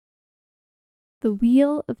The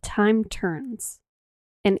wheel of time turns,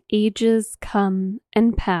 and ages come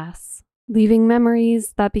and pass, leaving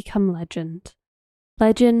memories that become legend.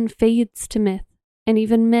 Legend fades to myth, and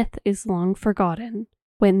even myth is long forgotten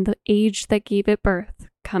when the age that gave it birth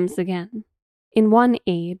comes again. In one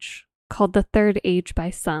age, called the Third Age by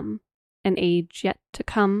some, an age yet to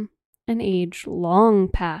come, an age long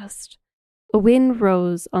past, a wind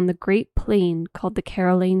rose on the great plain called the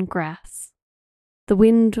Caroline Grass. The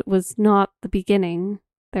wind was not the beginning.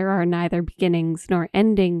 There are neither beginnings nor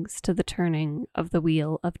endings to the turning of the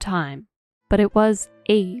wheel of time, but it was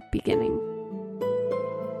a beginning.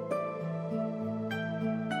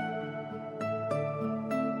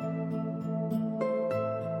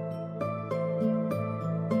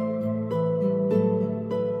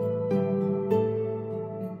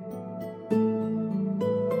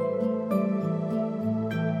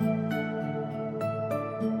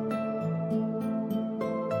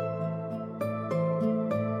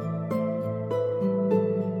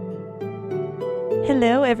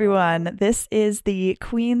 Hello, everyone. This is the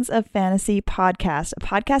Queens of Fantasy podcast, a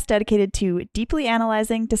podcast dedicated to deeply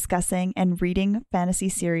analyzing, discussing, and reading fantasy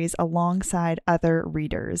series alongside other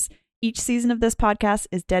readers. Each season of this podcast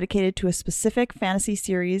is dedicated to a specific fantasy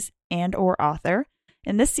series and/or author.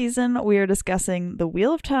 In this season, we are discussing The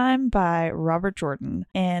Wheel of Time by Robert Jordan.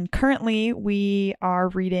 And currently, we are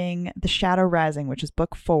reading The Shadow Rising, which is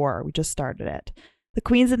book 4. We just started it. The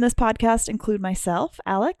queens in this podcast include myself,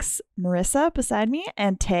 Alex, Marissa beside me,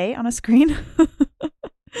 and Tay on a screen.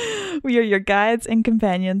 We are your guides and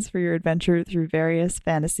companions for your adventure through various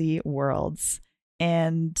fantasy worlds.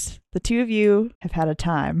 And the two of you have had a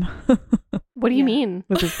time. What do you mean?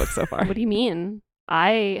 With this book so far. What do you mean?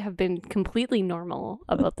 I have been completely normal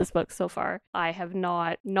about this book so far. I have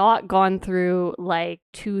not gone through like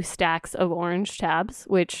 2 stacks of orange tabs,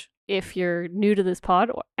 which if you're new to this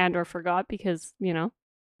pod and or forgot, because, you know,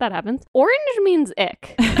 that happens. Orange means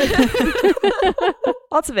ick.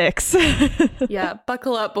 Lots of icks. Yeah,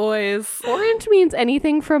 buckle up, boys. Orange means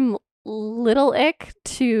anything from little ick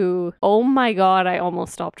to, oh my god, I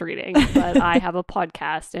almost stopped reading, but I have a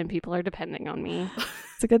podcast and people are depending on me.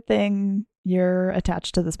 It's a good thing you're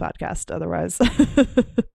attached to this podcast, otherwise.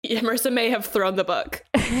 Yeah, Marissa may have thrown the book.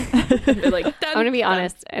 Like, I'm going to be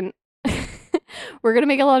honest, and we're going to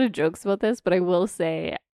make a lot of jokes about this, but I will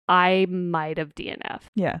say I might have DNF.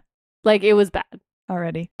 Yeah. Like, it was bad.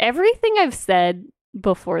 Already. Everything I've said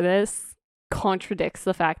before this contradicts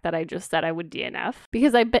the fact that I just said I would DNF,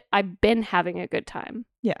 because I've been having a good time.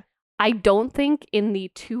 Yeah. I don't think in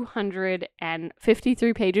the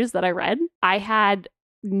 253 pages that I read, I had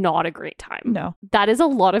not a great time. No. That is a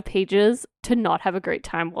lot of pages to not have a great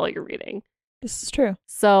time while you're reading. This is true.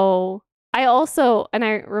 So I also, and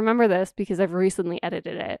I remember this because I've recently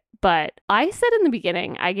edited it, but I said in the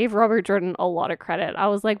beginning, I gave Robert Jordan a lot of credit. I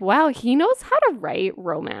was like, wow, he knows how to write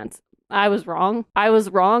romance. I was wrong. I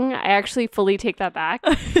actually fully take that back.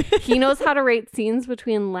 He knows how to write scenes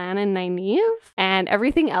between Lan and Nynaeve, and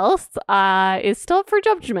everything else is still up for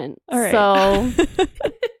judgment. All right. So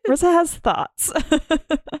Marissa has thoughts.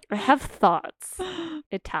 I have thoughts.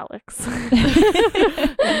 Italics.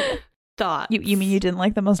 Thoughts. You mean you didn't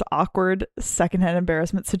like the most awkward secondhand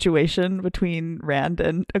embarrassment situation between Rand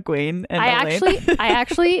and Egwene and Elaine? I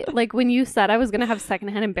actually, like, when you said I was going to have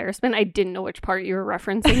secondhand embarrassment, I didn't know which part you were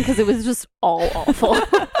referencing because it was just all awful.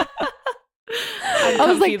 I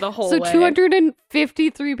was like, the whole so way.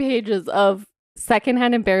 253 pages of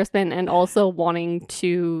secondhand embarrassment and also wanting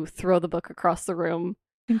to throw the book across the room.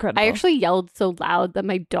 Incredible. I actually yelled so loud that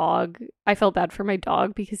I felt bad for my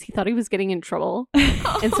dog because he thought he was getting in trouble.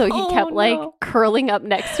 And so he kept like curling up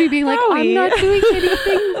next to me being like, I'm not doing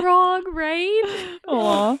anything wrong, right?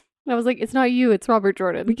 Aw. And I was like, it's not you, it's Robert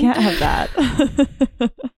Jordan. We can't have that.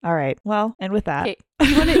 All right. Well, and with that. Okay. Do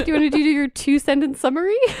you want to do your 2-sentence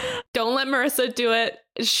summary? Don't let Marissa do it.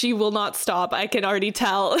 She will not stop. I can already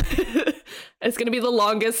tell. It's going to be the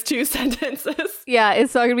longest 2 sentences. Yeah,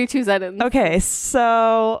 it's not going to be 2 sentences. Okay,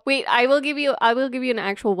 so Wait, I will give you an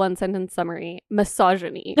actual 1-sentence summary.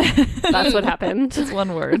 Misogyny. That's what happened. it's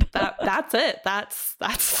one word. That's it. That's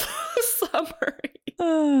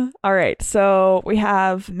summary. All right, so we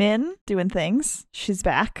have Min doing things. She's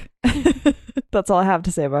back. That's all I have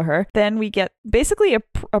to say about her. Then we get basically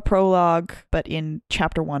a prologue, but in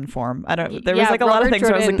chapter 1 form. There was like a lot of things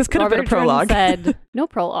where I was like, this could have been a prologue. Said no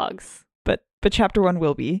prologues. But chapter 1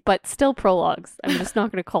 will be. But still prologues. I'm just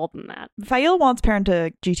not going to call them that. Fael wants Perrin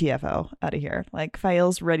to GTFO out of here. Like,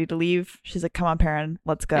 Fael's ready to leave. She's like, come on, Perrin,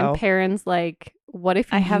 let's go. And Perrin's like, what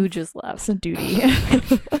if you just left? Some duty.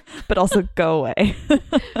 But also go away.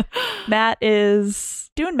 Matt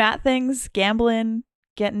is doing Matt things, gambling,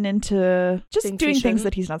 getting into just Things he doing things shouldn't.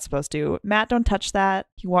 that he's not supposed to. Matt, don't touch that.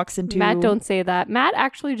 He walks into Matt, don't say that. Matt,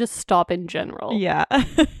 actually just stop in general. Yeah.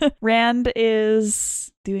 Rand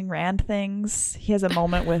is doing Rand things. He has a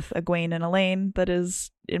moment with Egwene and Elaine that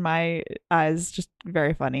is, in my eyes, just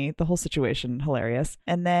very funny. The whole situation, hilarious.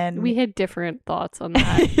 And then We had different thoughts on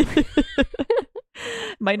that.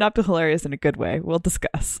 might not be hilarious in a good way. We'll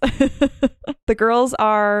discuss. The girls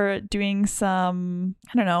are doing some,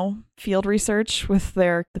 I don't know, field research with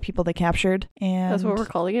the people they captured. And That's what we're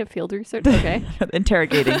calling it, field research. Okay.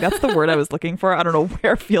 interrogating. That's the word I was looking for. I don't know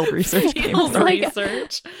where field research came Field from.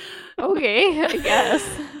 research. Okay, I guess.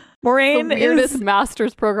 Moraine The weirdest is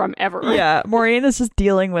master's program ever. Yeah, Maureen is just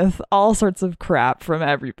dealing with all sorts of crap from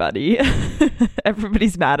everybody.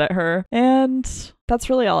 Everybody's mad at her. And that's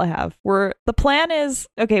really all I have. The plan is,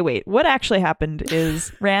 okay, wait, what actually happened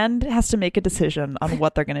is Rand has to make a decision on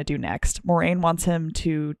what they're going to do next. Maureen wants him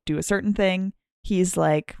to do a certain thing. He's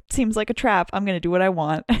like, seems like a trap. I'm going to do what I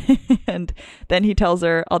want. And then he tells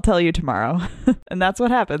her, I'll tell you tomorrow. And that's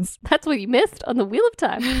what happens. That's what you missed on the Wheel of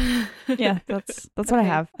Time. Yeah, that's what I Okay.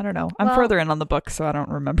 have. I don't know. I'm Well- further in on the book, so I don't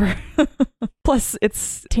remember. Plus,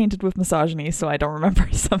 it's tainted with misogyny, so I don't remember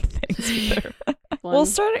some things either. We're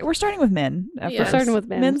starting with Min. At Yeah. We're first. starting with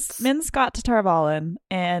Min. Min's got to Tarvalin,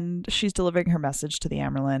 and she's delivering her message to the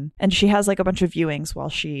Amerlin. And she has like a bunch of viewings while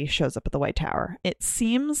she shows up at the White Tower. It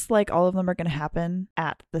seems like all of them are going to happen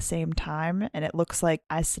at the same time, and it looks like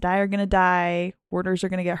Aes Sedai are going to die. Warders are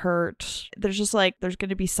going to get hurt. There's going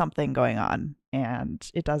to be something going on, and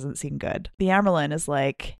it doesn't seem good. The Amerlin is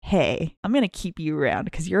like, hey, I'm going to keep you around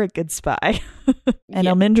because you're a good spy. And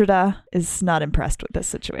Yeah. Elmindreda is not impressed with this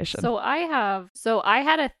situation. So I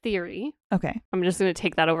had a theory. Okay. I'm just going to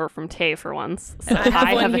take that over from Tay for once. So I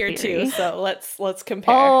have one a here theory. too, so let's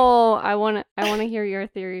compare. Oh, I want to hear your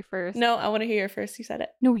theory first. No, I want to hear you first. You said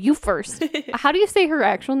No, you first. it. How do you say her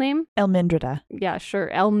actual name? Elmindreda. Yeah, sure.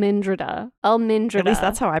 Elmindreda. Elmindreda. At least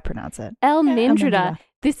that's how I pronounce it. Elmindreda. Elmindreda.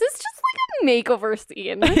 This is just like a makeover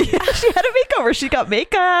scene. Yeah, she had a makeover. She got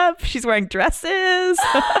makeup. She's wearing dresses.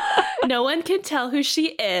 No one can tell who she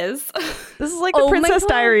is. This is like the Oh my Princess God.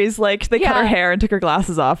 Diaries. Like they cut Yeah. her hair and took her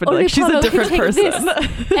glasses off, and Oh, like they she's thought, a "Okay, different take person.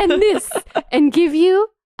 this and this and give you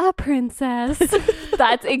a princess.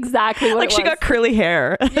 That's exactly what Like it she was. got curly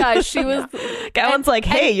hair. Yeah, she was. Gowan's like,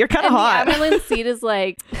 hey, you're kind of and hot. The Amerlin seed is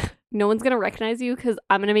like, no one's gonna recognize you because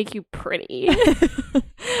I'm gonna make you pretty.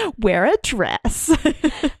 Wear a dress.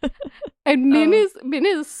 And Min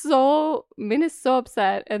Oh. is so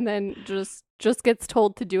upset, and then just gets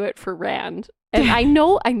told to do it for Rand. And I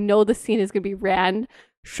know the scene is gonna be Rand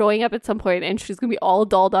showing up at some point, and she's gonna be all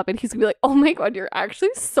dolled up, and he's gonna be like, "Oh my god, you're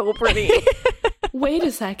actually so pretty." Wait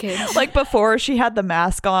a second. Like before, she had the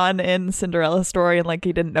mask on in Cinderella's story, and like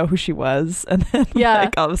he didn't know who she was, and then Yeah,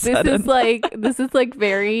 like all of a sudden, this is like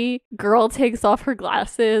very girl takes off her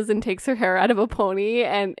glasses and takes her hair out of a pony,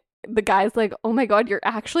 and the guy's like, "Oh my god, you're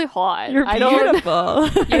actually hot." you're I don't. beautiful.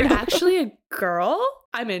 You're actually a girl?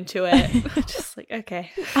 I'm into it. Just like,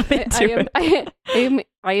 okay. I'm into it.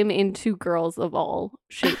 I am into girls of all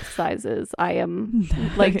shapes, sizes. I am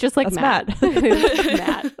like just like That's Matt.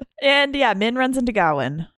 Matt. And yeah, Min runs into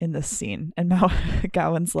Gowan in this scene, and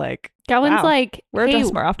Gowan's like, Gowan's Wow. like, "Wear a hey,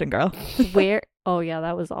 dress more often, girl." where? Oh yeah,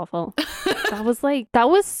 that was awful. That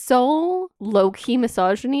was so low key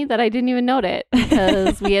misogyny that I didn't even note it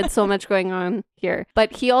because we had so much going on here.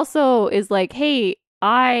 But he also is like, hey,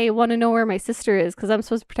 I want to know where my sister is because I'm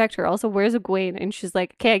supposed to protect her. Also, where's Egwene? And she's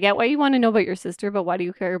like, okay, I get why you want to know about your sister, but why do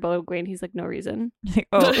you care about Egwene? He's like, no reason. Like,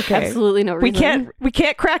 oh, okay. Absolutely no We reason.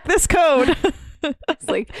 can't crack this code. It's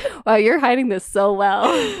like, wow, you're hiding this so well.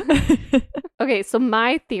 Okay, so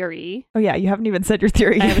my theory. Oh yeah, you haven't even said your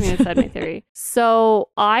theory I yet. haven't even said my theory. So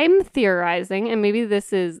I'm theorizing, and maybe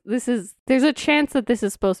this is there's a chance that this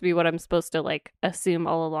is supposed to be what I'm supposed to like assume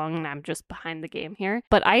all along, and I'm just behind the game here.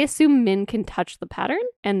 But I assume Min can touch the pattern,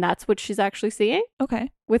 and that's what she's actually seeing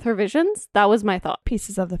Okay. with her visions. That was my thought.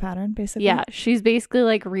 Pieces of the pattern, basically. Yeah, she's basically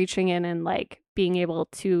like reaching in and like being able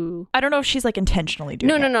to I don't know if she's like intentionally doing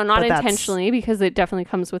it. no, not but that's- intentionally because it definitely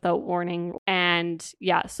comes without warning. And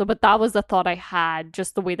yeah, but that was the thought I had,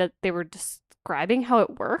 just the way that they were describing how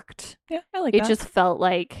it worked. Yeah, I like It that. just felt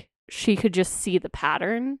like she could just see the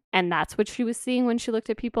pattern, and that's what she was seeing when she looked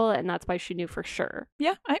at people, and that's why she knew for sure.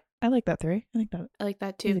 Yeah, I like that theory. I think that I like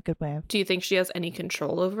that is too. a good way of. Do you think she has any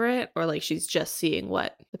control over it, or like she's just seeing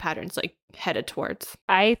what the pattern's like headed towards.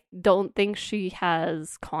 I don't think she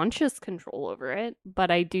has conscious control over it,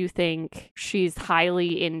 but I do think she's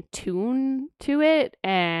highly in tune to it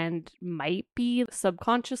and might be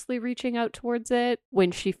subconsciously reaching out towards it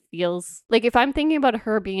when she feels like, if I'm thinking about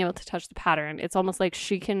her being able to touch the pattern, it's almost like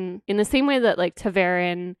she can, in the same way that like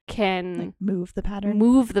Ta'Veren can Like move the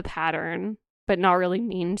pattern, but not really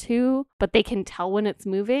mean to, but they can tell when it's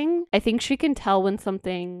moving. I think she can tell when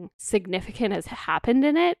something significant has happened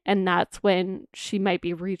in it, and that's when she might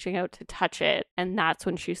be reaching out to touch it, and that's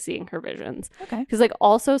when she's seeing her visions. Okay. Because like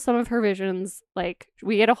also some of her visions, like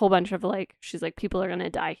we get a whole bunch of like, she's like, people are gonna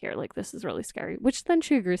die here, like this is really scary, which then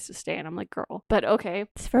she agrees to stay, and I'm like, girl, but okay.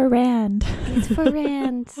 It's for Rand. It's for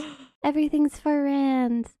Rand. Everything's for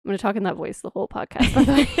Rand. I'm gonna talk in that voice the whole podcast, by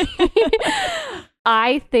the way.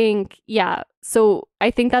 I think, yeah. So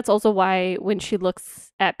I think that's also why when she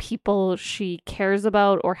looks at people she cares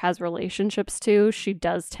about or has relationships to, she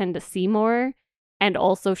does tend to see more. And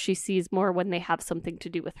also she sees more when they have something to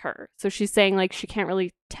do with her. So she's saying like she can't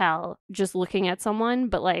really tell just looking at someone,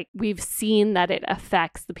 but like we've seen that it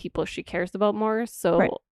affects the people she cares about more. So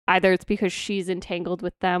right. Either it's because she's entangled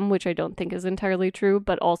with them, which I don't think is entirely true,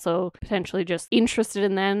 but also potentially just interested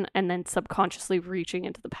in them and then subconsciously reaching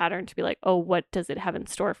into the pattern to be like, oh, what does it have in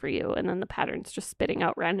store for you? And then the pattern's just spitting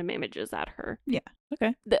out random images at her. Yeah.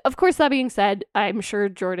 Okay. Of course, that being said, I'm sure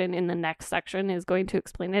Jordan in the next section is going to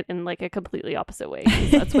explain it in like a completely opposite way.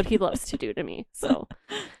 'Cause that's what he loves to do to me. So,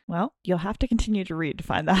 well, you'll have to continue to read to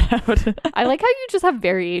find that out. I like how you just have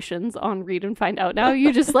variations on read and find out now.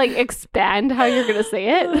 You just like expand how you're going to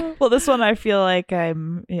say it. Well, this one I feel like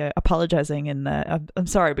I'm apologizing in that I'm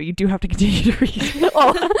sorry, but you do have to continue to read.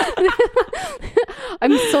 Oh.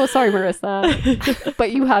 I'm so sorry, Marissa,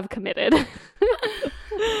 but you have committed.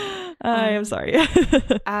 I am sorry.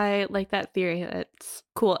 I like that theory. It's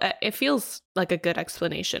cool. It feels like a good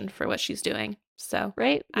explanation for what she's doing. So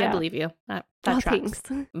right? Yeah. I believe you. That tracks.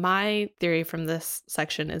 Thanks. My theory from this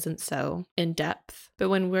section isn't so in depth, but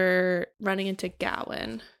when we're running into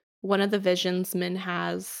Gawyn, one of the visions Min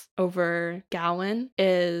has over Gawyn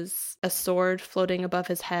is a sword floating above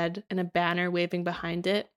his head and a banner waving behind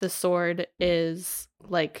it. The sword is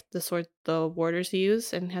like the sword the warders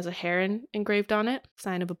use and has a heron engraved on it,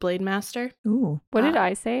 sign of a blade master. Ooh. What did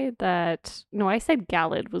I say? No, I said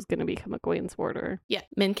Galad was going to become a Egwene's warder. Yeah,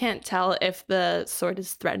 Min can't tell if the sword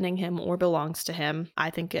is threatening him or belongs to him. I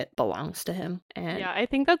think it belongs to him. And yeah, I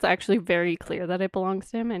think that's actually very clear that it belongs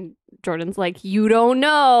to him. And Jordan's like, you don't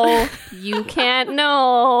know. You can't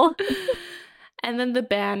know. And then the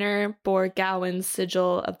banner bore Gawyn's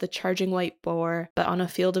sigil of the charging white boar, but on a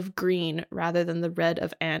field of green rather than the red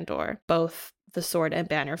of Andor. Both the sword and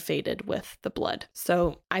banner faded with the blood.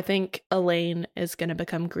 So I think Elaine is going to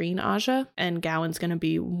become Green Aja, and Gawyn's going to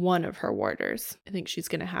be one of her warders. I think she's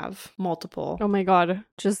going to have multiple. Oh my god,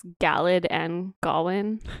 just Galad and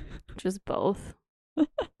Gawyn, just both.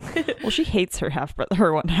 Well, she hates her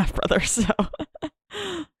one half brother. So.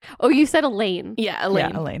 Oh, you said Elaine. Yeah, Elaine.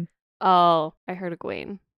 Yeah, Elaine. Oh, I heard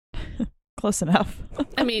Egwene. Close enough.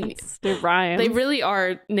 I mean, it rhymes. They really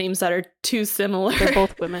are names that are too similar. They're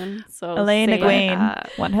both women. So Elaine,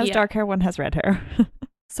 Egwene. One has dark hair, one has red hair.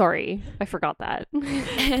 Sorry, I forgot that.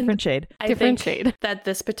 Different shade. Different shade. That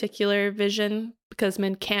this particular vision, because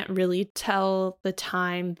Min can't really tell the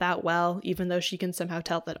time that well, even though she can somehow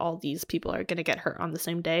tell that all these people are going to get hurt on the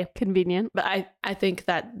same day. Convenient. But I think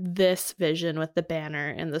that this vision with the banner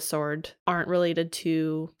and the sword aren't related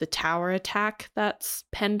to the tower attack that's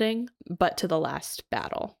pending, but to the last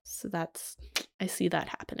battle. So I see that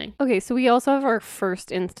happening. Okay, so we also have our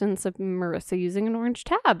first instance of Marissa using an orange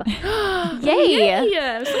tab. Yay!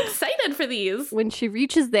 I'm so excited for these. When she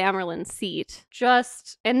reaches the Amyrlin seat,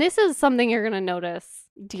 and this is something you're going to notice,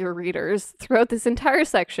 dear readers, throughout this entire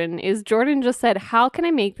section, is Jordan just said, how can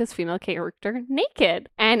I make this female character naked?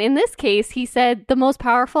 And in this case, he said, the most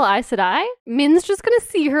powerful Aes Sedai? Min's just going to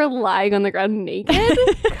see her lying on the ground naked,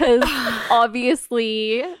 because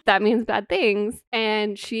obviously that means bad things.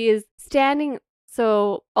 And she is standing...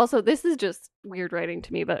 So, also, this is just weird writing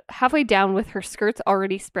to me, but halfway down with her skirts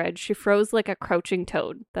already spread, she froze like a crouching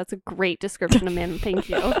toad. That's a great description of Min, thank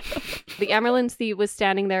you. The Amyrlin seat was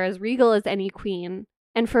standing there as regal as any queen,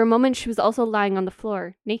 and for a moment she was also lying on the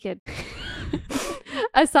floor, naked.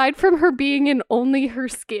 Aside from her being in only her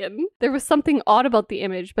skin, there was something odd about the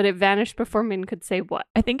image, but it vanished before Min could say what.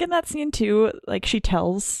 I think in that scene too, like she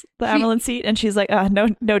tells the Amyrlin seat and she's like,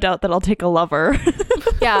 no doubt that I'll take a lover.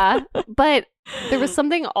 Yeah, but There was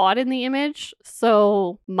something odd in the image.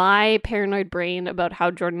 So my paranoid brain about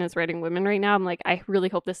how Jordan is writing women right now, I'm like, I really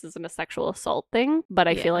hope this isn't a sexual assault thing, but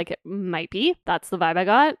I feel like it might be. That's the vibe I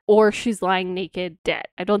got. Or she's lying naked dead.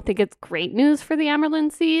 I don't think it's great news for the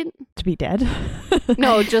Amerlin seed. To be dead?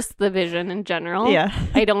 No, just the vision in general. Yeah.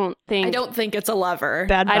 I don't think it's a lover.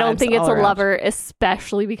 Bad vibes I don't think it's all a around. lover,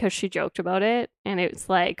 especially because she joked about it. And it's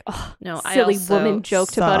like, oh, No, silly woman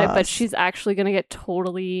joked about it, but sus. she's actually going to get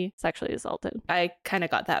totally sexually assaulted. I kind of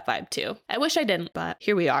got that vibe too. I wish I didn't, but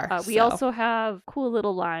here we are. We also have cool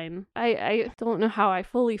little line. I don't know how I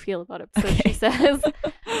fully feel about it. So she says,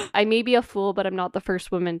 I may be a fool, but I'm not the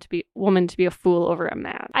first woman to be a fool over a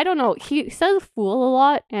man. I don't know. He says fool a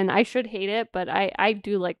lot and I should hate it, but I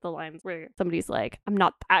do like the lines where somebody's like, I'm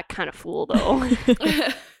not that kind of fool though.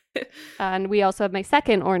 And we also have my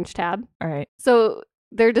second orange tab. All right. So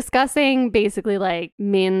they're discussing basically like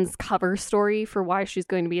Min's cover story for why she's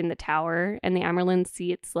going to be in the tower, and the Amerlin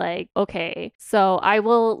seat's like, okay, so I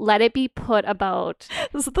will let it be put about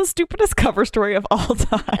This is the stupidest cover story of all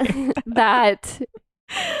time. that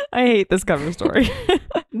I hate this cover story.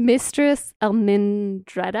 Mistress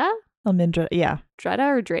Elmindreda? Elmindreda, yeah.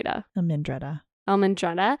 Dreda or Dreda? Elmindreda.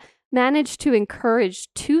 Elmindreda managed to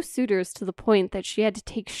encourage 2 suitors to the point that she had to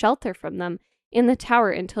take shelter from them in the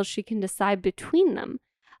tower until she can decide between them.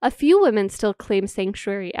 A few women still claim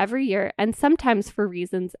sanctuary every year, and sometimes for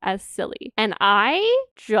reasons as silly. And I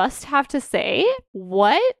just have to say,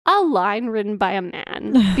 what a line written by a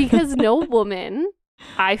man. Because no woman,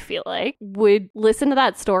 I feel like, would listen to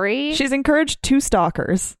that story. She's encouraged 2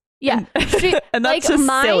 stalkers. Yeah. She, And that's just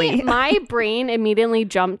silly. My brain immediately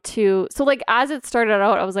jumped to, so like as it started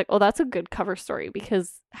out, I was like, oh, that's a good cover story,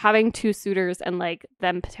 because having 2 suitors and like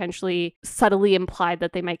them potentially subtly implied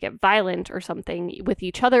that they might get violent or something with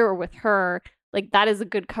each other or with her, like that is a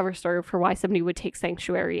good cover story for why somebody would take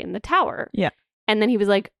sanctuary in the tower. Yeah. And then he was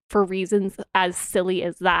like, for reasons as silly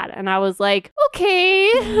as that. And I was like,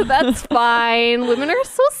 okay, that's fine. Women are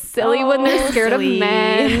so silly when they're scared silly. of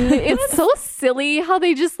men. It's so silly how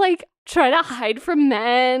they just like try to hide from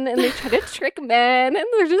men and they try to trick men and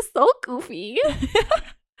they're just so goofy.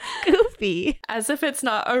 Goofy. As if it's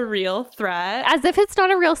not a real threat. As if it's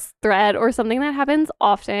not a real threat or something that happens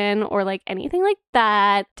often or like anything like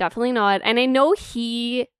that. Definitely not. And I know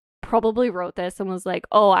he probably wrote this and was like,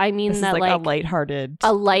 oh, I mean This that is like a lighthearted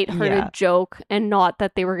yeah. joke and not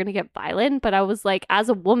that they were going to get violent. But I was like, as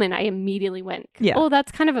a woman, I immediately went, oh,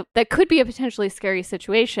 that's kind of that could be a potentially scary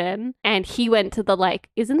situation. And he went to the like,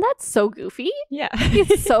 isn't that so goofy? Yeah.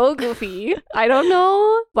 It's so goofy. I don't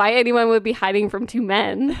know why anyone would be hiding from 2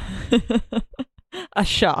 men. A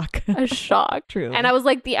shock. A shock. True. And I was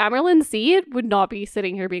like, the Amerlin seed would not be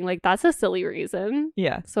sitting here being like, that's a silly reason.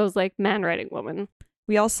 Yeah. So I was like, man writing woman.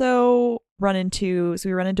 We also run into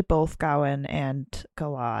both Gawain and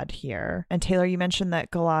Galad here. And Taylor, you mentioned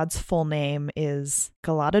that Galad's full name is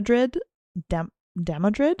Galadadrid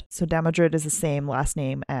Damodred. So Damodred is the same last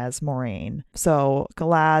name as Moiraine. So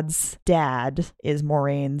Galad's dad is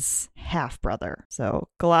Moiraine's half-brother. So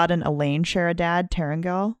Galad and Elaine share a dad,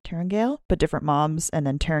 Terengale, but different moms. And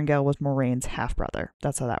then Terengale was Moraine's half-brother.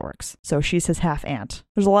 That's how that works. So she's his half-aunt.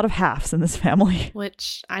 There's a lot of halves in this family.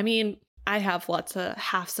 Which, I mean, I have lots of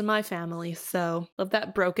halves in my family, so love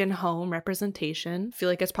that broken home representation. Feel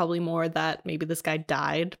like it's probably more that maybe this guy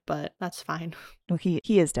died, but that's fine. No, he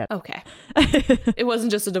is dead. Okay. It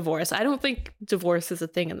wasn't just a divorce. I don't think divorce is a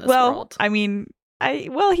thing in this world. I mean,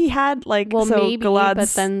 he had like, well, so maybe, Galad's... but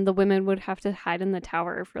then the women would have to hide in the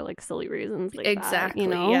tower for like silly reasons like exactly, that,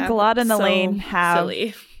 you know? Yeah. Galad and Elaine So have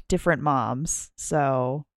silly. different moms.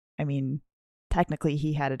 So, I mean, technically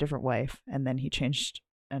he had a different wife and then he changed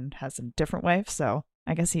and has a different wife. So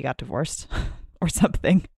I guess he got divorced or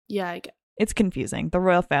something. Yeah, I get. It's confusing. The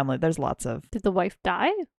royal family, there's lots of... Did the wife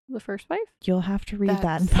die? The first wife? You'll have to read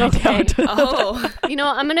that and That's find okay. out. Oh. You know,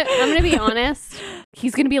 I'm gonna be honest.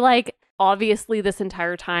 He's gonna be like, obviously this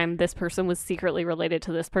entire time this person was secretly related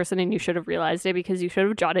to this person and you should have realized it because you should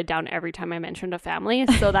have jotted down every time I mentioned a family.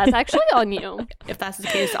 So that's actually on you. If that's the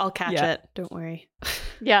case, I'll catch it. Don't worry.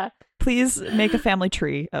 Yeah. Please make a family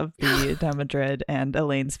tree of the Damodred and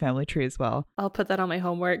Elaine's family tree as well. I'll put that on my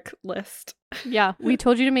homework list. Yeah, we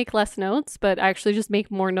told you to make less notes, but actually just make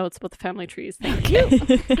more notes about the family trees. Thank you.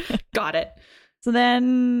 Got it. So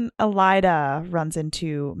then Elida runs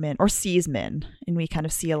into Min, or sees Min, and we kind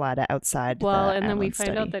of see Elida outside. Well, the and then we Amelin find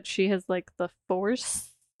study. out that she has like the Force.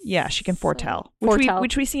 Yeah, she can foretell. Foretell.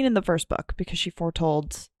 Which we seen in the first book because she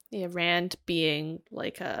foretold Yeah, Rand being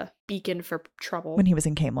like a beacon for trouble. when he was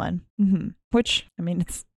in Camelin. Mm-hmm. Which, I mean,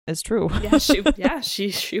 it's true.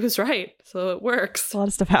 She was right. So it works. A lot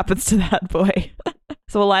of stuff happens to that boy.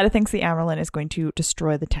 So Elaida thinks the Amyrlin is going to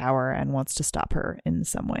destroy the tower and wants to stop her in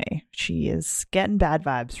some way. She is getting bad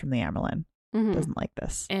vibes from the Amyrlin. Mhm. Doesn't like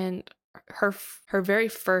this. And her very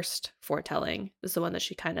first foretelling is the one that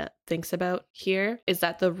she kind of thinks about here, is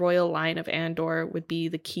that the royal line of Andor would be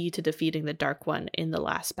the key to defeating the Dark One in the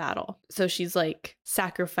last battle. So she's like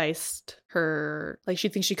sacrificed her, like she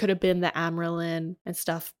thinks she could have been the Amyrlin and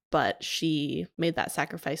stuff, but she made that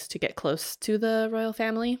sacrifice to get close to the royal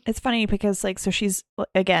family. It's funny because like, so she's,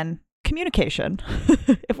 again, communication.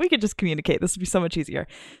 If we could just communicate, this would be so much easier.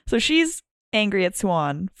 So she's angry at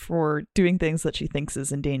Siuan for doing things that she thinks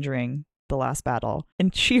is endangering the last battle.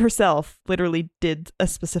 And she herself literally did a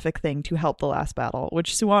specific thing to help the last battle,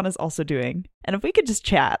 which Siuan is also doing. And if we could just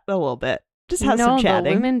chat a little bit, just have some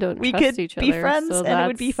chatting, women don't we trust could each be other, friends so and it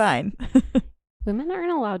would be fine. Women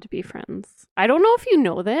aren't allowed to be friends. I don't know if you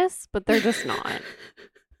know this, but they're just not.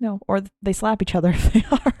 No, or they slap each other if they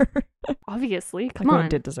are. Obviously, come Like, on. Women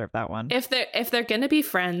did deserve that one. If they're gonna be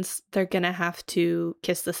friends, they're gonna have to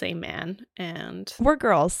kiss the same man. And We're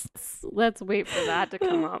girls. Let's wait for that to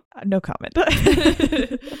come up. No comment.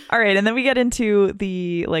 All right, and then we get into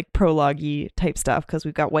the like prologue-y type stuff because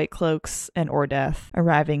we've got White Cloaks and Ordeth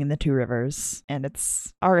arriving in the Two Rivers, and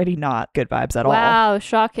it's already not good vibes at all. Wow,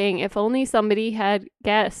 shocking. If only somebody had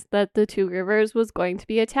guessed that the Two Rivers was going to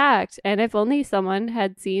be attacked, and if only someone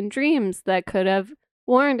had seen dreams that could have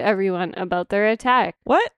warned everyone about their attack.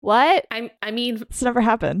 What? What? I mean, It's never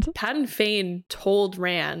happened. Padden Fane told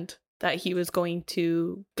Rand that he was going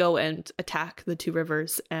to go and attack the Two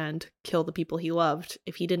Rivers and kill the people he loved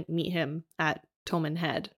if he didn't meet him at Toman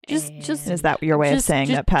Head. Just- Is that your way of saying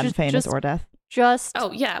that Padden Fane is just- Ordeth? Just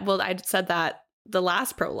Oh, yeah. Well, I said that the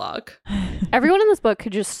last prologue. everyone in this book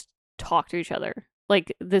could just talk to each other.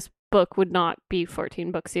 Like, this book would not be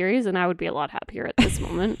 14-book series, and I would be a lot happier at this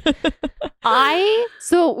moment.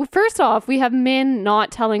 So first off, we have Min not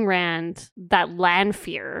telling Rand that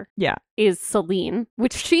Lanfear Yeah. is Selene,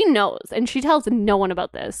 which she knows, and she tells no one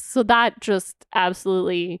about this. So that just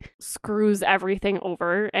absolutely screws everything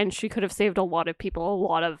over, and she could have saved a lot of people, a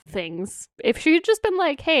lot of things. If she had just been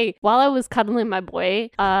like, hey, while I was cuddling my boy,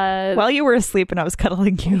 While you were asleep and I was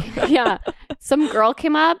cuddling you. yeah, some girl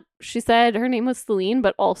came up. She said her name was Selene,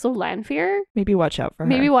 but also Lanfear. Maybe watch out for her.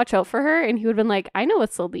 Maybe watch out for her. And he would have been like, I know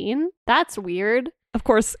it's Selene. That's weird. Of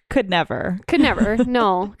course, could never. Could never.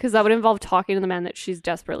 No, because that would involve talking to the man that she's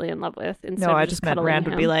desperately in love with. Instead No, of I just meant cuddling Rand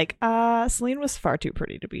would be him. like, Selene was far too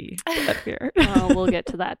pretty to be here. Oh, we'll get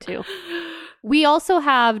to that too. We also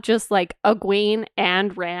have just like Egwene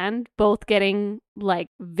and Rand both getting like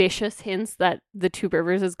vicious hints that the Two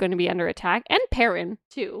Rivers is going to be under attack, and Perrin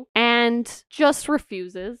too, and just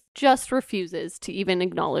refuses to even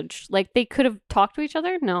acknowledge. Like, they could have talked to each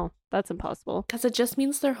other. No, that's impossible. Because it just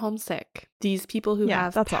means they're homesick. These people who Yeah,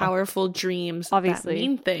 have that's all. powerful dreams Obviously. that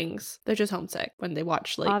mean things, they're just homesick when they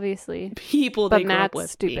watch like Obviously. people they But grew up Matt's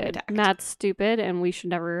with being stupid. attacked. Matt's stupid, and we should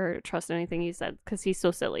never trust anything he said because he's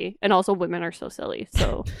so silly. And also, women are so silly,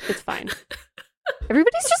 so it's fine.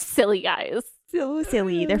 Everybody's just silly, guys. So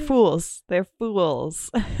silly. They're fools. They're fools.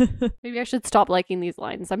 Maybe I should stop liking these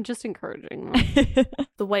lines. I'm just encouraging them.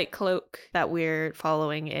 The white cloak that we're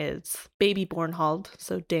following is baby Bornhald,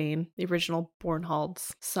 so Dane, the original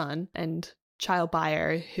Bornhald's son, and Child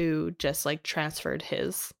Buyer, who just like transferred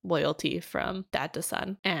his loyalty from dad to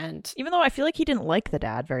son. And Even though I feel like he didn't like the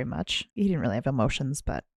dad very much. He didn't really have emotions,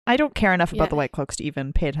 but I don't care enough about Yeah. the White Cloaks to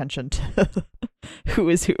even pay attention to who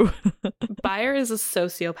is who. Buyer is a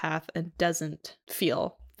sociopath and doesn't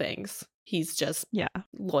feel things. He's just Yeah.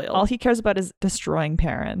 loyal. All he cares about is destroying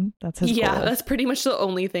Perrin. That's his Yeah, goal. that's pretty much the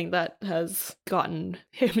only thing that has gotten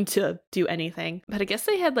him to do anything. But I guess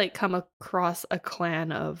they had like come across a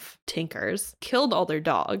clan of Tinkers, killed all their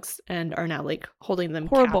dogs, and are now like holding them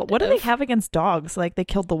Horrible. What do they captive. have against dogs? Like, they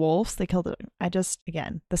killed the wolves. They killed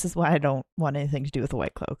again, this is why I don't want anything to do with the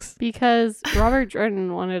White Cloaks. Because Robert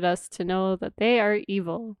Jordan wanted us to know that they are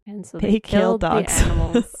evil. And so They they kill killed the dogs.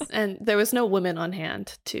 animals. And there was no women on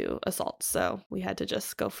hand to assault, so we had to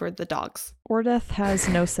just go for the dogs. Ordeth has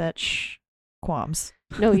no such qualms.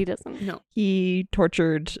 No, he doesn't. No, He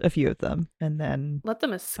tortured a few of them and then, let them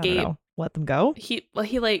I don't escape. know, let them go. He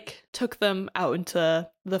like took them out into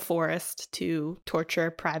the forest to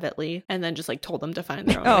torture privately, and then just like told them to find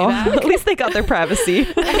their own Oh, way back. at least they got their privacy.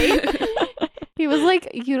 He was like,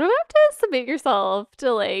 you don't have to submit yourself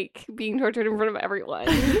to like being tortured in front of everyone.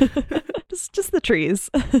 just the trees.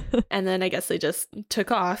 And then I guess they just took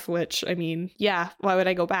off, which, I mean, yeah, why would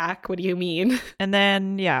I go back? What do you mean? And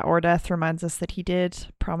then, yeah, Ordeth reminds us that he did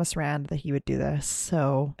promise Rand that he would do this.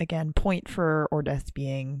 So, again, point for Ordeth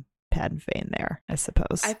being Padden Fane there, I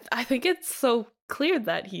suppose. I think it's so clear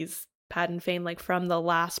that he's Paddington, like from the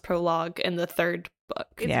last prologue in the third book.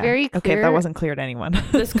 It's very clear. Okay, that wasn't clear to anyone.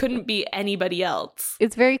 This couldn't be anybody else.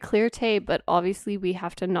 It's very clear, Tay, but obviously we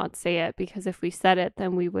have to not say it, because if we said it,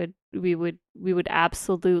 then we would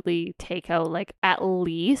absolutely take out like at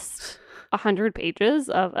least 100 pages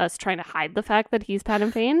of us trying to hide the fact that he's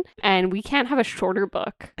Paddington, and we can't have a shorter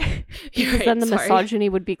book because then the misogyny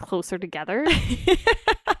would be closer together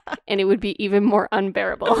and it would be even more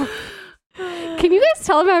unbearable. Can you guys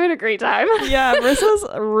tell I'm having a great time? Yeah, Marissa's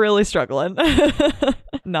really struggling.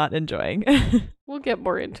 Not enjoying. We'll get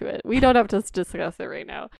more into it. We don't have to discuss it right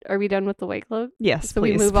now. Are we done with the White Cloak? Yes, So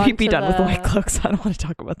please. we move on Be to done with the White Cloaks. I don't want to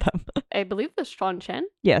talk about them. I believe the Seanchan.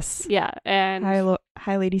 Yes. Yeah, and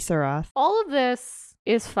Hi, Lady Sarath. all of this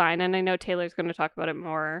is fine, and I know Taylor's going to talk about it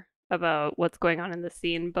more, about what's going on in the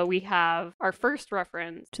scene, but we have our first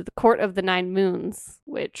reference to the Court of the Nine Moons,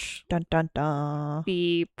 which Dun dun dun.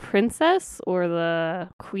 the princess or the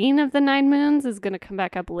Queen of the Nine Moons is going to come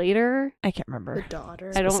back up later. I can't The remember.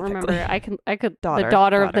 daughter. I don't Specifically. remember. I could. Daughter, The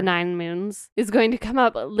daughter of the daughter. Nine Moons is going to come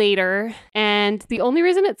up later, and the only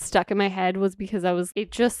reason it stuck in my head was because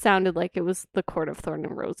it just sounded like it was the Court of Thorn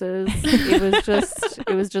and Roses.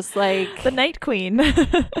 it was just like The Night Queen.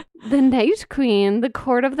 the Night Queen, the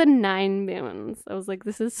Court of the Nine Moons. I was like,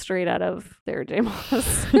 this is straight out of Sarah J.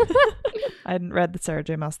 Maas. I hadn't read the Sarah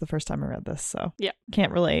J. Maas the first time I read this, so Yeah.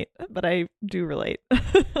 can't relate, but I do relate.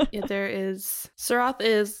 Yeah, Sarath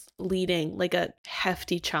is leading like a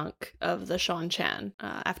hefty chunk of the Seanchan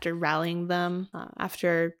after rallying them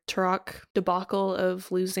after Turok debacle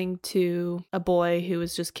of losing to a boy who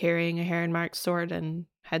was just carrying a Heronmark sword and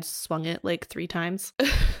had swung it like 3 times.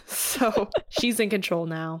 So she's in control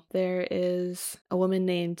now. There is a woman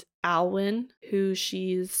named Alwyn who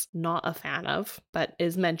she's not a fan of, but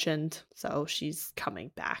is mentioned. So she's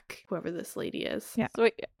coming back, whoever this lady is. Yeah. So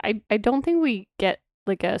I don't think we get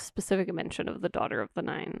like a specific mention of the daughter of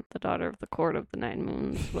the Court of the Nine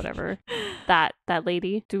Moons, whatever. that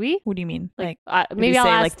lady. Do we? What do you mean? Like, Like, maybe you I'll say,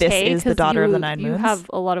 ask like, this Tay, is the 'cause daughter of the Nine You Moons? have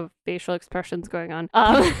a lot of facial expressions going on.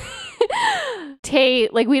 Tay,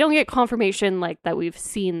 like, we don't get confirmation like that we've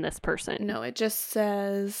seen this person. No, it just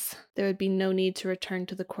says there would be no need to return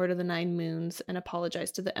to the Court of the Nine Moons and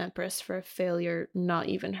apologize to the Empress for a failure not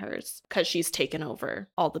even hers, because she's taken over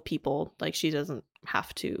all the people. Like, she doesn't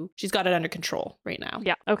have to. She's got it under control right now.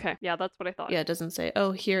 Yeah. Okay. Yeah, that's what I thought. Yeah, it doesn't say,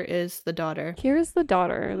 oh, here is the daughter. Here's the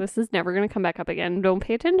daughter. This is never going to come back up again. Don't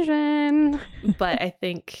pay attention. But I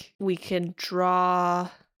think we can draw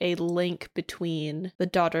a link between the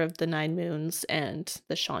daughter of the Nine Moons and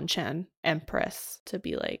the Seanchan Empress to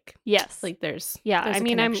be like, Yes. like there's Yeah, there's I a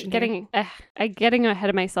mean, I'm connection here. getting ahead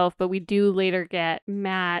of myself, but we do later get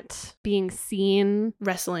Matt being seen,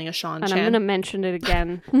 Wrestling a Seanchan. and I'm going to mention it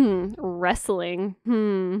again. Wrestling.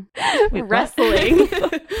 Wait, what? Wrestling.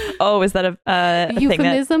 Oh, is that a thing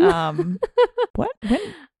Euphemism? that, what? When?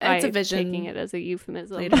 It's a I'm vision taking it as a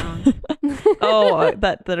euphemism. later on. Oh,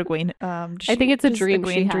 that Egwene. I think it's a does dream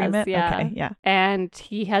she Egwene dream has, it? yeah. Okay, yeah. And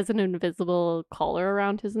he has an invisible collar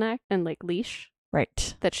around his neck and like leash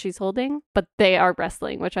Right. that she's holding, but they are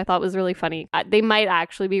wrestling, which I thought was really funny. They might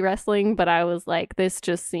actually be wrestling, but I was like, this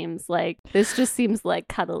just seems like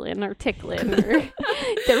cuddling or tickling, or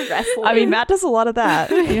they're wrestling. I mean, Matt does a lot of that.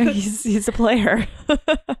 You know, he's a player.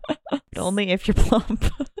 But only if you're plump.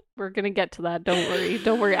 We're gonna get to that.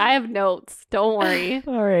 Don't worry. I have notes. Don't worry.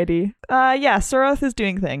 Alrighty. Yeah, Sarath is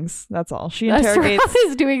doing things. That's all. She interrogates. Sarath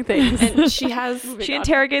is doing things. And she has Moving She on.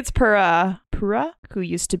 interrogates Pura, who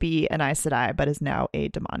used to be an Aes Sedai but is now a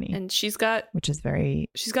Damani, and she's got which is very.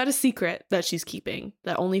 a secret that she's keeping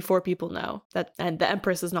that only 4 people know, and the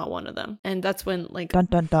Empress is not one of them. And that's when like Dun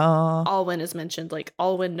dun dun. Alwyn is mentioned, like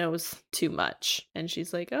Alwyn knows too much, and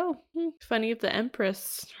she's like, oh, funny if the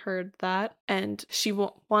Empress heard that. And she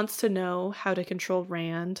wants to know how to control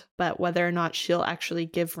Rand, but whether or not she'll actually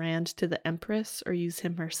give Rand to the Empress or use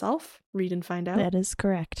him herself. Read and find out. That is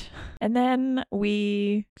correct. And then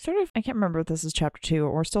we sort of, I can't remember if this is chapter 2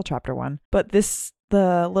 or still chapter 1, but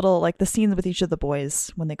the little, like the scenes with each of the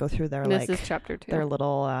boys when they go through their This like is chapter 2. their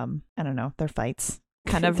little I don't know, their fights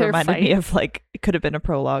kind of Their reminded me fights. of like it could have been a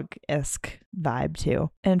prologue-esque vibe too.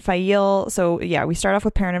 And Fael, so yeah, we start off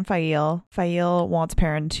with Perrin and Fael. Fael wants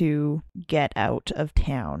Perrin to get out of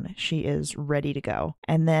town. She is ready to go.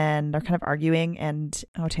 And then they're kind of arguing, and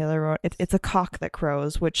Taylor wrote it's a cock that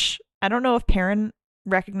crows, which I don't know if Perrin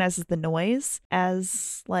recognizes the noise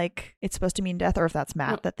as like it's supposed to mean death, or if that's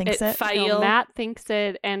Matt that thinks it. No, Matt thinks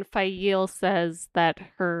it, and Fael says that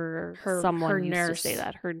her someone used to nurse. say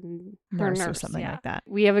that her Nurse nurse or something yeah. like that.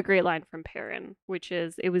 We have a great line from Perrin, which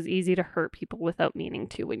is, "It was easy to hurt people without meaning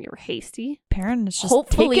to when you were hasty." Perrin is just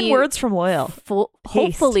Hopefully- taking words from Loyal. Haste.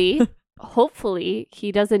 Hopefully, hopefully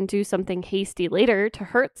he doesn't do something hasty later to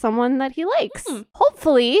hurt someone that he likes.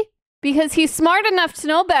 Hopefully, because he's smart enough to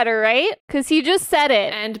know better, right? Because he just said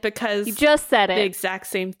it. And because he just said it. The exact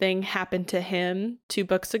same thing happened to him 2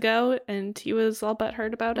 books ago, and he was all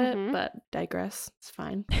butthurt about it, but digress. It's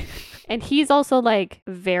fine. And he's also like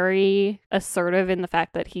very assertive in the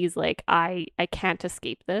fact that he's like, I can't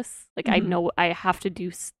escape this. Like, I know I have to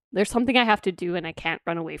do there's something I have to do and I can't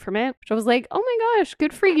run away from it. Which I was like, oh my gosh,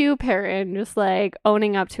 good for you, Perrin. Just like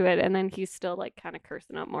owning up to it. And then he's still like kind of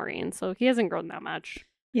cursing out Maureen. So he hasn't grown that much.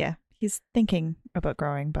 Yeah. He's thinking about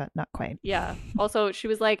growing, but not quite. Yeah. Also, she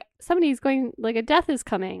was like, somebody's going, like, a death is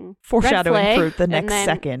coming. Foreshadowing for the next and then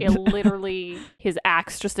second. It literally, his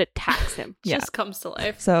axe just attacks him. Just comes to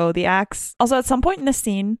life. So the axe, also at some point in the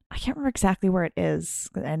scene, I can't remember exactly where it is,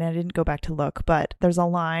 and I didn't go back to look, but there's a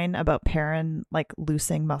line about Perrin, like,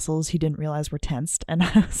 loosing muscles he didn't realize were tensed. And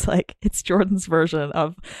I was like, it's Jordan's version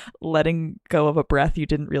of letting go of a breath you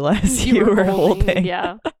didn't realize you were holding.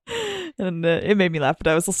 Yeah. And it made me laugh, but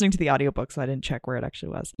I was listening to the audiobook, so I didn't check where it actually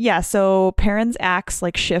was. Yeah, so Perrin's axe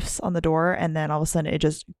like shifts on the door, and then all of a sudden it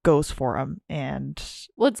just goes for him. And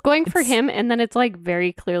well, it's going for him, and then it's like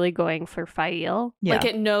very clearly going for Fael. Yeah. Like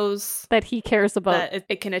it knows that he cares about that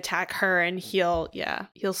it can attack her, and he'll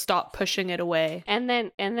stop pushing it away. And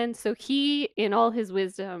then so he, in all his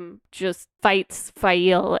wisdom, just fights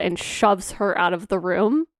Fael and shoves her out of the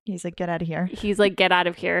room. He's like, get out of here. He's like, get out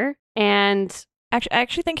of here. And I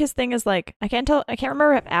actually think his thing is like, I can't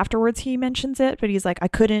remember if afterwards he mentions it, but he's like, I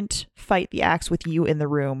couldn't fight the axe with you in the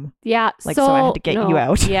room. Yeah. Like, so I had to get you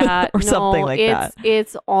out. Yeah. or something like that.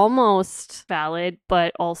 It's almost valid,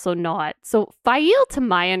 but also not. So Fael, to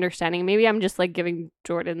my understanding, maybe I'm just like giving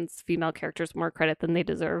Jordan's female characters more credit than they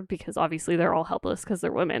deserve, because obviously they're all helpless because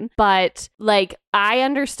they're women. But like, I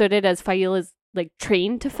understood it as Fael is like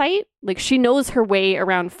trained to fight. Like, she knows her way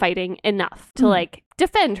around fighting enough to like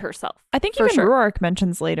defend herself. I think even Ruark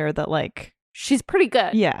mentions later that like she's pretty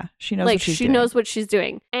good. Yeah, she knows like what she's she doing. knows what she's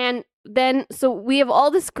doing. And then so we have all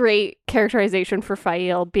this great characterization for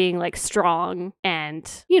Fael being like strong and,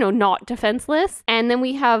 you know, not defenseless. And then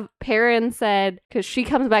we have Perrin said, because she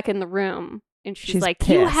comes back in the room and she's like,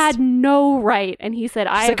 pissed. You had no right. And he said,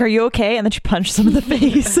 she's like, are you okay? And then she punched him in the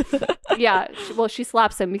face. Yeah. She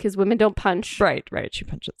slaps him because women don't punch. Right. She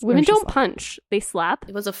punches. Women don't punch. They slap.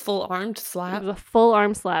 It was a full armed slap. It was a full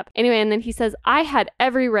arm slap. Anyway, and then he says, I had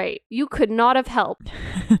every right. You could not have helped.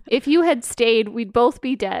 If you had stayed, we'd both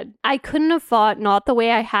be dead. I couldn't have fought, not the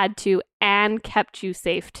way I had to, and kept you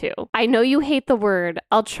safe too. I know you hate the word.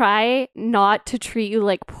 I'll try not to treat you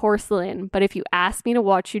like porcelain, but if you ask me to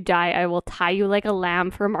watch you die, I will tie you like a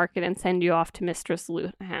lamb for market and send you off to Mistress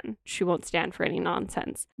Luhan. She won't stand for any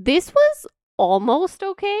nonsense. This was almost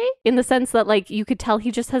okay in the sense that like you could tell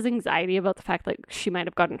he just has anxiety about the fact that she might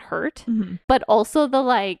have gotten hurt, but also the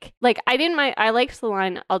like I liked the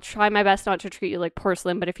line, I'll try my best not to treat you like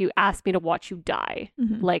porcelain, but if you ask me to watch you die,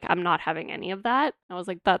 like I'm not having any of that. I was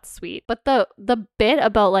like, that's sweet. But the bit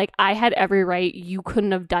about like I had every right, you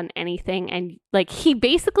couldn't have done anything, and like he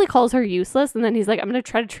basically calls her useless, and then he's like, I'm gonna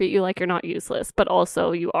try to treat you like you're not useless, but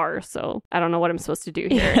also you are, so I don't know what I'm supposed to do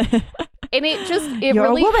here. And it You're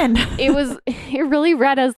really, a woman. it really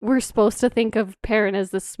read as we're supposed to think of Perrin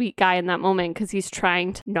as the sweet guy in that moment because he's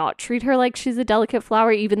trying to not treat her like she's a delicate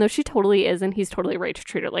flower, even though she totally is, and he's totally right to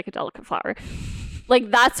treat her like a delicate flower. Like,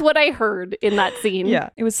 that's what I heard in that scene.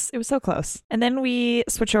 Yeah, it was so close. And then we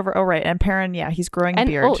switch over. Oh, right. And Perrin, yeah, he's growing a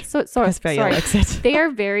beard. Oh, sorry. Likes it. They are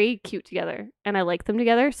very cute together, and I like them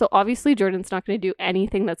together. So obviously Jordan's not going to do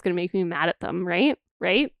anything that's going to make me mad at them, right?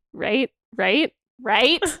 Right?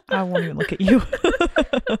 I won't even look at you.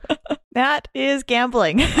 That is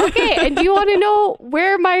gambling. Okay, and do you want to know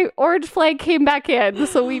where my orange flag came back in?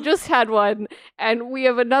 So we just had one, and we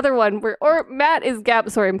have another one where Matt is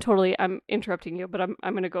Sorry, I'm interrupting you, but I'm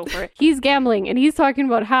going to go for it. He's gambling, and he's talking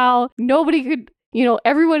about how nobody could, you know,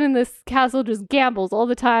 everyone in this castle just gambles all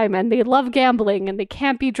the time, and they love gambling, and they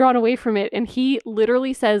can't be drawn away from it. And he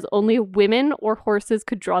literally says only women or horses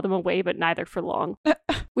could draw them away, but neither for long.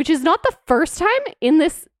 Which is not the first time in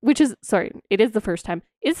this, it is the first time.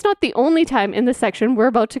 It's not the only time in this section we're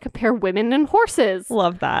about to compare women and horses.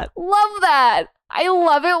 Love that. Love that. I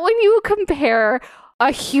love it when you compare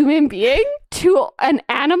a human being to an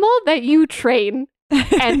animal that you train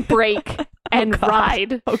and break and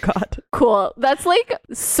ride. Oh God. Cool. That's like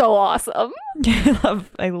so awesome. I love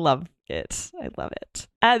it. I love it.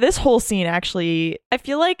 This whole scene, actually, I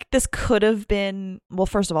feel like this could have been, well,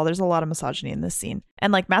 first of all, there's a lot of misogyny in this scene.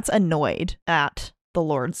 And like Matt's annoyed at the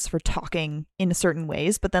lords for talking in certain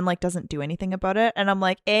ways, but then like doesn't do anything about it. And I'm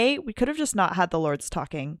like, we could have just not had the lords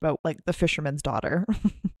talking about like the fisherman's daughter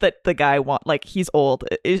that the guy like he's old.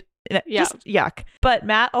 Just yuck. But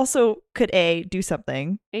Matt also could do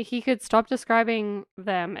something. He could stop describing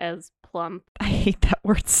them as plump. I hate that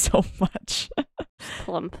word so much.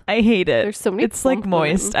 Plump. I hate it. There's so many. It's like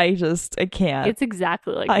moist. I can't. It's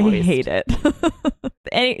exactly like I moist. hate it.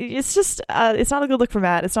 And it's just it's not a good look for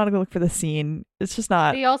Matt. It's not a good look for the scene. It's just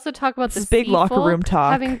not. They also talk about this big locker room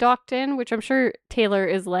talk having docked in, which I'm sure Taylor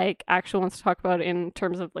is like actually wants to talk about in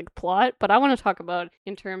terms of like plot, but I want to talk about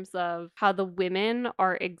in terms of how the women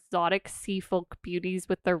are exotic sea folk beauties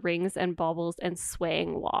with their rings and baubles and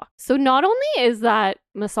swaying walk. So not only is that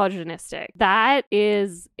misogynistic, that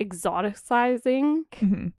is exoticizing,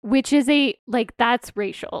 which is that's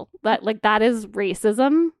racial. That is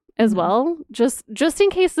racism as well. Just in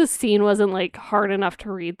case the scene wasn't like hard enough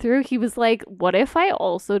to read through, he was like, what if I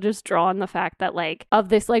also just draw on the fact that like of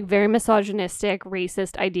this like very misogynistic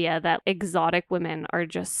racist idea that exotic women are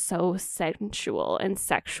just so sensual and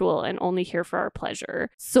sexual and only here for our pleasure.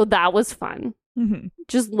 So that was fun.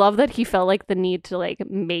 Just love that he felt like the need to like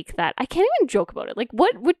make that. I can't even joke about it. Like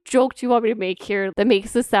what joke do you want me to make here that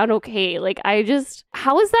makes this sound okay? Like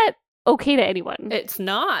how is that okay to anyone? It's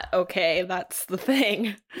not okay. That's the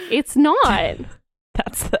thing. It's not.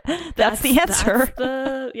 That's the answer.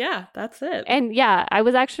 That's it. And yeah, I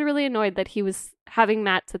was actually really annoyed that he was having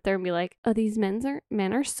Matt sit there and be like, oh, these men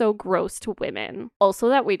are so gross to women. Also,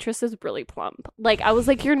 that waitress is really plump. Like, I was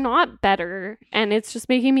like, you're not better. And it's just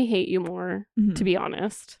making me hate you more, to be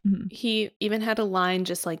honest. He even had a line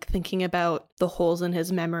just like thinking about the holes in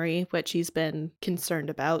his memory, which he's been concerned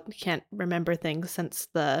about. He can't remember things since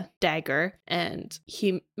the dagger. And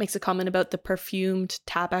he makes a comment about the perfumed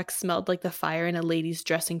tabac smelled like the fire in a lady's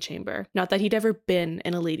dressing chamber. Not that he'd ever been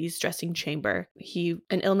in a lady's dressing chamber.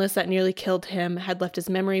 An illness that nearly killed him had left his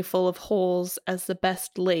memory full of holes as the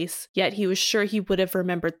best lace, yet he was sure he would have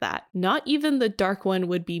remembered that. Not even the Dark One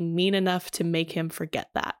would be mean enough to make him forget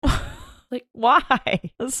that. Like,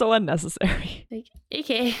 why? That's so unnecessary. Like,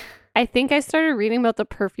 okay. I think I started reading about the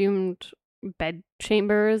perfumed bed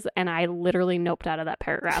chambers and I literally noped out of that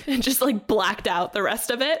paragraph. And just like blacked out the rest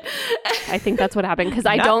of it. I think that's what happened because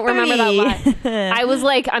I don't remember that line. I was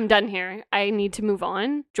like, I'm done here. I need to move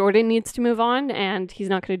on. Jordan needs to move on and he's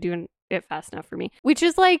not going to do it fast enough for me. Which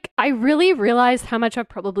is like, I really realized how much I've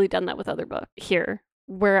probably done that with other books here,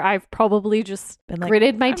 where I've probably just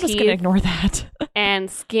gritted my teeth. I'm just going to ignore that.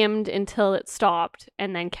 And skimmed until it stopped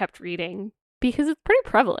and then kept reading. Because it's pretty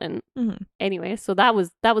prevalent. Anyway, so that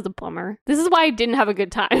was a bummer. This is why I didn't have a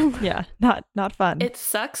good time. Yeah, not fun. It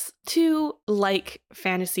sucks to like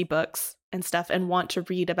fantasy books and stuff and want to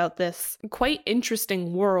read about this quite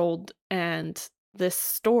interesting world and this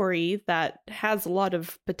story that has a lot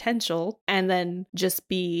of potential and then just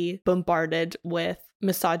be bombarded with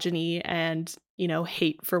misogyny and,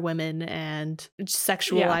 hate for women and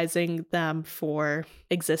sexualizing them for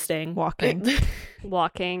existing.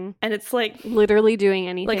 Walking. And it's like literally doing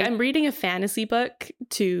anything. Like I'm reading a fantasy book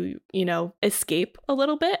to, escape a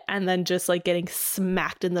little bit and then just like getting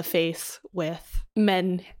smacked in the face with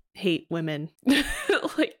men hate women.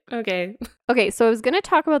 Like, okay. Okay, so I was going to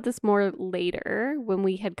talk about this more later when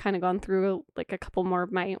we had kind of gone through like a couple more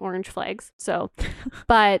of my orange flags. So,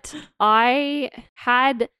 but I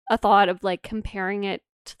had a thought of like comparing it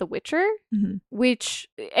to The Witcher, which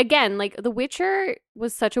again, like The Witcher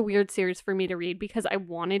was such a weird series for me to read because I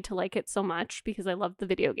wanted to like it so much because I loved the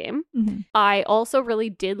video game. I also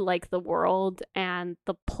really did like the world and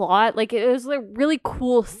the plot. Like it was a really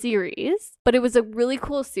cool series, but it was a really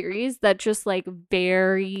cool series that just like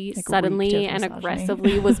very suddenly and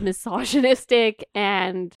aggressively was misogynistic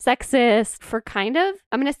and sexist for kind of,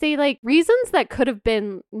 I'm going to say like reasons that could have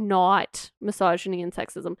been not misogyny and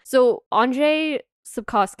sexism. So Andrzej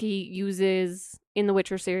Sapkowski in the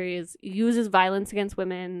Witcher series uses violence against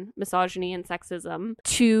women, misogyny, and sexism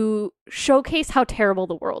to showcase how terrible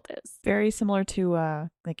the world is. Very similar to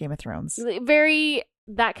like Game of Thrones. Very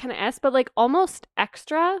that kind of but like almost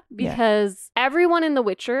extra because everyone in The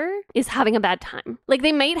Witcher is having a bad time. Like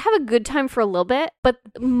they might have a good time for a little bit, but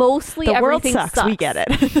mostly the everything world sucks. We get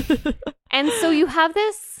it. And so you have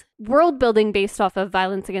this world building based off of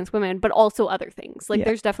violence against women, but also other things. Like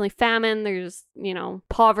there's definitely famine, there's,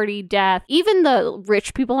 poverty, death. Even the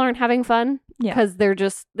rich people aren't having fun because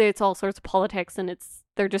it's all sorts of politics and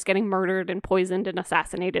they're just getting murdered and poisoned and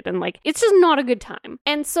assassinated and like, it's just not a good time.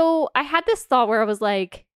 And so I had this thought where I was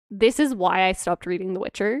like, this is why I stopped reading The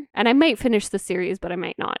Witcher. And I might finish the series, but I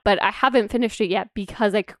might not. But I haven't finished it yet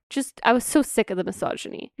because I was so sick of the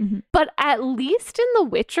misogyny. Mm-hmm. But at least in The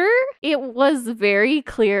Witcher, it was very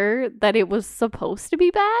clear that it was supposed to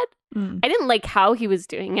be bad. I didn't like how he was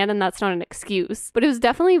doing it, and that's not an excuse, but it was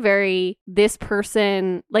definitely very, this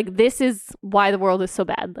person, like, this is why the world is so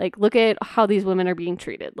bad. Like, look at how these women are being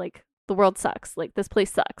treated. Like, the world sucks. Like, this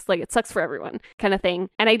place sucks. Like, it sucks for everyone kind of thing.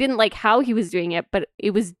 And I didn't like how he was doing it, but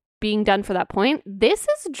it was being done for that point. This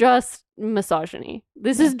is just misogyny.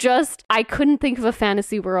 This is just, I couldn't think of a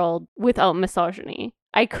fantasy world without misogyny.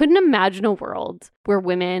 I couldn't imagine a world where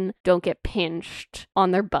women don't get pinched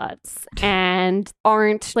on their butts and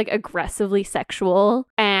aren't like aggressively sexual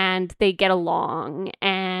and they get along.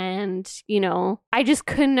 And, you know, I just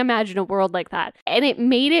couldn't imagine a world like that. And it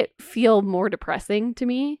made it feel more depressing to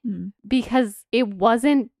me because it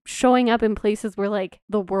wasn't showing up in places where like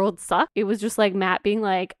the world sucked. It was just like Matt being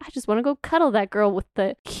like, I just want to go cuddle that girl with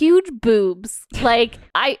the huge boobs. Like,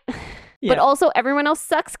 But also everyone else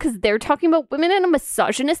sucks because they're talking about women in a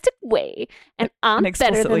misogynistic way. And I'm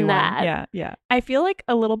better than that. Yeah. I feel like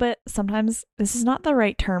a little bit, sometimes, this is not the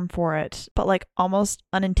right term for it, but like almost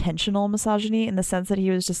unintentional misogyny in the sense that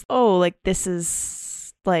he was just, oh, like this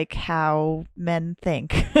is like how men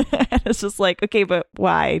think. And it's just like, okay, but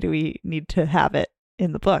why do we need to have it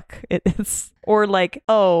in the book? It's, or like,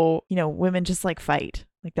 oh, you know, women just like fight.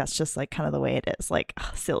 Like, that's just like kind of the way it is. Like,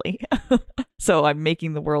 silly. So I'm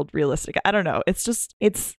making the world realistic. I don't know. It's just,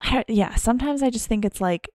 sometimes I just think it's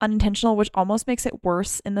like unintentional, which almost makes it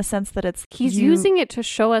worse in the sense that it's... He's using it to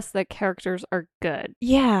show us that characters are good.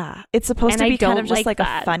 Yeah. It's supposed to be kind of just like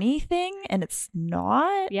a funny thing, and it's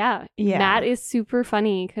not. Yeah. Matt is super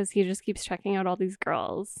funny because he just keeps checking out all these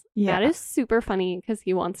girls. Yeah. Matt is super funny because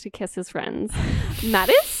he wants to kiss his friends. Matt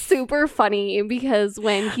is super funny because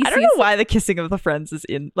when he I don't know why the kissing of the friends is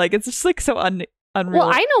in. Like, it's just like so unreal.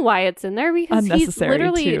 Well, I know why it's in there because he's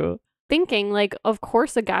literally too. Thinking like, of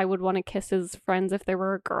course a guy would want to kiss his friends if they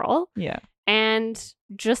were a girl. Yeah. And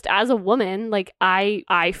just as a woman, like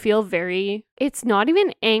I feel very, it's not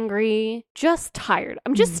even angry, just tired.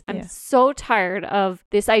 I'm so tired of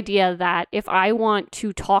this idea that if I want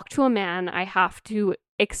to talk to a man, I have to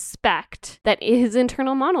expect that his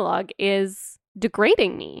internal monologue is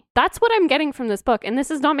degrading me. That's what I'm getting from this book, and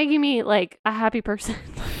this is not making me like a happy person.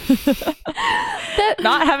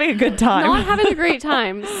 Not having a good time. Not having a great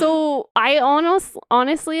time. So I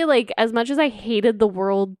honestly, like, as much as I hated the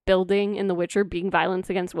world building in The Witcher being violence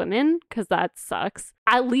against women, because that sucks,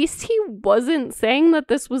 at least he wasn't saying that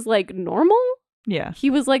this was like normal. Yeah. He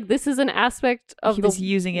was like, this is an aspect of he was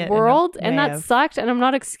using it world, and that sucked, and I'm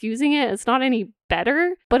not excusing it. It's not any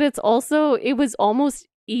better, but it's also, it was almost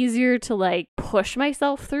easier to like push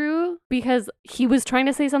myself through because he was trying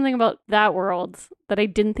to say something about that world that I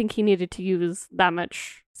didn't think he needed to use that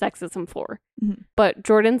much sexism for. Mm-hmm. But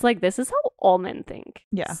Jordan's like, this is how all men think.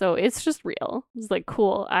 Yeah. So it's just real. It's like,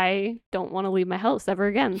 cool. I don't want to leave my house ever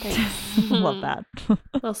again. Thanks. Love that.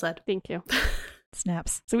 Well said. Thank you.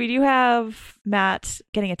 Snaps. So we do have Matt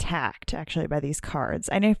getting attacked actually by these cards.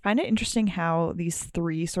 And I find it interesting how these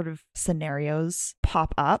three sort of scenarios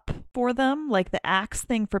pop up for them. Like the axe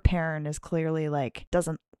thing for Perrin is clearly like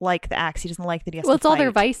doesn't like the axe. He doesn't like that he has to it's fight. All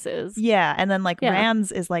their vices. Yeah. And then like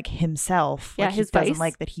Rand's is like himself. Yeah, like, his he doesn't vice.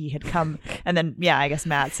 like that he had come. And then I guess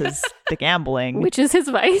Matt's is the gambling. Which is his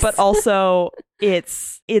vice. But also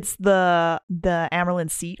it's the Amyrlin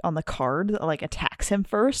seat on the card that like attacks him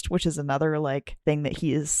first, which is another like thing that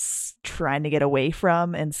he is trying to get away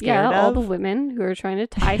from and scared of. All the women who are trying to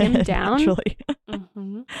tie him down. Naturally.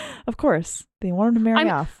 Mm-hmm. Of course. They want him to marry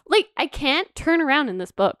off. Like, I can't turn around in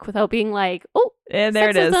this book without being like, oh, and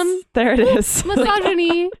there sexism, it is. There it is.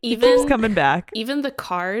 Misogyny. It keeps coming back. Even the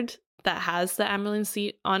card that has the Amyrlin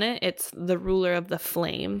seat on it, it's the ruler of the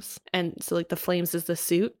flames. And so like the flames is the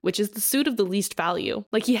suit, which is the suit of the least value.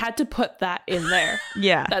 Like he had to put that in there.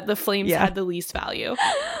 Yeah. That the flames had the least value.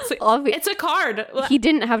 So it's a card. He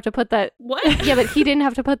didn't have to put that. What? Yeah, but he didn't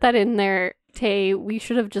have to put that in there. Tay, we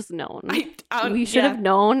should have just known. We should have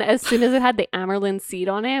known as soon as it had the Amyrlin seat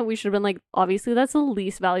on it. We should have been like, obviously, that's the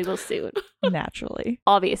least valuable suit. Naturally.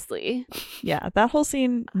 Obviously. Yeah, that whole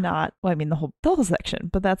scene, the whole section,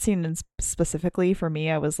 but that scene specifically for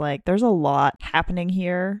me, I was like, there's a lot happening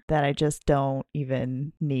here that I just don't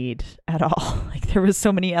even need at all. Like, there was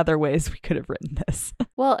so many other ways we could have written this.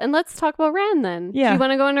 Well, and let's talk about Rand then. Yeah. Do you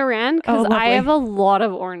want to go into Rand? Because I have a lot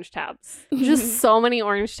of orange tabs. Just so many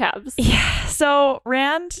orange tabs. Yeah. So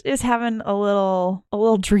Rand is having a little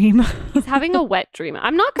dream. He's having a wet dream.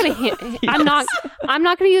 I'm not gonna I'm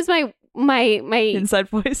not gonna use my inside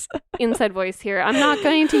voice here. I'm not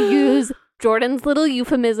going to use Jordan's little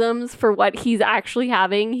euphemisms for what he's actually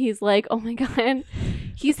having. He's like, oh my God.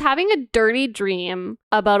 He's having a dirty dream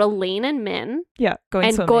about Elain and Min. Yeah,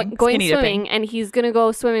 going swimming. Going swimming, and he's going to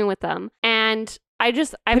go swimming with them. And but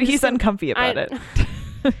he's uncomfy about it.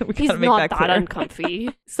 He's not that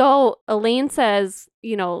uncomfy. So Elain says,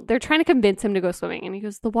 they're trying to convince him to go swimming. And he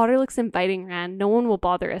goes, the water looks inviting, Rand. No one will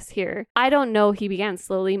bother us here. I don't know, he began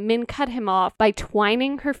slowly. Min cut him off by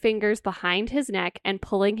twining her fingers behind his neck and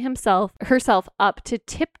pulling herself up to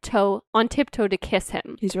tiptoe to kiss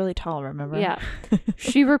him. He's really tall, remember? Yeah.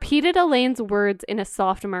 She repeated Elain's words in a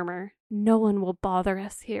soft murmur. No one will bother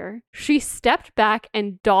us here. She stepped back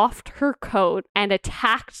and doffed her coat and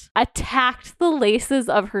attacked the laces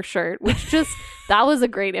of her shirt, which that was a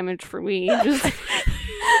great image for me. I was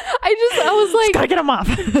like, just gotta get them off.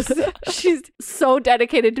 She's so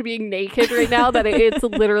dedicated to being naked right now that it's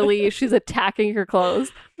literally, she's attacking her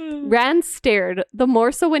clothes. Rand stared, the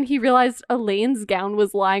more so when he realized Elain's gown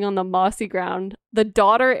was lying on the mossy ground. The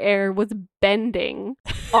daughter heir was bending,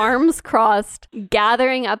 arms crossed,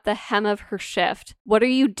 gathering up the hem of her shift. What are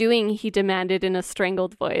you doing? He demanded in a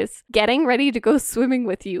strangled voice. Getting ready to go swimming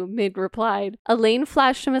with you, Mid replied. Elain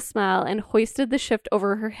flashed him a smile and hoisted the shift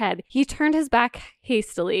over her head. He turned his back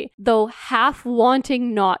hastily, though half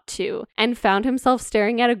wanting not to, and found himself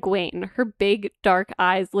staring at Egwene, her big, dark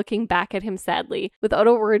eyes looking back at him sadly. Without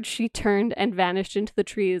a word, she turned and vanished into the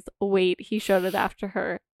trees. Wait, he shouted after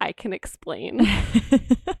her. I can explain.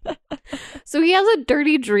 So he has a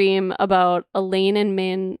dirty dream about Elain and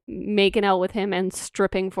Min making out with him and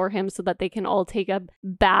stripping for him so that they can all take a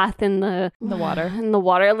bath in the water.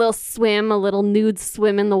 A little swim, a little nude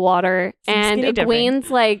swim in the water. And Egwene's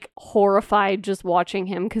like horrified just watching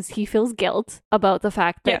him because he feels guilt about the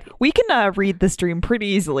fact that we can read this dream pretty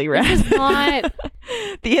easily, right? This is not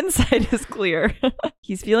the inside is clear.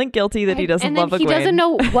 He's feeling guilty that he doesn't love Egwene. He doesn't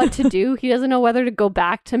know what to do. He doesn't know whether to go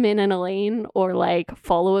back to Min and Elain or like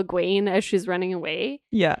follow Egwene as she's running away.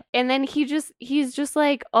 Yeah. And then he's just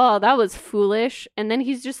like, oh, that was foolish. And then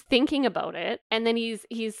he's just thinking about it. And then he's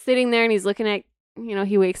sitting there and he's looking at,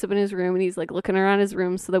 he wakes up in his room and he's like looking around his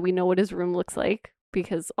room so that we know what his room looks like.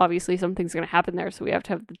 Because obviously something's going to happen there, so we have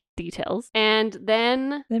to have the details. And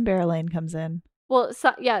then Barrowlane comes in. Well,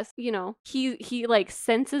 so, yes, he like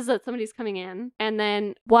senses that somebody's coming in. And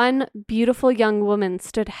then one beautiful young woman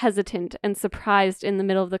stood hesitant and surprised in the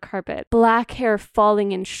middle of the carpet, black hair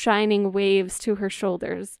falling in shining waves to her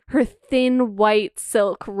shoulders. Her thin white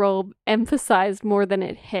silk robe emphasized more than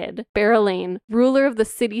it hid. Barrowlane, ruler of the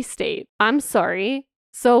city-state. I'm sorry.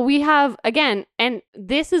 So we have, again, and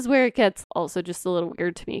this is where it gets also just a little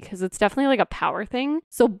weird to me because it's definitely like a power thing.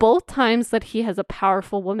 So both times that he has a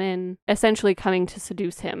powerful woman essentially coming to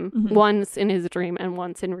seduce him, once in his dream and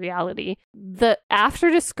once in reality, after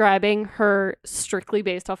describing her strictly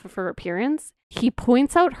based off of her appearance, he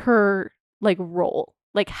points out her like role,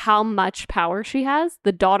 like how much power she has.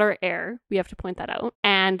 The daughter heir, we have to point that out,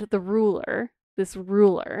 and the ruler, this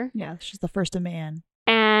ruler. Yeah, she's the first of man.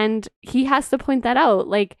 And he has to point that out.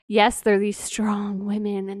 Like, yes, they're these strong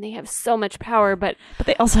women and they have so much power, but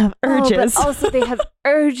they also have urges. But also they have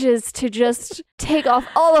urges to just take off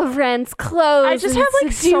all of Rand's clothes. I just have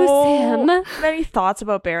like so many thoughts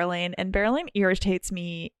about Barrowlane, and Barrowlane irritates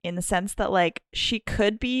me in the sense that like she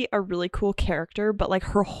could be a really cool character, but like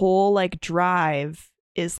her whole like drive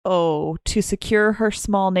is to secure her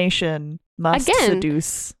small nation must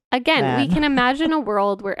seduce. Again, we can imagine a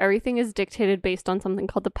world where everything is dictated based on something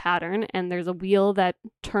called the pattern, and there's a wheel that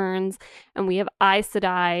turns, and we have Aes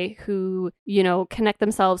Sedai who, connect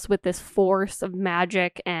themselves with this force of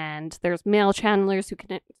magic, and there's male channelers who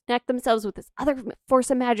connect themselves with this other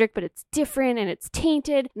force of magic, but it's different and it's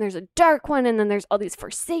tainted, and there's a dark one, and then there's all these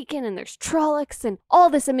Forsaken, and there's Trollocs, and all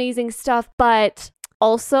this amazing stuff, but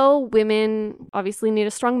also, women obviously need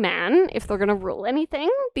a strong man if they're going to rule anything,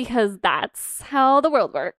 because that's how the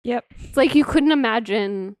world works. Yep. It's like you couldn't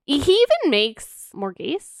imagine. He even makes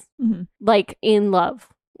Morghese like in love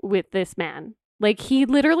with this man. Like he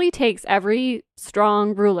literally takes every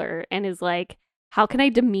strong ruler and is like, how can I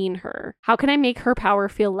demean her? How can I make her power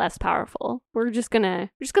feel less powerful? We're just gonna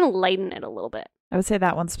lighten it a little bit. I would say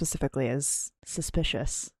that one specifically is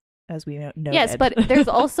suspicious, as we noted. Yes, but there's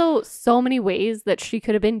also so many ways that she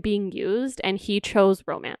could have been being used, and he chose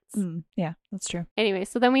romance. Yeah, that's true. Anyway,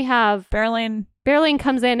 so then we have Barrowlane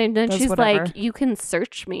comes in, and then she's whatever. like, you can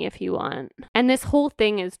search me if you want. And this whole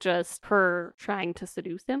thing is just her trying to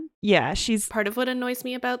seduce him. Yeah, she's... Part of what annoys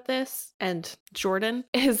me about this, and Jordan,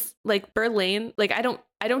 is like Barrowlane, like I don't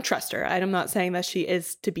trust her. I'm not saying that she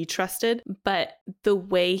is to be trusted, but the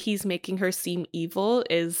way he's making her seem evil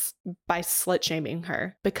is by slut shaming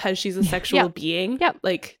her because she's a sexual being. Yep.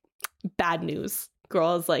 Like, bad news.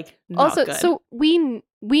 Girl is like not also good. So we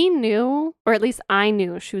knew, or at least I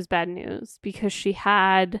knew, she was bad news because she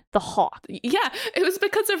had the hawk. Yeah, it was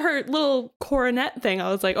because of her little coronet thing. I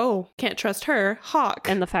was like, oh, can't trust her. Hawk.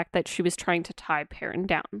 And the fact that she was trying to tie Perrin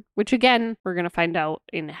down, which again, we're going to find out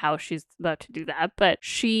in how she's about to do that. But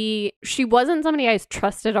she wasn't somebody I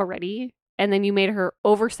trusted already. And then you made her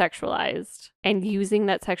over-sexualized and using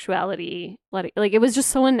that sexuality. Like, it was just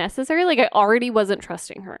so unnecessary. Like, I already wasn't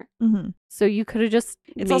trusting her. Mm-hmm. So you could have just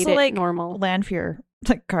It's made also it like normal. Lanfear,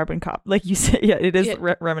 like Carbon Cop. Like you said, yeah, it is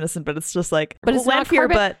reminiscent, but it's just like, but it's not Lanfear,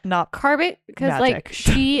 Carbon, but not Carbon, because like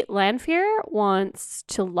Lanfear wants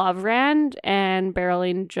to love Rand and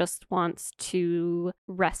Berylene just wants to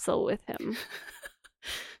wrestle with him.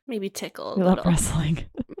 Maybe tickle a we little. love wrestling.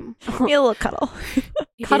 Maybe a little cuddle.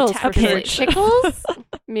 Cuddles for sure. Tickles?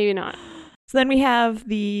 Maybe not. So then we have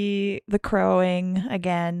the crowing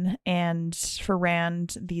again, and for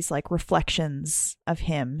Rand, these like reflections of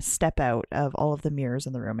him step out of all of the mirrors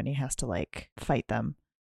in the room, and he has to like fight them.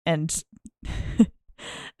 And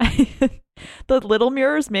the little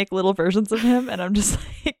mirrors make little versions of him, and I'm just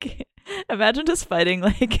like, imagine just fighting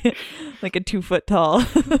like a 2 foot tall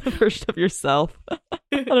version of yourself.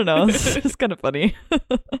 I don't know. It's just kind of funny.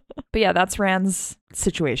 But yeah, that's Rand's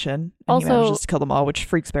situation. And also, he manages to kill them all, which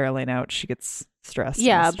freaks Berylene out. She gets stressed.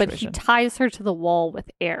 Yeah, but he ties her to the wall with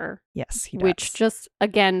air. Yes, he does. Which just,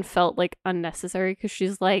 again, felt like unnecessary because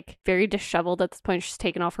she's like very disheveled at this point. She's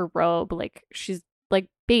taken off her robe. Like, she's like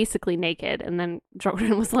basically naked. And then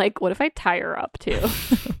Jordan was like, what if I tie her up too?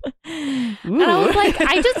 And I was like,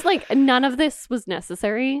 I just like, none of this was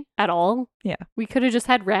necessary at all. Yeah. We could have just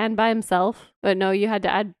had Rand by himself. But no, you had to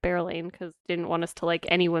add Berylene because didn't want us to like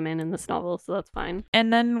any women in this novel. So that's fine.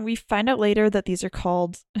 And then we find out later that these are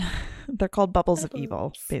called, they're called bubbles of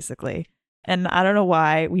evil, basically. And I don't know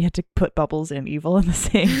why we had to put bubbles and evil in the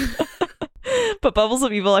same. But bubbles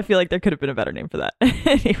of evil, I feel like there could have been a better name for that.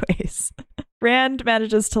 Anyways. Rand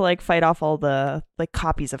manages to like fight off all the like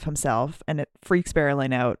copies of himself, and it freaks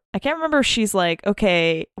Berylene out. I can't remember if she's like,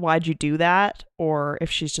 okay, why'd you do that? Or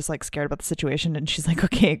if she's just like scared about the situation and she's like,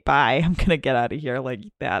 okay, bye, I'm gonna get out of here. Like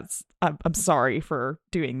I'm sorry for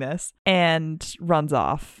doing this, and runs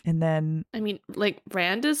off. And then I mean, like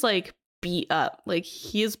Rand is like beat up, like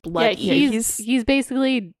he is bloody. Yeah, he's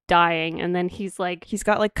basically dying, and then he's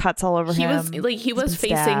got like cuts all over him. He was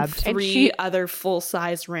facing 3 other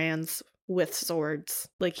full-size Rands with swords.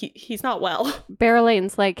 Like he's not well.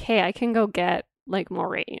 Berylene's like, hey, I can go get like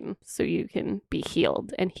Moiraine so you can be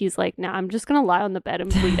healed, and he's like, nah, I'm just gonna lie on the bed and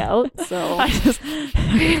bleed out. So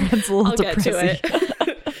it's a little I'll get to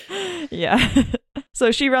it. Yeah.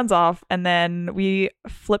 So she runs off, and then we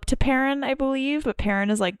flip to Perrin, I believe, but Perrin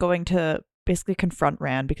is like going to basically confront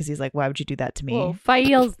Rand because he's like, why would you do that to me? Well,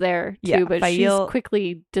 Fael's there too, yeah, but she's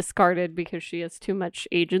quickly discarded because she has too much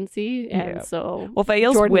agency, and so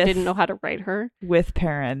Fael's Jordan didn't know how to write her with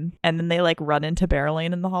Perrin, and then they like run into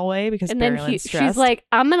Berylene in the hallway because Beryleen's stressed. She's like,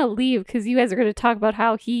 I'm gonna leave because you guys are gonna talk about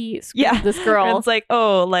how he screwed this girl. And it's like,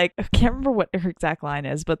 oh, like I can't remember what her exact line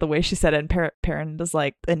is, but the way she said it, and Perrin is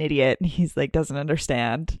like an idiot, and he's like doesn't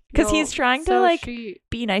understand because he's trying to like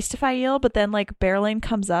be nice to Fael, but then like Berylene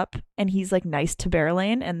comes up and he's like nice to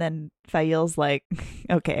Berylene, and then Fael's like,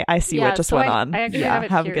 okay, I see what just went on. I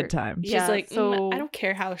have a good time. She's like, I don't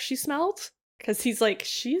care how she smelled, because he's like,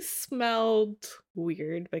 she smelled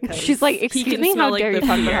weird because she's like, excuse me, how dare you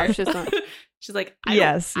talk about how she smelled? She's like, I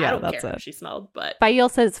don't care it. how she smelled, but Fael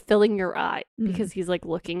says filling your eye because he's like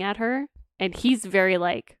looking at her, and he's very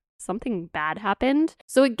like, something bad happened.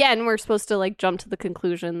 So again, we're supposed to like jump to the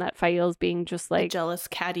conclusion that Fael's being just like a jealous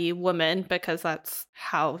catty woman, because that's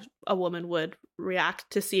how a woman would react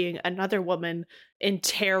to seeing another woman in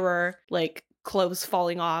terror, like clothes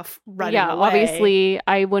falling off, running away. Obviously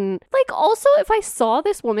I wouldn't like. Also, if I saw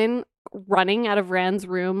this woman running out of Rand's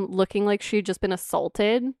room looking like she'd just been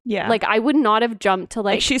assaulted, like I would not have jumped to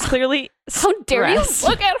like she's clearly how dare you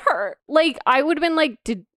look at her. Like I would have been like,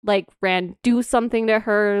 did like Rand do something to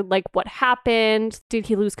her? Like what happened? Did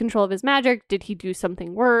he lose control of his magic? Did he do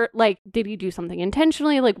something like did he do something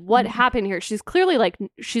intentionally? Like what happened here? She's clearly like,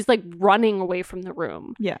 she's like running away from the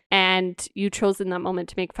room. Yeah. And you chose in that moment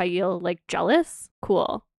to make Fael like jealous.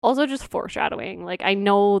 Cool. Also just foreshadowing. Like I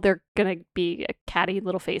know they're gonna be a catty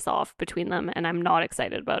little face off between them, and I'm not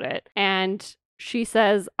excited about it. And she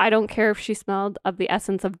says, I don't care if she smelled of the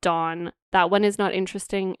essence of dawn. That one is not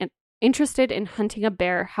interested in hunting a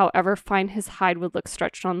bear, however fine his hide would look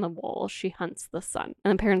stretched on the wall. She hunts the sun.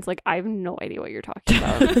 And the parent's like, I have no idea what you're talking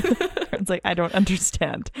about. It's like, I don't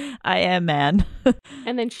understand. I am man.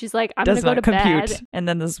 And then she's like, I'm gonna go to bed. And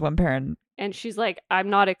then this one parent, and she's like, I'm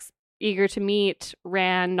not eager to meet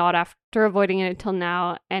Rand, not after avoiding it until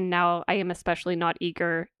now, and now I am especially not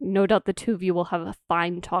eager. No doubt the two of you will have a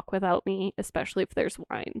fine talk without me, especially if there's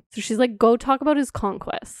wine. So she's like, go talk about his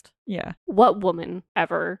conquest. Yeah. What woman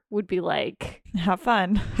ever would be like, have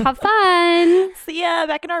fun. Have fun. See ya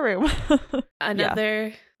back in our room.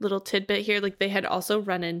 Another little tidbit here, like they had also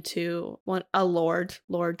run into a Lord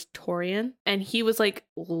Torian, and he was like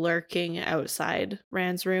lurking outside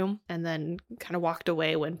Rand's room and then kind of walked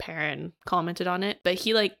away when Perrin commented on it. But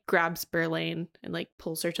he like grabs Berlain and like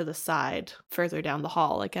pulls her to the side further down the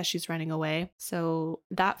hall, like as she's running away. So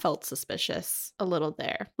that felt suspicious a little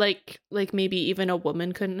there. Like maybe even a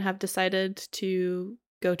woman couldn't have decided to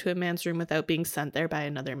go to a man's room without being sent there by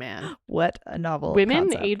another man. What a novel Women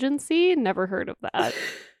concept. agency? Never heard of that.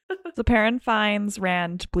 So Perrin finds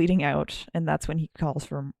Rand bleeding out, and that's when he calls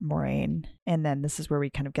for Moiraine. And then this is where we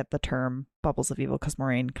kind of get the term bubbles of evil, because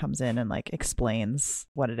Moiraine comes in and like explains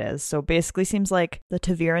what it is. So basically seems like the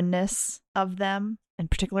Ta'Veren-ness of them,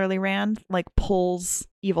 and particularly Rand, like pulls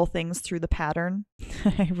evil things through the pattern.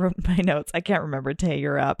 I wrote in my notes. I can't remember. Tay,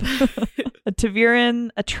 you're up. A Ta'Veren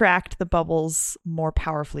attract the bubbles more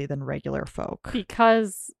powerfully than regular folk.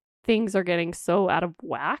 Because things are getting so out of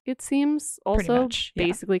whack, it seems. Also, much, yeah.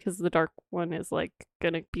 basically because the Dark One is like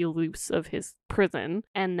gonna be loose of his prison.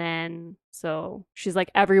 And then, so she's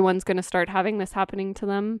like, everyone's gonna start having this happening to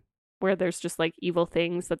them, where there's just like evil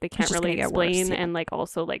things that they can't really explain, worse, and like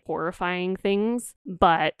also like horrifying things.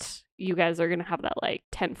 But you guys are gonna have that like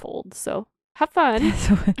tenfold. So have fun.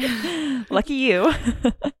 Lucky you.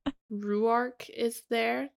 Rhuarc is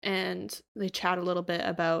there, and they chat a little bit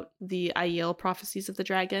about the Aiel prophecies of the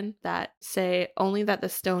dragon that say only that the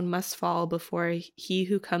stone must fall before he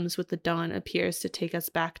who comes with the dawn appears to take us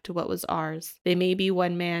back to what was ours. They may be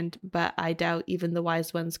one-manned, but I doubt even the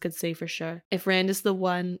wise ones could say for sure. If Rand is the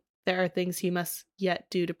one, there are things he must yet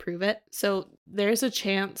do to prove it. So there's a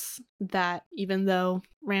chance that even though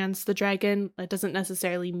Rand's the dragon, it doesn't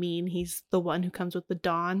necessarily mean he's the one who comes with the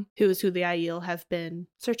dawn, who is who the Aiel have been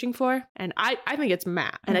searching for. And I think it's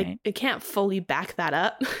Matt, and right. I can't fully back that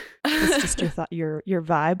up. It's just your thought, your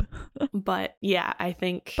vibe. But yeah, I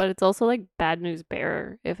think. But it's also like bad news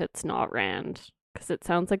bearer if it's not Rand, because it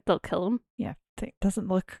sounds like they'll kill him. Yeah, it doesn't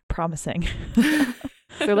look promising.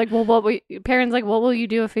 They're like, well, Perrin's like, what will you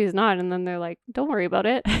do if he's not? And then they're like, don't worry about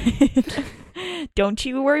it. Don't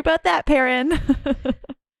you worry about that, Perrin.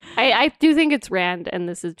 I do think it's Rand, and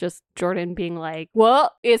this is just Jordan being like,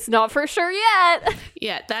 well, it's not for sure yet.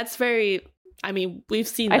 Yeah, that's very, I mean, we've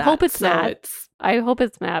seen that. I hope it's Matt. I hope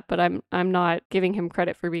it's Matt, but I'm not giving him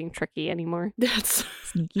credit for being tricky anymore. That's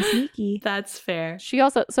sneaky. That's fair.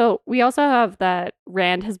 We also have that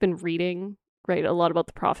Rand has been reading, right, a lot about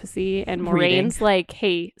the prophecy, and Moraine's like,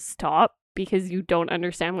 hey, stop, because you don't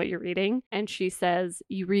understand what you're reading. And she says,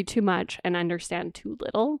 you read too much and understand too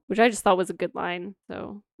little, which I just thought was a good line.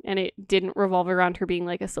 So, and it didn't revolve around her being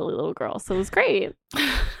like a silly little girl, so it was great.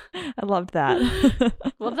 I loved that.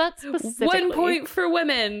 Love that specifically. 1 point for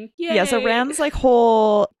women. Yay. Yeah, so Rand's like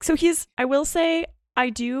I will say, I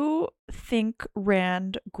do think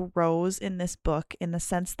Rand grows in this book in the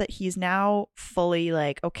sense that he's now fully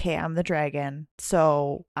like, okay, I'm the dragon,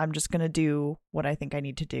 so I'm just gonna do what I think I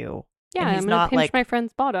need to do. Yeah, I'm gonna pinch like, my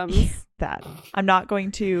friend's bottoms. That I'm not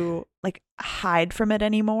going to like hide from it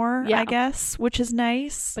anymore, I guess, which is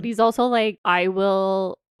nice. But he's also like, I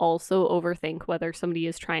will also overthink whether somebody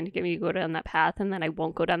is trying to get me to go down that path, and then I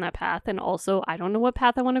won't go down that path. And also, I don't know what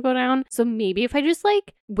path I want to go down. So maybe if I just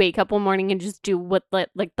like wake up one morning and just do what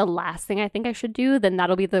like the last thing I think I should do, then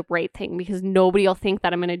that'll be the right thing, because nobody will think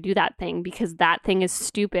that I'm going to do that thing because that thing is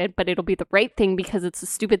stupid, but it'll be the right thing because it's a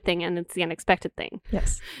stupid thing and it's the unexpected thing.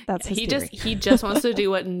 Yes, that's his theory. He just wants to do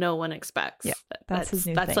what no one expects. Yeah, that's his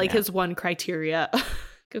new thing. That's like his one criteria.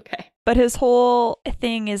 Okay. But his whole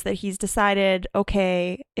thing is that he's decided,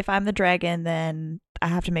 okay, if I'm the dragon, then I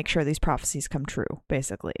have to make sure these prophecies come true,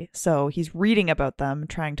 basically. So he's reading about them,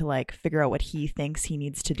 trying to like figure out what he thinks he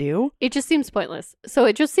needs to do. It just seems pointless. So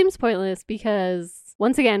it just seems pointless because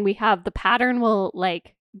once again, we have the pattern will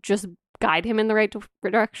like just guide him in the right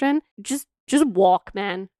direction. Just walk,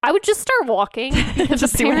 man. I would just start walking, because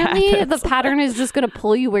apparently the pattern is just going to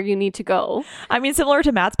pull you where you need to go. I mean, similar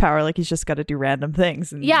to Matt's power, like he's just got to do random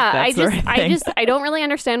things. And yeah, I don't really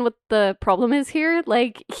understand what the problem is here.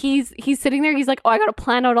 Like he's sitting there, he's like, oh, I got to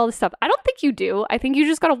plan out all this stuff. I don't think you do. I think you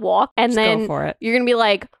just got to walk, and then go for it. You're going to be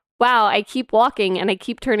like, wow, I keep walking and I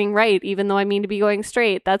keep turning right, even though I mean to be going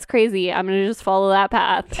straight. That's crazy. I'm going to just follow that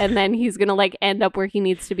path. And then he's going to like end up where he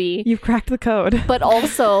needs to be. You've cracked the code. But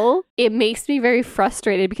also, it makes me very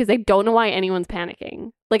frustrated because I don't know why anyone's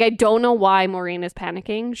panicking. Like, I don't know why Maureen is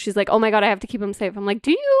panicking. She's like, oh my God, I have to keep him safe. I'm like,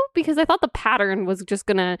 do you? Because I thought the pattern was just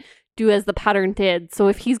going to do as the pattern did. So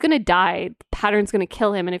if he's going to die, the pattern's going to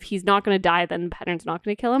kill him. And if he's not going to die, then the pattern's not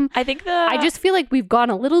going to kill him. I think I just feel like we've gone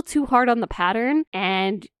a little too hard on the pattern,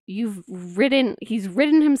 and he's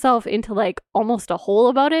ridden himself into like almost a hole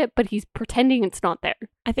about it, but he's pretending it's not there.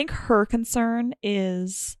 I think her concern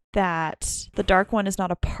is that the Dark One is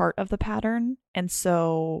not a part of the pattern, and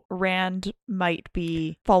so Rand might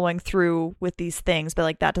be following through with these things, but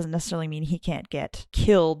like that doesn't necessarily mean he can't get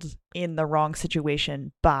killed in the wrong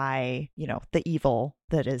situation by, you know, the evil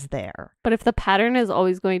that is there. But if the pattern is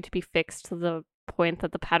always going to be fixed to the point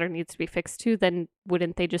that the pattern needs to be fixed to, then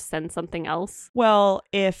wouldn't they just send something else? Well,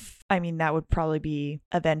 that would probably be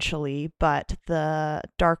eventually, but the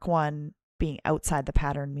Dark One being outside the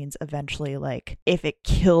pattern means eventually, like, if it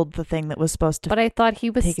killed the thing that was supposed to But I thought he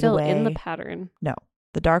was take still it away, in the pattern. No,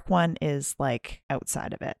 the Dark One is like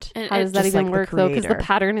outside of it. And How does that just even like work the though? Because the creator.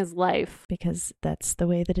 pattern is life. Because that's the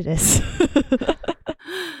way that it is.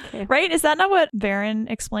 Okay. Right? Is that not what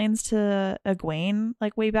Varen explains to Egwene,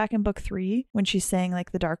 like way back in book 3, when she's saying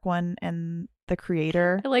like the Dark One and the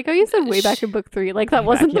creator? I like how you said way back in book 3. Like that Way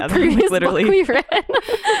wasn't back, the yeah, like, previous literally. book we read.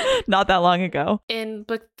 Not that long ago. In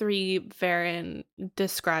book 3, Varen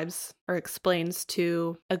describes or explains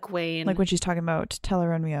to Egwene Like when she's talking about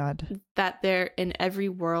Tel'aran'rhiod. that there in every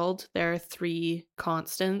world there are 3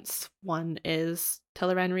 constants. One is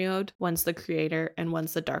Tel'aran'rhiod, one's the creator, and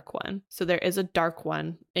one's the Dark One. So there is a Dark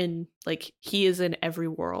One in, like, he is in every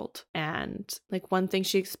world. And like one thing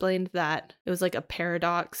she explained, that it was like a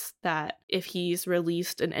paradox that if he's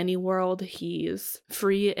released in any world, he's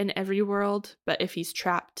free in every world, but if he's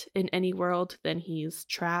trapped in any world, then he's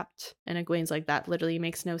trapped. And Egwene's like, that literally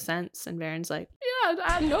makes no sense. And Varen's like,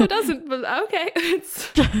 yeah, no, it doesn't, but okay.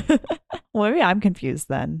 Well, maybe I'm confused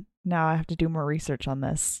then. Now I have to do more research on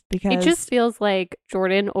this because It just feels like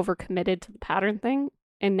Jordan overcommitted to the pattern thing,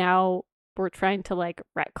 and now we're trying to like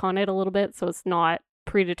retcon it a little bit so it's not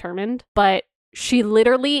predetermined. But she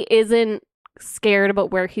literally isn't scared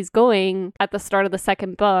about where he's going at the start of the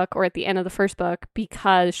second book or at the end of the first book,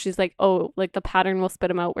 because she's like, oh, like the pattern will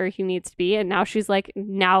spit him out where he needs to be, and now she's like,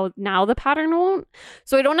 now the pattern won't.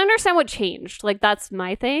 So I don't understand what changed. Like, that's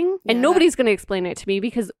my thing. And Yeah, nobody's going to explain it to me,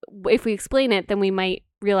 because if we explain it, then we might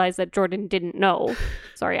realize that Jordan didn't know.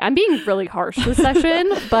 Sorry, I'm being really harsh this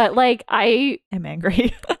session, but like I am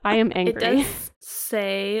angry. am It angry. does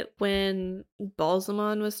say when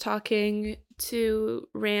Balsamon was talking to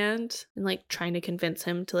Rand and like trying to convince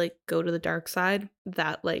him to like go to the dark side,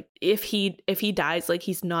 that like if he dies, like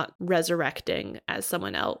he's not resurrecting as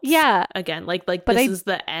someone else. Yeah. Again, like But this is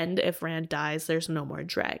the end. If Rand dies, there's no more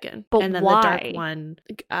dragon. But and then why? the Dark One,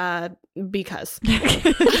 because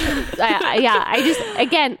I just,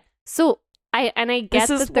 again, so I get This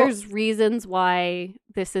is that there's reasons why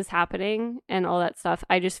this is happening and all that stuff.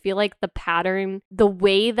 I just feel like the pattern, the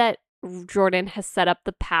way that Jordan has set up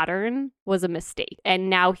the pattern was a mistake. And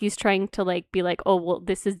now he's trying to like be like, oh, well,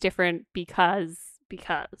 this is different because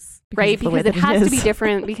right? of the way Because it that it has to be is.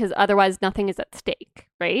 different, because otherwise nothing is at stake,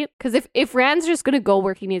 right? Because if Rand's just going to go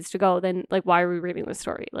where he needs to go, then like, why are we reading this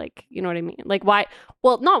story? Like, you know what I mean? Like, why?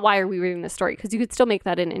 Well, not why are we reading this story? Because you could still make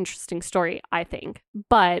that an interesting story, I think.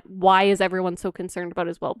 But why is everyone so concerned about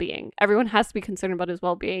his well-being? Everyone has to be concerned about his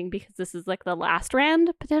well-being because this is like the last Rand,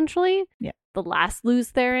 potentially. Yeah. The last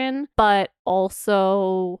Luz therein, but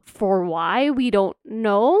also for why, we don't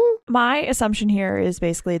know. My assumption here is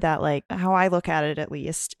basically that, like, how I look at it at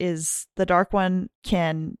least, is the Dark One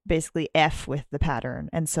can basically F with the pattern.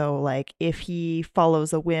 And so, like, if he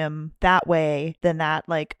follows a whim that way, then that,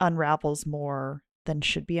 like, unravels more than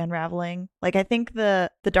should be unraveling. Like, I think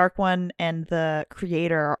the Dark One and the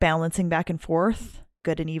creator are balancing back and forth,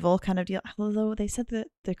 good and evil kind of deal. Although they said that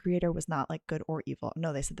the creator was not like good or evil.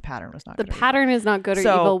 No, they said the pattern was not The good or pattern is not good or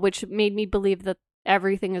So- evil, which made me believe that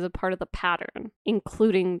everything is a part of the pattern,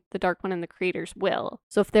 including the Dark One and the creator's will.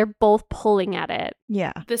 So if they're both pulling at it,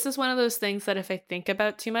 Yeah. this is one of those things that if I think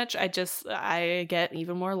about too much, I get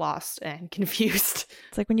even more lost and confused.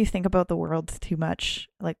 It's like when you think about the world too much,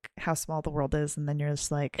 like how small the world is, and then you're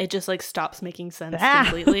just like, It just like stops making sense "Ah!"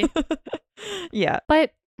 completely. Yeah.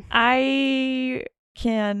 but I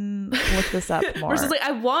can look this up more. Versus like,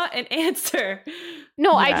 I want an answer.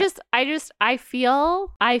 no, Yeah. I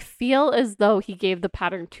feel as though he gave the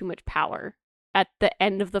pattern too much power. at the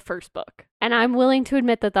end of the first book. And I'm willing to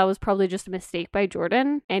admit that that was probably just a mistake by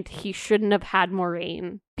Jordan, and he shouldn't have had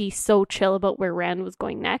Moiraine be so chill about where Rand was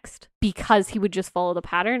going next because he would just follow the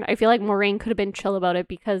pattern. I feel like Moiraine could have been chill about it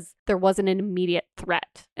because there wasn't an immediate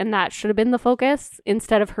threat, and that should have been the focus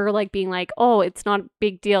instead of her like being like, oh, it's not a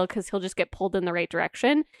big deal because he'll just get pulled in the right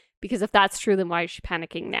direction. Because if that's true, then why is she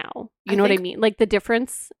panicking now? You know what I mean? Like the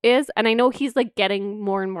difference is, and I know he's like getting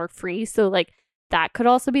more and more free, so like that could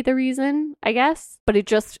also be the reason, I guess. But it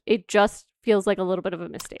just feels like a little bit of a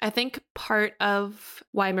mistake. I think part of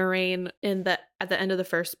why Moiraine at the end of the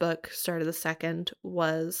first book, start of the second,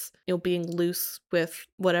 was, you know, being loose with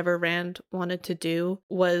whatever Rand wanted to do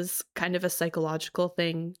was kind of a psychological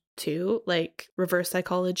thing too, like reverse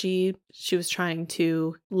psychology. She was trying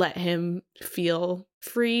to let him feel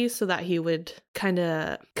free so that he would kind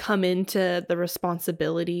of come into the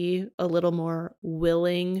responsibility a little more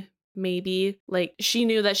willing. Maybe like she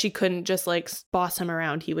knew that she couldn't just like boss him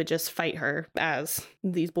around. He would just fight her, as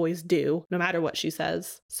these boys do, no matter what she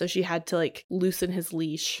says. So she had to like loosen his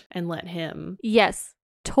leash and let him. Yes,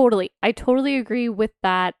 totally. I totally agree with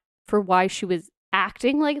that for why she was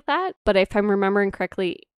acting like that. But if I'm remembering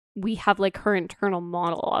correctly, we have like her internal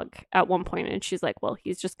monologue at one point, and she's like, well,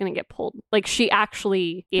 he's just gonna get pulled. Like she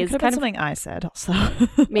actually is kind of something I said also.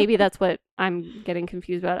 Maybe that's what I'm getting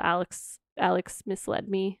confused about. Alex misled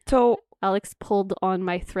me. So Alex pulled on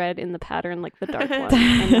my thread in the pattern like the dark one,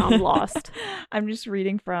 and now I'm lost. I'm just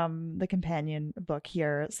reading from the companion book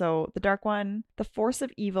here. So the dark one, the force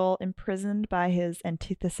of evil imprisoned by his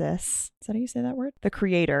antithesis. Is that how you say that word? The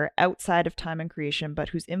creator, outside of time and creation, but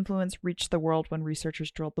whose influence reached the world when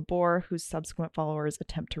researchers drilled the bore, whose subsequent followers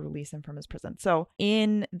attempt to release him from his prison. So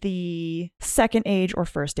in the second age or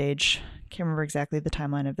first age, can't remember exactly the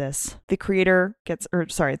timeline of this,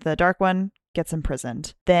 the dark one gets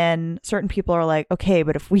imprisoned. Then certain people are like, okay,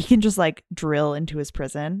 but if we can just like drill into his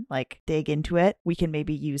prison, like dig into it, we can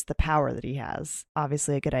maybe use the power that he has.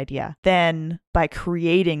 Obviously a good idea. Then by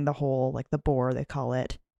creating the hole, like the bore they call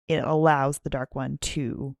it, it allows the dark one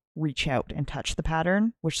to reach out and touch the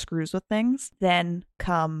pattern, which screws with things. Then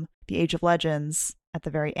come the Age of Legends at the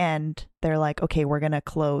very end, they're like, okay, we're going to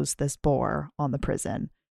close this bore on the prison.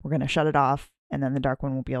 We're going to shut it off, and then the dark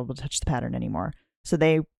one won't be able to touch the pattern anymore. So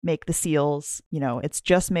they make the seals, you know, it's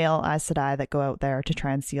just male Aes Sedai that go out there to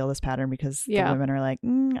try and seal this pattern because the women are like, I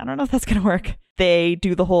don't know if that's going to work. They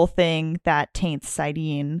do the whole thing that taints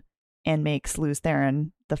Saidin and makes Lews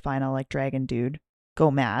Therin, the final like dragon dude,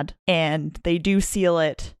 go mad. And they do seal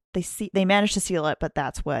it. They manage to seal it, but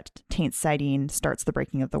that's what taints Saidin, starts the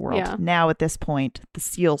breaking of the world. Yeah. Now at this point, the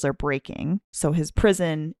seals are breaking, so his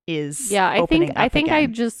prison is opening up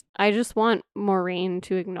again. I just want Moiraine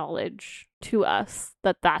to acknowledge to us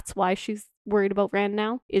that that's why she's worried about Rand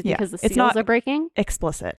now, is because the seals are breaking.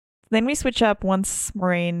 Explicit. Then we switch up once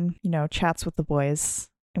Moiraine, you know, chats with the boys.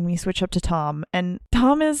 And we switch up to Tom, and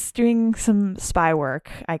Tom is doing some spy work,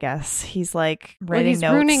 I guess. He's like writing notes. He's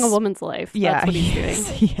ruining a woman's life. That's what he's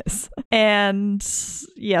doing. He is. And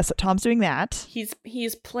so Tom's doing that.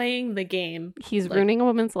 He's playing the game. He's ruining a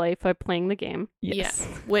woman's life by playing the game. Yes.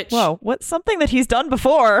 Yeah. Which, whoa, what's something that he's done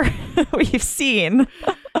before? We've seen.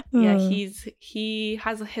 Yeah, he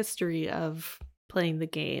has a history of playing the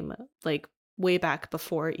game, like way back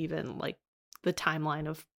before even like the timeline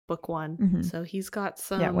of book one. Mm-hmm. So he's got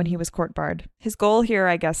some... Yeah, when he was court bard. His goal here,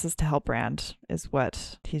 I guess, is to help Rand, is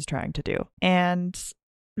what he's trying to do. And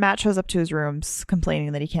Matt shows up to his rooms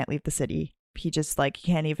complaining that he can't leave the city. He just like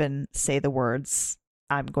can't even say the words,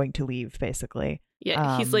 I'm going to leave, basically.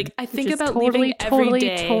 Yeah, he's like, I think about leaving every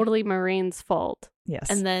day. Totally Moiraine's fault. Yes.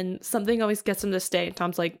 And then something always gets him to stay. And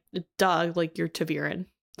Tom's like, duh, like you're ta'Veren.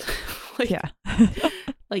 Like, yeah.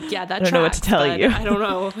 Like, yeah, that I don't know what to tell you. I don't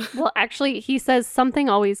know. Well, actually, he says something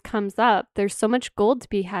always comes up. There's so much gold to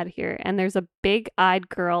be had here. And there's a big-eyed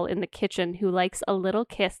girl in the kitchen who likes a little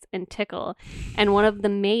kiss and tickle. And one of the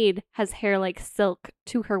maid has hair like silk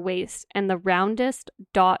to her waist. And the roundest ...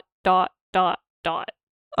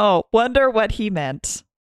 Oh, wonder what he meant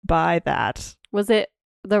by that. Was it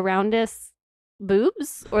the roundest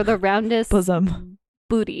boobs or the roundest bosom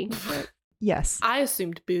booty? Yes. I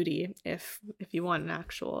assumed booty if you want an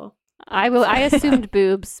actual. I assumed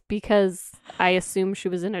boobs because I assumed she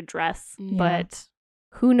was in a dress, but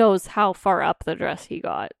who knows how far up the dress he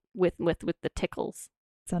got with the tickles.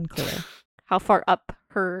 It's unclear. How far up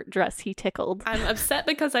her dress he tickled. I'm upset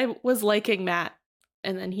because I was liking Matt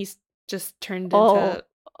and then he's just turned into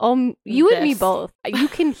you this. And me both. You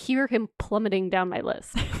can hear him plummeting down my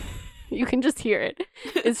list. You can just hear it.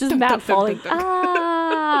 It's just Matt falling.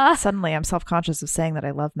 Suddenly I'm self-conscious of saying that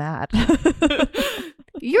I love Matt.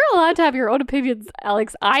 You're allowed to have your own opinions,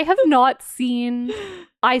 Alex. I have not seen...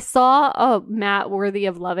 I saw a Matt worthy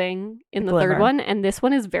of loving in the third one, and this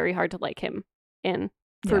one is very hard to like him in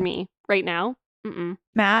for me right now. Not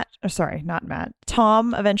Matt.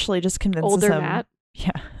 Tom eventually just convinces Older him. Matt.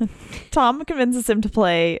 Yeah. Tom convinces him to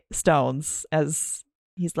play Stones, as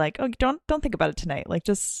he's like, oh, don't think about it tonight. Like,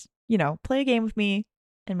 just, play a game with me,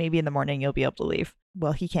 and maybe in the morning you'll be able to leave.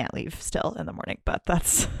 Well, he can't leave still in the morning, but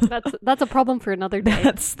that's a problem for another day.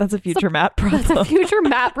 That's a future Matt problem. That's a future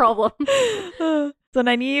Matt problem. So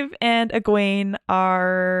Nynaeve and Egwene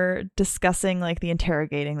are discussing like the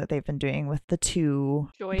interrogating that they've been doing with the two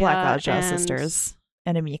Joya Black Aja sisters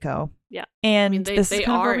and Emiko. Yeah. And they this is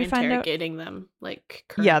kind of are where we find out. interrogating them, like,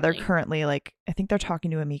 currently. Yeah, they're currently, like, I think they're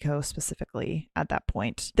talking to Emiko specifically at that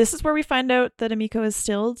point. This is where we find out that Emiko is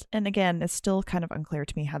stilled. And again, it's still kind of unclear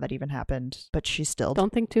to me how that even happened, but she's stilled.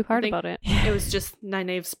 Don't think too hard about it. It was just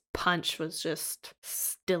Nynaeve's punch was just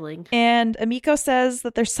stilling. And Emiko says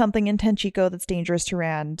that there's something in Tenchiko that's dangerous to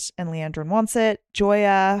Rand, and Liandrin wants it.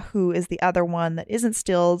 Joya, who is the other one that isn't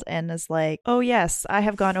stilled and is like, oh yes, I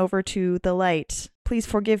have gone over to the light. Please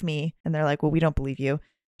forgive me. And they're like, well, we don't believe you.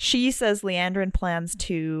 She says Liandrin plans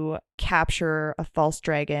to capture a false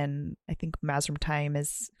dragon. I think Mazrim Time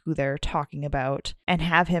is who they're talking about, and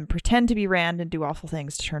have him pretend to be Rand and do awful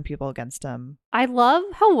things to turn people against him. I love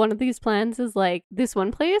how one of these plans is like, this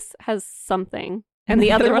one place has something, and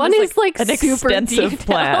the other one is like an super extensive detailed.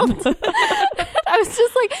 plan. I was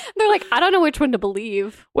just like, they're like, I don't know which one to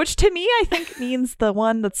believe. Which to me, I think means the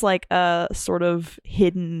one that's like a sort of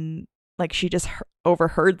hidden, like she just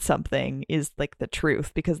overheard something, is like the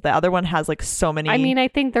truth, because the other one has like so many. I mean, I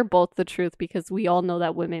think they're both the truth, because we all know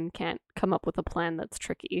that women can't come up with a plan that's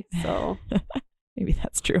tricky. So maybe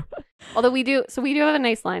that's true. Although we do have a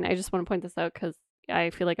nice line. I just want to point this out because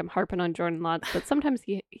I feel like I'm harping on Jordan lots, but sometimes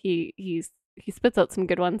he spits out some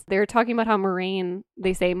good ones. They're talking about how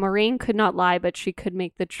they say Moraine could not lie, but she could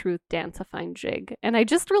make the truth dance a fine jig. And I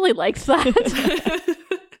just really liked that.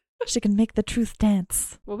 She can make the truth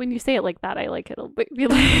dance. Well, when you say it like that, I like it a bit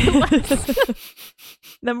less.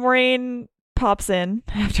 Then Moraine pops in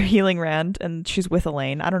after healing Rand, and she's with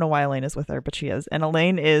Elaine. I don't know why Elaine is with her, but she is. And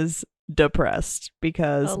Elaine is depressed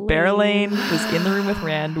because Berelain was in the room with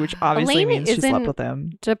Rand, which obviously Elaine means she slept with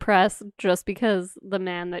him. Depressed just because the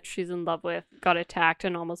man that she's in love with got attacked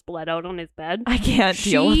and almost bled out on his bed. I can't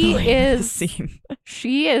deal with Elaine in this scene.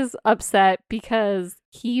 She is upset because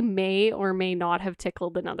he may or may not have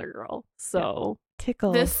tickled another girl. So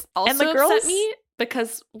tickled. This also and the girls... upset me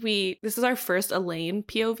because this is our first Elaine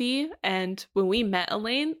POV, and when we met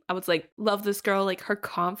Elaine, I was like, love this girl, like her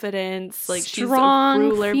confidence, like strong, she's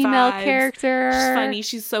a ruler female vibes. Character. She's funny,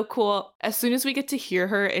 she's so cool. As soon as we get to hear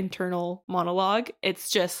her internal monologue,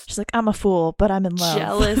 it's just she's like, I'm a fool, but I'm in love.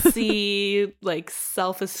 Jealousy, like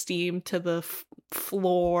self-esteem to the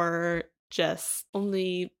floor, just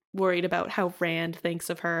only worried about how Rand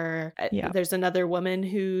thinks of her. Yeah. There's another woman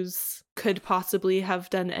who's could possibly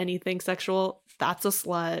have done anything sexual. That's a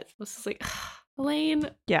slut. This is like, Elaine.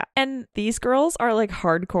 Yeah. And these girls are like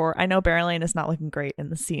hardcore. I know Berelain is not looking great in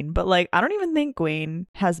the scene, but like, I don't even think Gwaine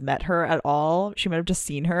has met her at all. She might have just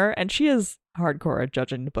seen her, and she is hardcore at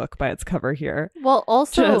judging the book by its cover here. Well,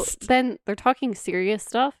 also, then they're talking serious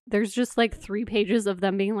stuff. There's just like 3 pages of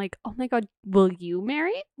them being like, oh my god, will you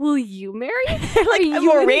marry? Will you marry? Like,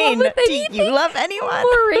 Moraine, do you love anyone?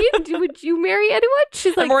 Moraine, would you marry anyone?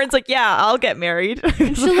 She's like, and Moraine's like, yeah, I'll get married.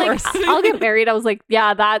 And she's like, I'll get married. I was like,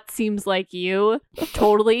 yeah, that seems like you.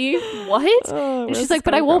 Totally. What? And she's like,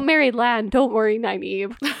 but I won't marry Lan. Don't worry,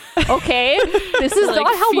 Nynaeve. Okay, this is like,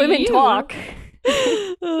 not how women talk.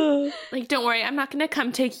 Like, don't worry, I'm not gonna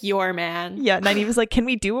come take your man. Yeah, Nynaeve is like, can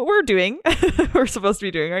we do what we're doing? We're supposed to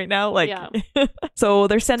be doing right now. Like, yeah. So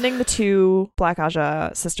they're sending the 2 Black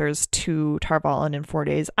Aja sisters to Tar Valon in 4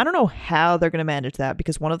 days. I don't know how they're gonna manage that,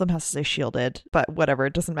 because one of them has to stay shielded, but whatever,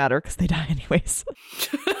 it doesn't matter because they die anyways.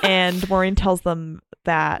 And Moraine tells them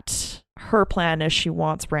that her plan is she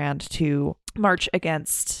wants Rand to march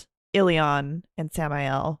against Ilion and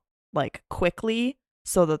Samael like quickly,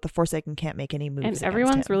 so that the Forsaken can't make any moves. And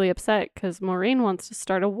everyone's really upset because Moraine wants to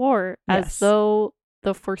start a war, as though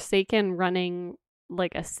the Forsaken running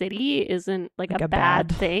like a city isn't like a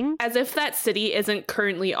bad thing. As if that city isn't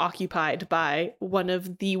currently occupied by one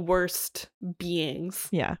of the worst beings.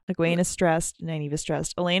 Yeah. Egwene is stressed, Nynaeve is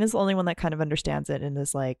stressed. Elaine is the only one that kind of understands it and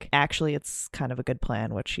is like, actually, it's kind of a good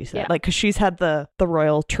plan, what she said. Yeah. Like, because she's had the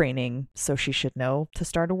royal training, so she should know to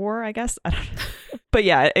start a war, I guess. I don't know. But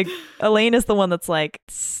yeah, Elaine is the one that's like,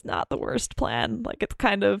 it's not the worst plan. Like, it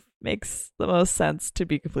kind of makes the most sense, to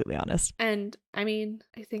be completely honest. And I mean,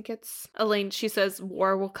 I think it's Elaine. She says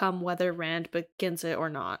war will come whether Rand begins it or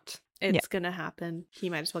not. It's gonna happen. He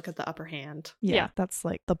might as well get the upper hand. Yeah, that's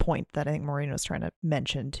like the point that I think Maureen was trying to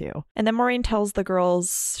mention too. And then Maureen tells the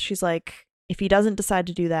girls, she's like, if he doesn't decide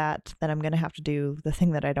to do that, then I'm going to have to do the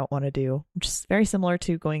thing that I don't want to do, which is very similar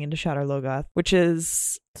to going into Shadar Logoth, which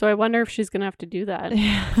is... So I wonder if she's going to have to do that.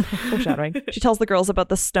 Foreshadowing. She tells the girls about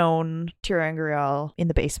the stone Tirangriel in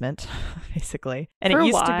the basement, basically. And it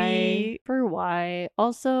used to be... For why?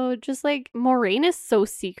 Also, just like, Moraine is so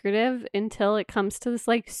secretive until it comes to this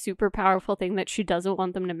like super powerful thing that she doesn't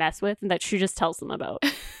want them to mess with and that she just tells them about.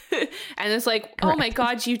 And it's like, correct. Oh my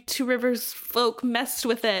god, you Two Rivers folk messed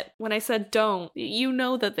with it when I said don't. You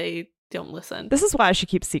know that they don't listen. This is why she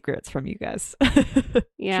keeps secrets from you guys.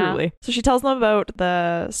 Yeah. Truly. So she tells them about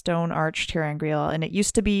the stone arch Tirangriel, and it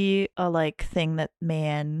used to be a like thing that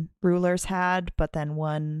man rulers had, but then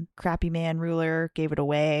one crappy man ruler gave it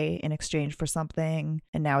away in exchange for something,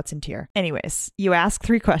 and now it's in Tyr. Anyways, you ask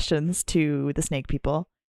 3 questions to the snake people,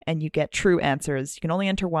 and you get true answers. You can only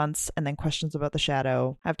enter once, and then questions about the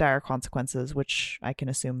shadow have dire consequences, which I can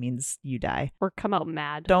assume means you die. Or come out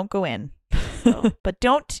mad. Don't go in. So. But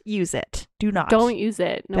don't use it. Do not. Don't use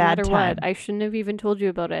it, no Bad matter time. what. I shouldn't have even told you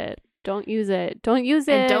about it. Don't use it. Don't use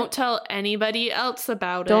it. And don't tell anybody else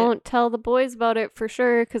about it. Don't tell the boys about it for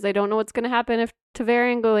sure, because I don't know what's going to happen if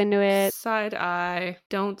Ta'Veren go into it. Side eye.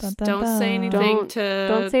 Don't Dun, dun, dun. say anything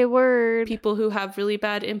Don't say a word. people who have really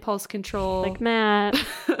bad impulse control. Like Matt.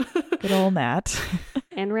 Good old Matt.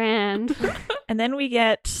 And Rand. And then we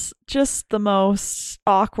get just the most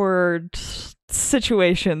awkward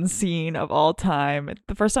situation scene of all time.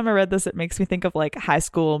 The first time I read this, it makes me think of like high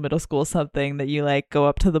school, middle school, something that you like go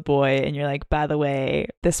up to the boy and you're like, by the way,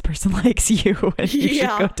 this person likes you and you should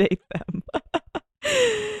go date them.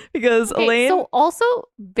 Because Elaine... So also,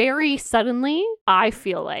 very suddenly, I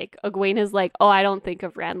feel like Egwene is like, oh, I don't think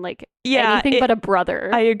of Rand like anything but a brother.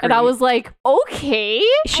 I agree. And I was like, okay.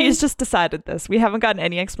 She's just decided this. We haven't gotten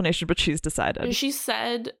any explanation, but she's decided. She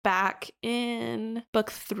said back in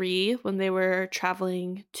book 3 when they were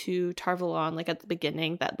traveling to Tarvalon, like at the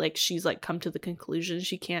beginning, that like she's like come to the conclusion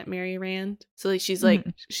she can't marry Rand. So like she's like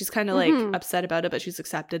she's kind of like upset about it, but she's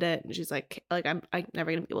accepted it, and she's like I'm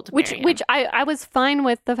never gonna be able to marry him. Which I was fine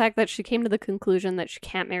with the fact that she came to the conclusion that she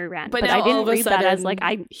can't marry Rand, but now I didn't all of a read sudden, that as like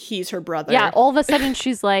he's her brother. Yeah, all of a sudden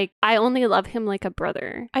she's like, I only love him like a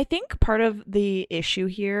brother. I think part of the issue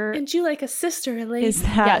here and you like a sister, Elaine. Is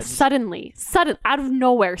that sudden out of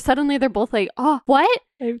nowhere, suddenly they're both like, oh, what?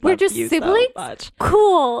 We're just siblings? So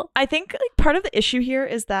cool. I think like part of the issue here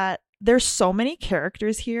is that there's so many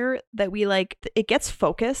characters here that we like, it gets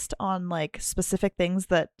focused on like specific things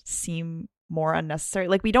that seem more unnecessary.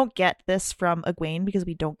 Like we don't get this from Egwene because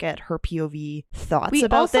we don't get her POV thoughts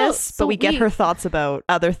about this, but we get her thoughts about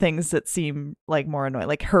other things that seem like more annoying,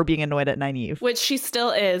 like her being annoyed at Nynaeve, which she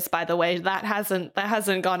still is, by the way. That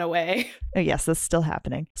hasn't gone away. Oh, yes, that's still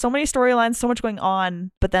happening. So many storylines, so much going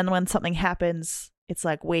on, but then when something happens, it's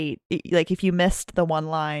like, wait, like if you missed the one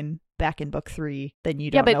line back in book 3, then you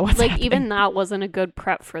don't know what's like happening. Even that wasn't a good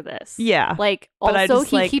prep for this. Yeah. Like also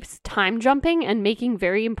he keeps time jumping and making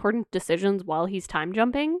very important decisions while he's time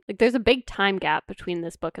jumping. Like there's a big time gap between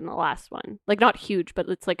this book and the last one. Like not huge, but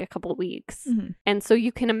it's like a couple weeks. Mm-hmm. And so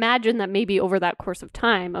you can imagine that maybe over that course of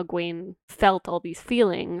time, Egwene felt all these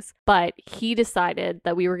feelings, but he decided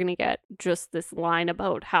that we were going to get just this line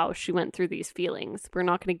about how she went through these feelings. We're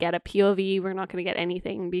not going to get a POV. We're not going to get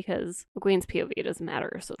anything because Egwene's POV doesn't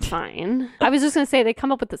matter, so it's fine. I was just going to say they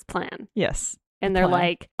come up with this plan. Yes. And they're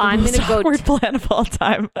like, I'm going to go... awkward plan of all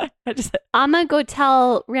time. I'm going to go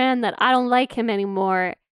tell Rand that I don't like him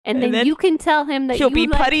anymore. And then you can tell him that he'll be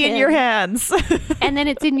putty in your hands. And then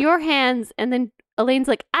it's in your hands. And then Elaine's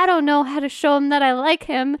like, I don't know how to show him that I like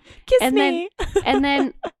him. Kiss me. And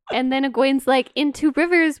then Egwene's like, in Two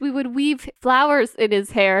Rivers, we would weave flowers in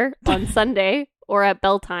his hair on Sunday or at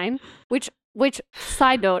Beltane, Which,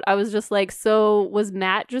 side note, I was just like, so was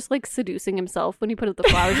Matt just like seducing himself when he put the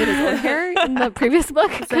flowers in his own hair in the previous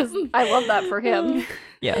book? Because I love that for him.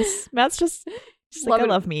 Yes. Matt's just like, I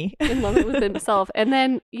love me. In love with himself. And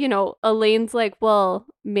then, Elaine's like, well,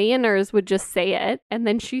 Mayonnaise would just say it. And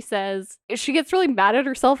then she says, she gets really mad at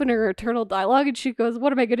herself in her eternal dialogue. And she goes,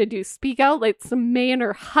 what am I going to do? Speak out like some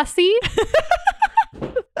Mayonnaise hussy?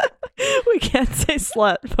 We can't say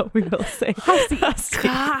slut, but we will say hussy.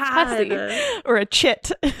 Hussy. Or a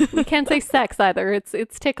chit. We can't say sex either.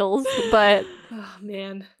 It's tickles, but... Oh,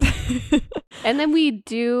 man. And then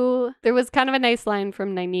there was kind of a nice line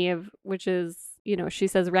from Nynaeve, which is, she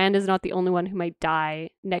says, Rand is not the only one who might die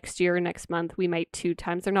next year or next month. We might too.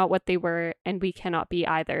 Times are not what they were, and we cannot be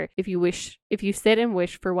either. If you sit and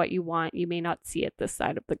wish for what you want, you may not see it this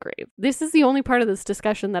side of the grave. This is the only part of this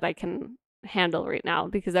discussion that I can handle right now,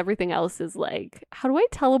 because everything else is like, how do I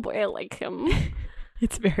tell a boy I like him?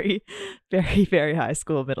 It's very, very, very high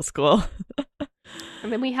school, middle school.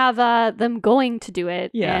 And then we have them going to do it,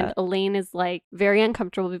 Yeah. and Elaine is like very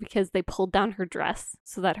uncomfortable because they pulled down her dress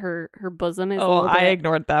so that her bosom is a Oh, little I bit,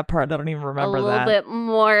 ignored that part. I don't even remember a little that. bit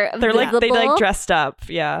more They're like, they visible. like dressed up.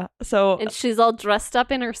 Yeah. So And she's all dressed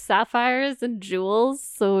up in her sapphires and jewels,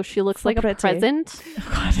 so she looks So like pretty. a present. Oh,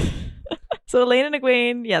 God. So Elaine and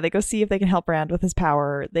Egwene, they go see if they can help Rand with his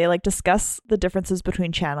power. They like discuss the differences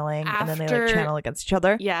between channeling, and then they like After- channel against each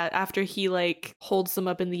other. Yeah, after he like holds them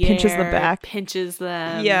up in the Pinches air, them back. pinches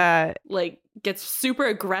them. Yeah. Like gets super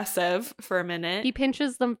aggressive for a minute. He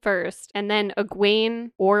pinches them first, and then Egwene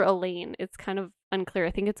or Elaine, it's kind of unclear,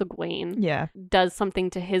 I think it's Egwene, Yeah. does something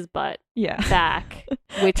to his butt Yeah. back,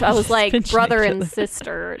 which I was like, Pinching brother each and other.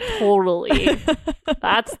 sister, totally.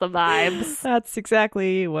 That's the vibes. That's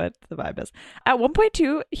exactly what the vibe is. At one point,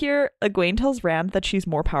 too, here, Egwene tells Rand that she's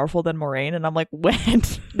more powerful than Moraine, and I'm like, when?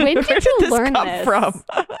 When Where did you this learn come this? from?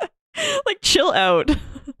 Like, chill out.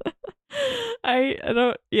 I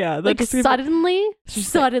don't, yeah. that Like just seems- suddenly,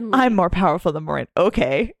 she's like, suddenly, I'm more powerful than Moraine.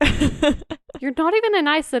 Okay. you're not even an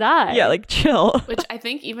Aes Sedai. Yeah, like, chill. Which I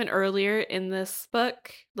think even earlier in this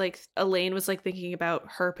book, like Elaine was like thinking about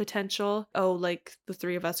her potential. Oh, like the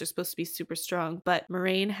three of us are supposed to be super strong, but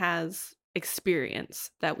Moraine has experience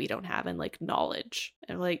that we don't have and like knowledge.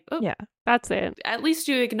 And like, oh, Yeah. That's it. at least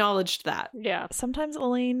you acknowledged that. Yeah. Sometimes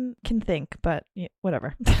Elaine can think, but yeah,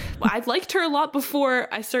 whatever. Well, I liked her a lot before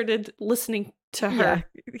I started listening to her.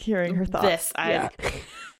 Yeah, hearing her thoughts. Yeah.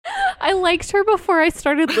 I liked her before I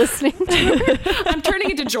started listening to her. I'm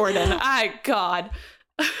turning into Jordan. God.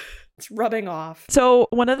 It's rubbing off. So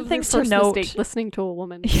one of the That was things your to first note, mistake, listening to a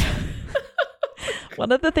woman.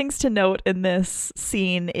 one of the things to note in this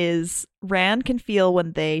scene is Rand can feel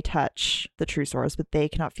when they touch the true source, but they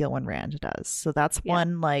cannot feel when Rand does. So that's Yeah.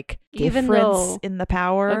 one like Even difference though in the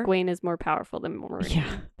power. Egwene is more powerful than Moraine.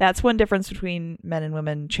 Yeah, that's one difference between men and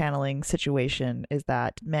women channeling situation is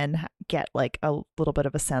that men get like a little bit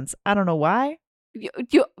of a sense. I don't know why.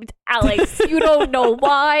 Alex, you don't know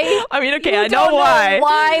why. I mean, okay, You I don't know why.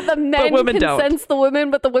 Why the men women can don't. sense the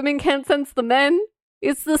women, but the women can't sense the men.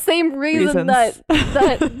 It's the same reason Reasons.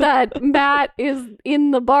 that Matt is in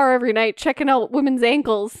the bar every night checking out women's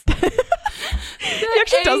ankles. He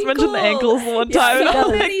actually does mention the ankles one Yeah, time, he and I'm does.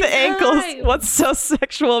 like, Many the ankles. times. What's so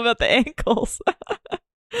sexual about the ankles?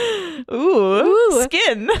 Ooh,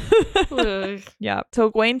 skin. Ugh. Yeah. So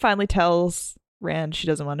Egwene finally tells Rand she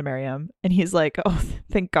doesn't want to marry him, and he's like, "Oh,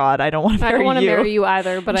 thank God, I don't want to I marry don't want to you." marry you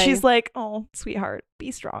either, but And she's like, "Oh, sweetheart, be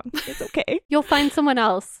strong. It's okay." you'll find someone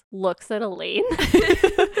else. Looks at Elaine.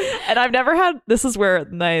 And I've never had. This is where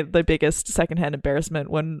the biggest secondhand embarrassment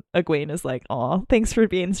when Egwene is like, "Oh, thanks for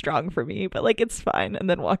being strong for me, but like it's fine," and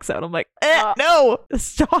then walks out. I'm like, "No,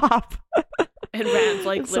 stop." And Rand's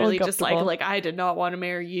like It's so literally just uncomfortable. like I did not want to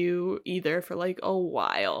marry you either for like a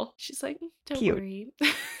while. She's like, don't Cute. worry.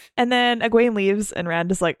 And then Egwene leaves, and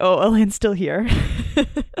Rand is like, "Oh, Elaine's still here."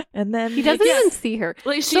 And then He doesn't Yes. even see her.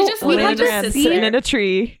 Like she So just we Elaine have and this Rand scene- sitting in a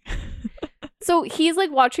tree. So he's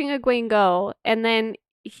like watching Egwene go, and then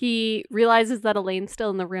he realizes that Elaine's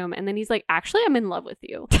still in the room, and then he's like, actually, I'm in love with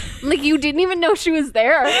you. I'm like, you didn't even know she was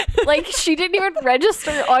there. Like, she didn't even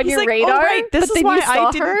register on He's your like, radar. "Oh, right, this but is then why you saw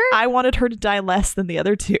I didn't. her. I wanted her to die less than the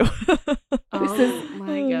other two." Oh is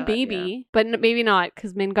my god. Maybe, but maybe not,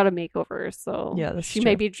 because Min got a makeover, so Yeah, that's she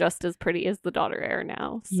true. may be just as pretty as the daughter heir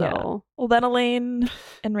now. So Yeah. Well, then Elaine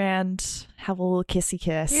and Rand have a little kissy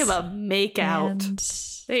kiss. They have a make out. And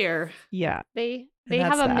There. yeah, they And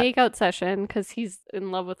have that's a that. makeout session because he's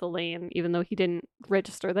in love with Elaine, even though he didn't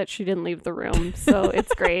register that she didn't leave the room. So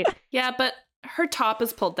it's great. Yeah, but her top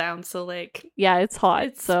is pulled down, so like Yeah, it's hot.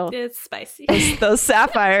 it's spicy. those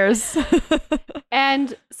sapphires.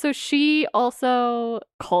 And so she also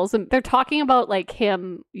calls him. They're talking about like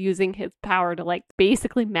him using his power to like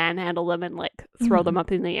basically manhandle them and like throw them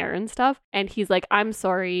up in the air and stuff. And he's like, "I'm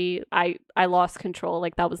sorry, I lost control.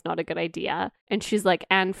 Like that was not a good idea." And she's like,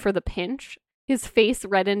 "And for the pinch." His face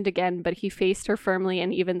reddened again, but he faced her firmly,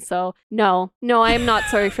 and even so, no, I am not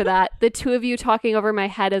sorry for that. The two of you talking over my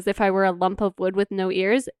head as if I were a lump of wood with no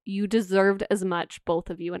ears, you deserved as much, both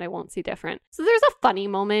of you, and I won't see different. So there's a funny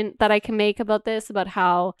moment that I can make about this, about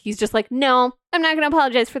how he's just like, no, I'm not going to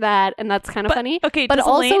apologize for that, and that's kind of funny. Okay, But does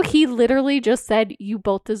also, Elaine- he literally just said, you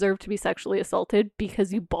both deserve to be sexually assaulted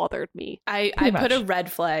because you bothered me. I Pretty put a much.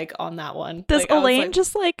 red flag on that one. does Like, I was Elaine like,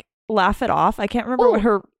 just like laugh it off. I can't remember what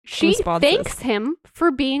her she response thanks is. him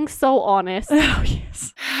for being so honest. Oh,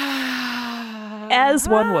 yes. As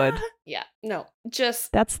one would. Yeah, no,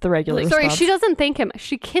 just That's the regular Sorry, response. she doesn't thank him.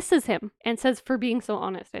 She kisses him and says, for being so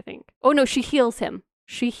honest, I think. Oh, no, she heals him.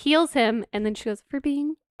 She heals him, and then she goes, for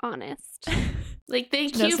being honest. like,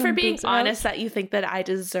 thank No, you for some being boobs are out. honest that you think that I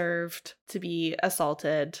deserved to be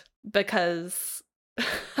assaulted because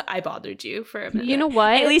I bothered you for a minute. You know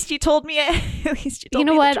what? At least you told me. At least you told You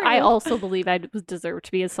know me what? the I truth. also believe I deserve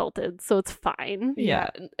to be assaulted, so it's fine. Yeah.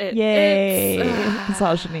 Yay. Yay.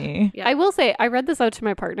 Misogyny. Yeah. I will say, I read this out to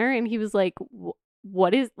my partner, and he was like,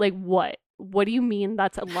 what is, like, what? What do you mean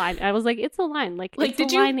that's a line? I was like, it's a line. Like it's did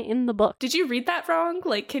a you- line in the book. Did you read that wrong?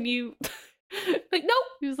 Like, can you like no?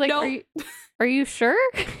 He was like, No. are you sure?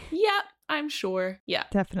 Yeah, I'm sure. Yeah.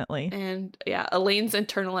 Definitely. And yeah, Elaine's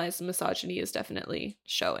internalized misogyny is definitely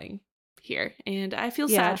showing here. And I feel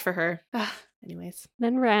Yeah. sad for her. Anyways.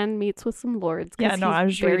 Then Rand meets with some lords. 'cause Yeah, no, he's I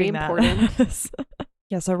was very reading important. that.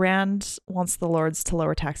 Yeah, so Rand wants the lords to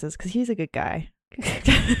lower taxes because he's a good guy.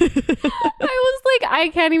 I was like, I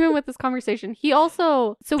can't even with this conversation. He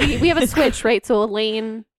also, so we have a switch, right? So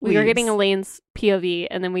Elaine, we are getting Leaves. Elaine's POV,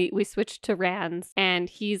 and then we switch to Rand's, and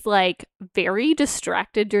he's like very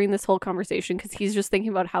distracted during this whole conversation because he's just thinking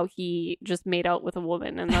about how he just made out with a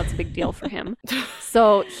woman, and that's a big deal for him.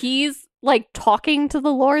 So he's like talking to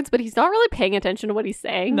the lords, but he's not really paying attention to what he's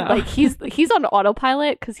saying. No. Like he's on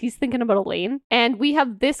autopilot because he's thinking about Elaine. And we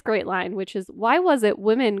have this great line, which is, why was it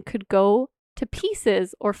women could go to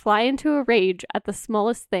pieces or fly into a rage at the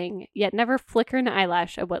smallest thing, yet never flicker an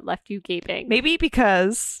eyelash at what left you gaping? Maybe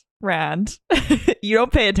because, Rand, you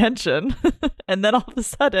don't pay attention. And then all of a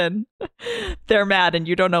sudden, they're mad and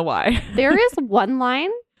you don't know why. There is one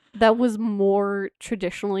line that was more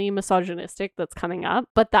traditionally misogynistic that's coming up,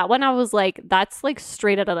 but that one I was like, that's like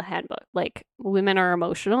straight out of the handbook. Like, women are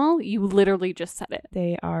emotional. You literally just said it.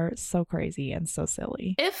 They are so crazy and so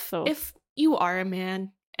silly. If you are a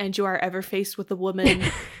man and you are ever faced with a woman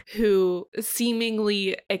who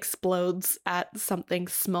seemingly explodes at something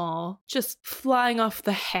small, just flying off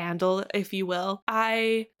the handle, if you will,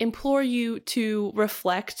 I implore you to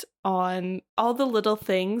reflect on all the little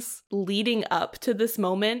things leading up to this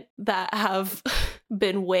moment that have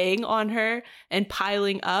been weighing on her and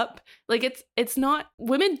piling up. Like, it's not,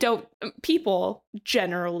 women don't, people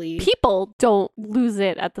generally People don't lose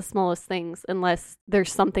it at the smallest things unless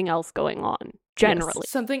there's something else going on. Generally.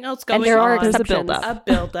 something else going And there are on. There's a exceptions. buildup. A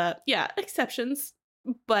buildup. Yeah, exceptions.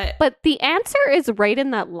 But the answer is right in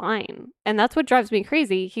that line. And that's what drives me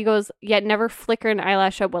crazy. He goes, yet never flicker an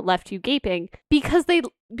eyelash at what left you gaping. Because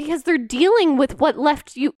they're dealing with what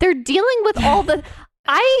left you. They're dealing with all the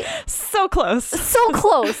So close. so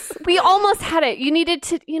close. We almost had it. You needed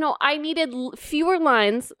to, I needed fewer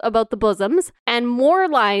lines about the bosoms and more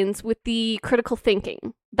lines with the critical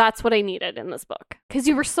thinking. That's what I needed in this book. Because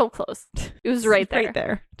you were so close. It was right there. Right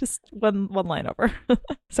there. Just one line over.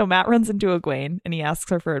 So Matt runs into Egwene and he asks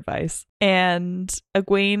her for advice. And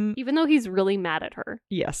Egwene, Even though he's really mad at her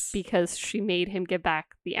yes. because she made him give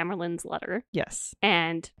back the Emerlin's letter. Yes.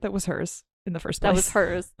 And That was hers in the first place. that was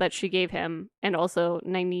hers that she gave him. And also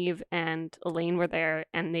Nynaeve and Elaine were there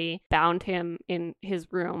and they bound him in his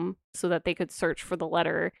room so that they could search for the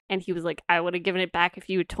letter. And he was like, I would have given it back if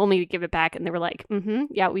you had told me to give it back. And they were like,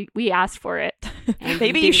 yeah, we asked for it. And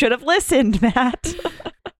Maybe he you didn't- should have listened, Matt.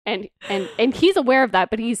 And he's aware of that,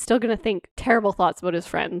 but he's still going to think terrible thoughts about his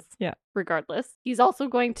friends. Yeah. Regardless. He's also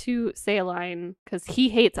going to say a line because he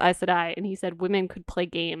hates Aes Sedai, and he said women could play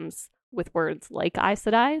games with words like Aes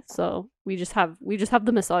Sedai. So we just have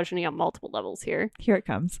the misogyny on multiple levels here. Here it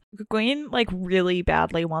comes. Egwene really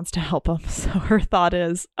badly wants to help him. So her thought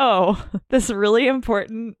is, oh, this really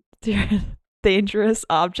important, dangerous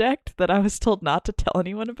object that I was told not to tell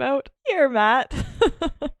anyone about. Here, Matt.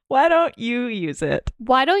 Why don't you use it?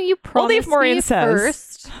 Why don't you Only if promise Moiraine me says.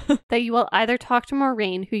 first that you will either talk to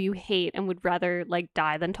Moiraine, who you hate and would rather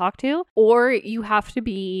die than talk to, or it has to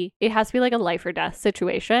be like a life or death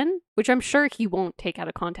situation, which I'm sure he won't take out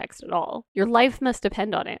of context at all. Your life must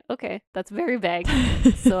depend on it. Okay, that's very vague.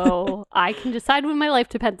 So I can decide when my life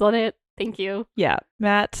depends on it. Thank you. Yeah,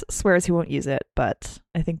 Matt swears he won't use it, but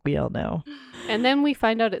I think we all know. And then we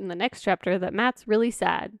find out in the next chapter that Matt's really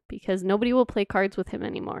sad because nobody will play cards with him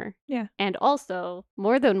anymore. Yeah. And also,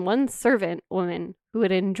 more than one servant woman who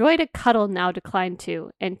had enjoyed a cuddle now declined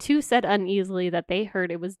too, and two said uneasily that they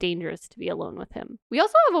heard it was dangerous to be alone with him. We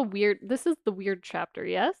also have this is the weird chapter,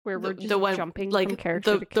 yes? Where we're just jumping from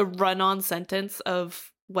character to the run-on sentence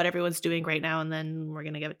of what everyone's doing right now, and then we're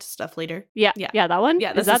gonna get to stuff later. Yeah, that one.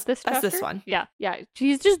 Yeah, is that this that's chapter? this one. Yeah.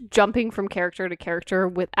 She's just jumping from character to character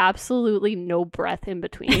with absolutely no breath in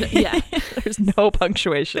between. Yeah, there's no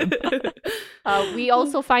punctuation. We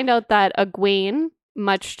also find out that Egwene,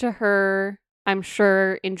 much to her, I'm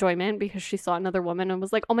sure, enjoyment, because she saw another woman and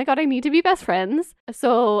was like, "Oh my god, I need to be best friends."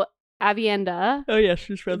 So Aviendha, oh yeah,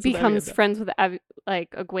 she's friends becomes with friends with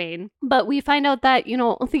Egwene. But we find out that, you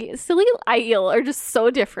know, the silly Aiel are just so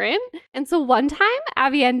different. And so one time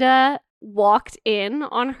Aviendha walked in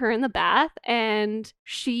on her in the bath, and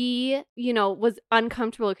she, you know, was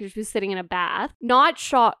uncomfortable because she was sitting in a bath. Not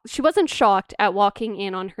shocked. She wasn't shocked at walking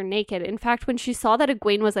in on her naked. In fact, when she saw that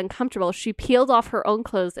Egwene was uncomfortable, she peeled off her own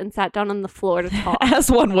clothes and sat down on the floor to talk.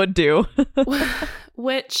 As one would do.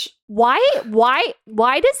 Which why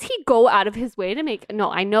does he go out of his way to make?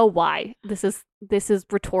 No, I know why. This is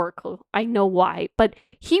rhetorical. I know why, but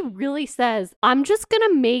he really says, I'm just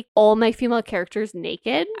gonna make all my female characters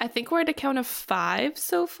naked. I think we're at a count of 5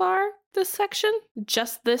 so far. This section,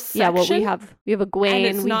 just this section. Yeah, well, we have Egwene,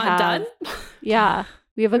 and it's not done. Yeah.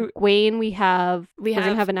 We have Egwene, we're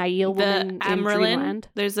gonna have an Aiel woman in Amyrlin. Dreamland.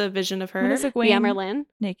 There's a vision of her. When is Egwene The Amyrlin.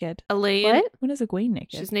 naked? Elaine. What? When is Egwene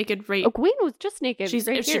naked? She's naked right. Egwene was just naked. She's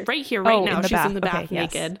right here. right here right now. In the She's bath. in the bath Okay,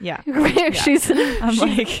 yes. naked. Yeah. She's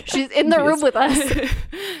in the room with us.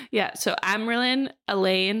 Yeah. So Amyrlin,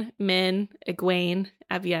 Elaine, Min, Egwene,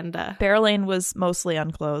 Aviendha. Berelain was mostly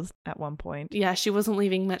unclothed at one point. Yeah, she wasn't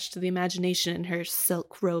leaving much to the imagination in her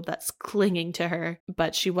silk robe that's clinging to her,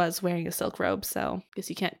 but she was wearing a silk robe, so I guess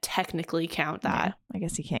you can't technically count that. Yeah, I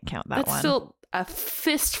guess you can't count that That's one. still a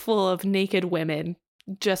fistful of naked women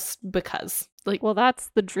just because. Like, Well,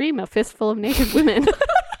 that's the dream, a fistful of naked women.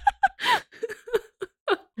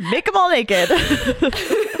 Make them all naked.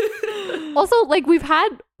 Also, like, we've had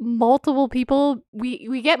multiple people,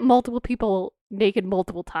 we get multiple people naked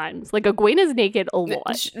multiple times. Like, Egwene is naked a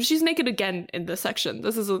lot. she's naked again in this section.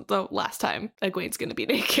 This is the last time Egwene's gonna be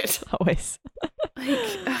naked. Always.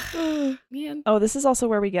 Like, man. Oh, this is also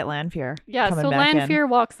where we get Lanfear. Yeah, coming so back in. Lanfear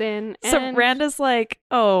walks in, and So Rand's like,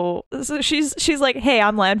 oh, so she's like, hey,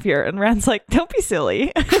 I'm Lanfear, and Rand's like, don't be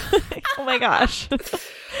silly. Oh my gosh,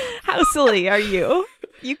 how silly are you?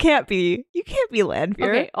 You can't be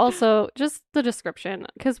Lanfear. Okay, also, just the description,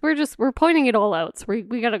 because we're pointing it all out, so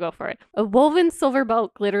we gotta go for it. A woven silver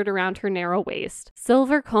belt glittered around her narrow waist.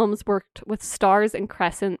 Silver combs worked with stars and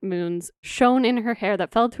crescent moons shone in her hair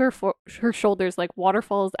that fell to her shoulders like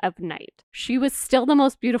waterfalls of night. She was still the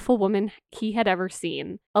most beautiful woman he had ever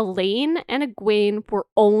seen. Elaine and Egwene were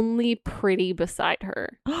only pretty beside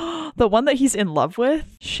her. The one that he's in love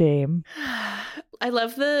with? Shame. I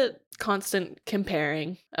love the constant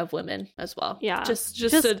comparing of women as well. Yeah. I just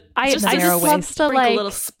love to, sprinkle like, a little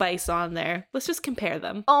spice on there. Let's just compare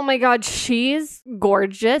them. Oh my god, she's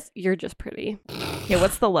gorgeous. You're just pretty. Yeah,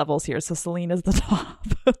 what's the levels here? So Selene is the top.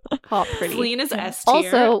 Hot pretty. Selene is S tier.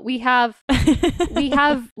 Also, we have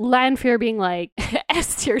Lanfear being like,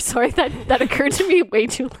 S tier. Sorry, that occurred to me way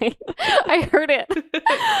too late. I heard it.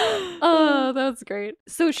 Oh, that's great.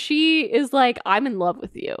 So she is like, I'm in love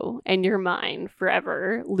with you and you're mine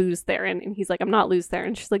forever, Luz Theron. And he's like, I'm not Luz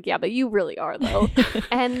Theron. She's like, yeah, but you really are though.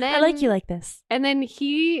 And then I like you like this. And then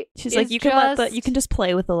she's like, you can just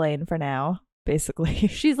play with Elaine for now. Basically.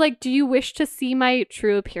 She's like, do you wish to see my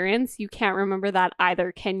true appearance? You can't remember that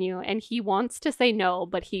either, can you? And he wants to say no,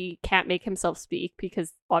 but he can't make himself speak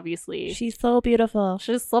because obviously she's so beautiful.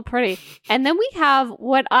 She's so pretty. And then we have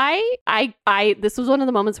what I this was one of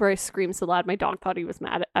the moments where I screamed so loud my dog thought I was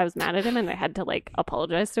mad at him and I had to like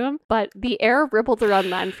apologize to him. But the air rippled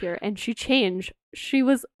around Lanfear and she changed. She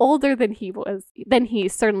was older than he,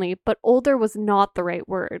 certainly, but older was not the right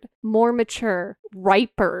word. More mature,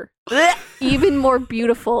 riper, even more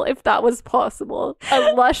beautiful, if that was possible.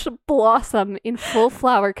 A lush blossom in full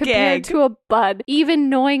flower compared to a bud. Even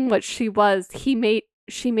knowing what she was, she made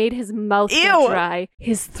his mouth go dry,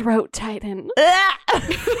 his throat tighten.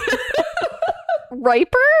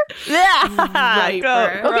 Riper?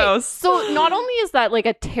 Riper. Gross. Okay, so not only is that like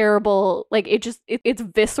a terrible, like it's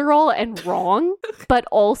visceral and wrong, but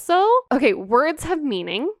also, okay, words have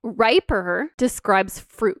meaning. Riper describes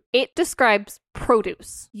fruit. It describes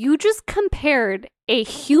produce. You just compared a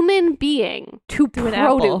human being to an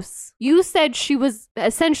apple. produce. You said she was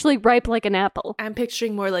essentially ripe like an apple. I'm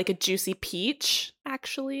picturing more like a juicy peach,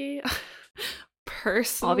 actually.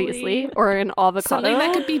 Personally, Obviously, or an avocado. Something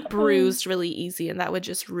that could be bruised really easy and that would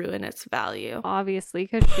just ruin its value. Obviously,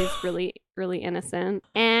 because she's really really innocent.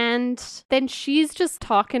 And then she's just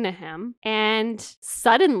talking to him, and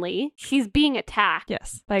suddenly he's being attacked.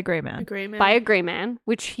 Yes, by a gray man. By a gray man,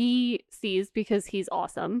 which he sees because he's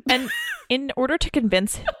awesome. And in order to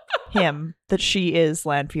convince him that she is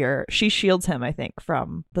Lanfear, she shields him, I think,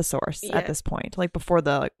 from the source at this point, like before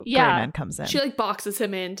the gray man comes in. She like boxes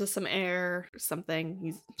him into some air or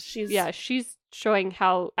something. She's showing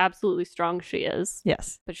how absolutely strong she is.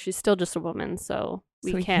 Yes. But she's still just a woman, so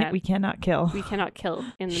we cannot kill. We cannot kill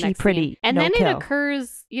in the She next pretty, scene. And no then kill. it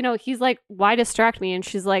occurs, he's like, why distract me? And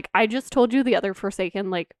she's like, I just told you the other Forsaken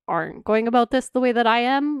like aren't going about this the way that I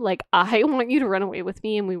am. Like, I want you to run away with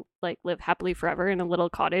me and we like live happily forever in a little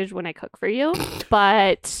cottage when I cook for you.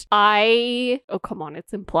 But oh, come on,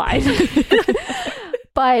 it's implied.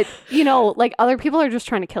 But, like other people are just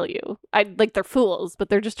trying to kill you. They're fools, but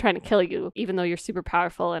they're just trying to kill you, even though you're super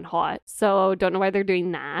powerful and hot. So don't know why they're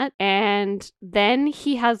doing that. And then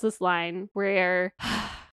he has this line where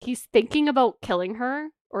he's thinking about killing her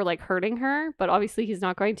or like hurting her, but obviously he's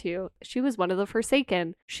not going to. She was one of the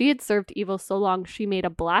Forsaken. She had served evil so long she made a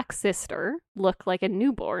black sister look like a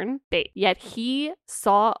newborn babe. Yet he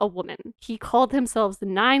saw a woman. He called himself the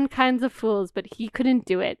 9 kinds of fools, but he couldn't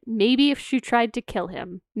do it. Maybe if she tried to kill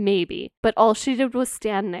him, maybe. But all she did was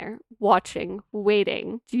stand there, watching,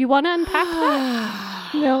 waiting. Do you want to unpack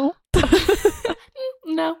that? No.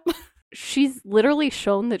 No. She's literally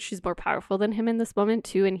shown that she's more powerful than him in this moment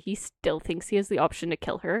too, and he still thinks he has the option to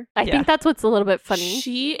kill her. I think that's what's a little bit funny.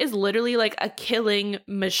 She is literally like a killing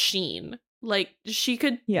machine. Like, she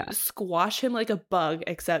could squash him like a bug,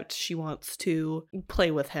 except she wants to play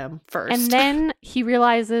with him first. And then he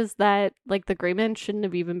realizes that, like, the Greyman shouldn't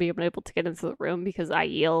have even been able to get into the room because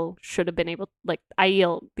Aiel should have been able, the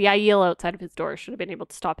Aiel outside of his door should have been able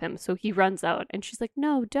to stop him. So he runs out, and she's like,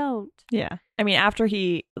 no, don't. Yeah. I mean, after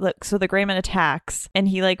so the Greyman attacks, and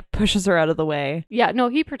he, like, pushes her out of the way. Yeah, no,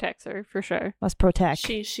 he protects her, for sure. Must protect.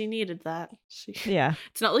 She needed that. Yeah.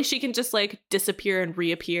 It's not like she can just, like, disappear and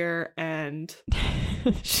reappear and...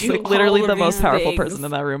 She's like literally the most powerful person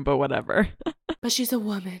in that room, but whatever. But she's a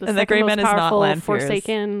woman. And the Greyman is not Lanfear's.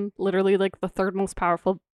 Forsaken, literally like the third most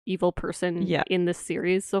powerful evil person in this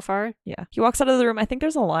series so far. Yeah. He walks out of the room. I think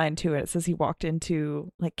there's a line to it. It says he walked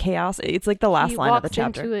into like chaos. It's like the last line of the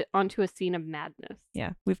chapter. Onto a scene of madness.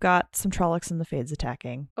 Yeah. We've got some Trollocs and the Fades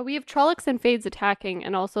attacking. Oh, we have Trollocs and Fades attacking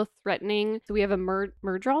and also threatening. So we have a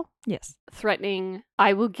Myrddraal? Yes. Threatening,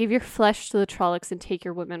 I will give your flesh to the Trollocs and take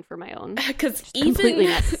your women for my own. Because completely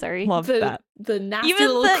necessary. Love that. The nasty even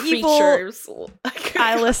little the creatures.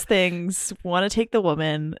 Eyeless things want to take the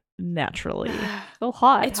woman naturally. So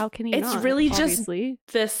hot. How can he It's not? really obviously.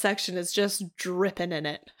 just, this section is just dripping in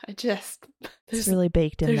it. It's really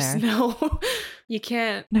baked in there. There's no, you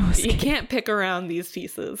can't pick around these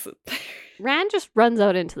pieces. Rand just runs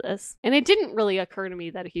out into this. And it didn't really occur to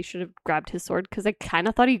me that he should have grabbed his sword because I kind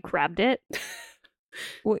of thought he grabbed it.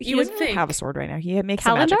 Well, he doesn't really have a sword right now. He makes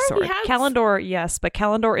a magic sword. Kalendor, yes, but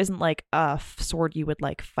Kalendor isn't like a sword you would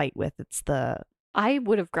like fight with. It's I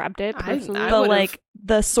would have grabbed it personally. But like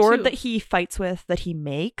the sword that he fights with, that he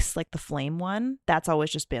makes, like the flame one, that's always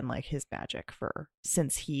just been like his magic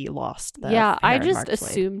since he lost the I just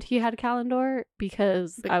assumed he had Kalendor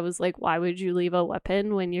because I was like, why would you leave a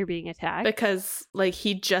weapon when you're being attacked? Because like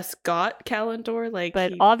he just got Kalendor,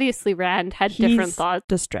 but obviously Rand had different thoughts.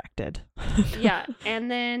 Distracted. Yeah.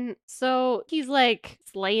 And then so he's like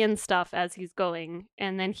slaying stuff as he's going,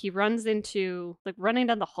 and then he runs into running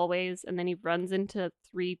down the hallways, and then he runs into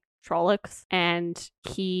 3 Trollocs, and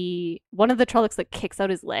one of the Trollocs like kicks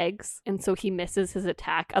out his legs, and so he misses his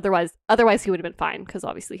attack. Otherwise he would have been fine because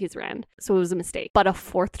obviously he's Rand, so it was a mistake. But a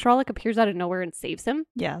 4th Trolloc appears out of nowhere and saves him.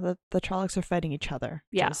 Yeah, the Trollocs are fighting each other.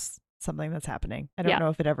 Yeah. Something that's happening. I don't know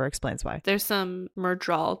if it ever explains why. There's some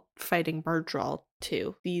Myrddraal fighting Myrddraal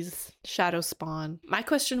too. These shadow spawn. My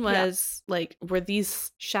question was were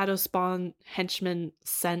these shadow spawn henchmen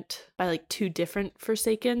sent by like 2 different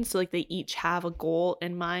Forsaken? So like they each have a goal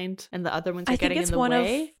in mind and the other ones are getting in the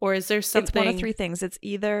way? Or is there something? It's one of 3 things. It's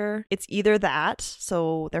either that,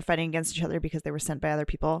 so they're fighting against each other because they were sent by other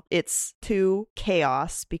people. It's 2,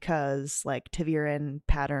 chaos, because like Ta'veren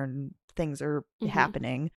pattern things are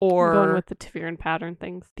happening, or I'm going with the Ta'veren pattern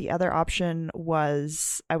things. The other option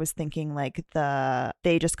was, I was thinking like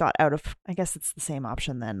they just got out of, I guess it's the same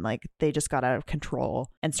option then, like they just got out of control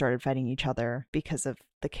and started fighting each other because of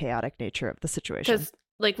the chaotic nature of the situation. Because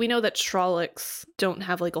like we know that Trollocs don't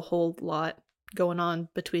have like a whole lot going on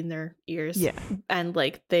between their ears, and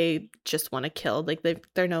like they just want to kill, like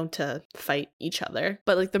they're known to fight each other,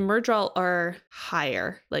 but like the Myrddraal are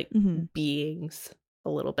higher like beings. a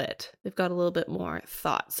little bit. They've got a little bit more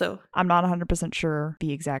thought. So I'm not 100% sure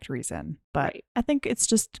the exact reason, but Right. I think it's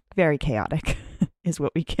just very chaotic is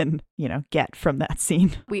what we can, get from that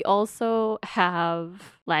scene. We also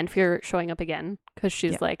have Lanfear showing up again because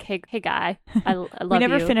she's Yeah. like, hey guy, I love you. We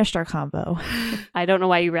never finished our combo. I don't know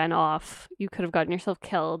why you ran off. You could have gotten yourself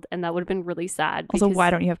killed, and that would have been really sad. Also, because- why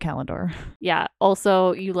don't you have Kalendor? Yeah.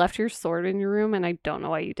 Also, you left your sword in your room, and I don't know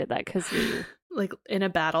why you did that because you. like in a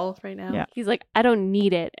battle right now. Yeah. He's like, I don't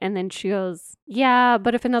need it. And then she goes, yeah,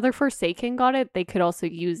 but if another Forsaken got it, they could also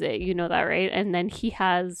use it. You know that, right? And then he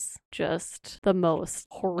has just the most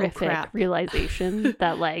horrific crap. realization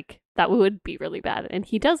that that would be really bad. And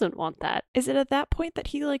he doesn't want that. Is it at that point that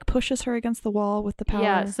he pushes her against the wall with the power?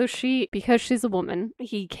 Yeah, so because she's a woman,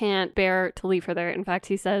 he can't bear to leave her there. In fact,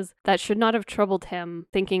 he says that should not have troubled him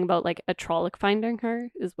thinking about a Trolloc finding her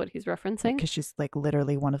is what he's referencing. Because she's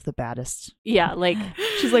literally one of the baddest. Yeah,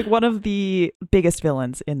 She's one of the biggest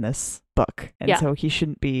villains in this book. And Yeah. so he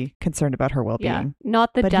shouldn't be concerned about her well-being. yeah,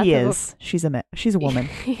 not the But death he of is. She's a woman.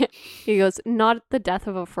 He goes, not the death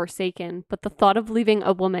of a Forsaken, but the thought of leaving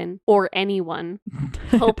a woman or anyone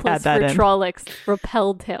helpless Add for that in. Trollocs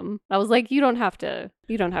repelled him. I was like, you don't have to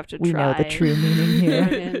We try. know the true meaning here.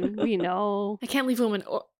 Brennan, we know. I can't leave women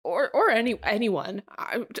or anyone.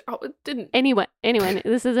 I didn't. Anyone,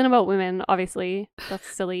 this isn't about women, obviously. That's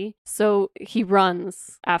silly. So he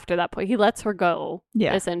runs after that point. He lets her go,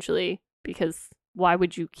 Yeah. essentially, because why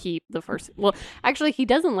would you keep the first? Well, actually, he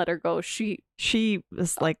doesn't let her go. She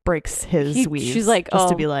was breaks his weaves. she's like, just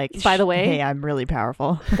to "Oh, be like, by the way, hey, I'm really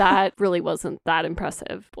powerful. that really wasn't that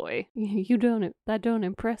impressive, boy. That don't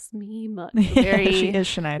impress me much. Very, She is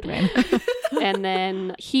Shania Twain. and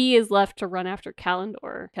then he is left to run after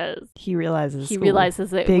Kalendor because He realizes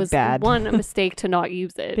it big was bad. one, a mistake to not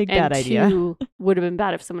use it, Big and bad idea. two, would have been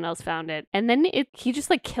bad if someone else found it. And then he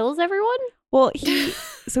just kills everyone. Well, he's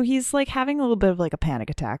having a little bit of a panic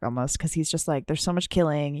attack almost because he's just there's so much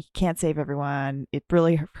killing. He can't save everyone. It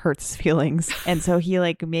really hurts his feelings. And so he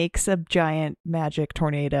makes a giant magic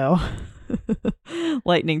tornado,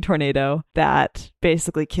 lightning tornado that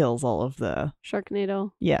basically kills all of the,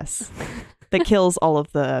 Sharknado. yes, that kills all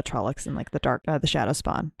of the Trollocs in the shadow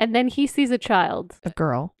spawn. And then he sees a child, A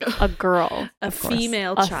girl. a girl, a Of course.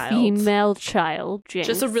 female a child. female child. Jinx.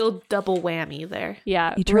 Just a real double whammy there.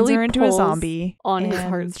 yeah. He turns really her into a pulls zombie. on his and-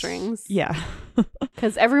 heartstrings. Yeah.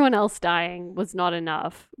 Because everyone else dying was not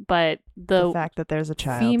enough, but The fact that there's a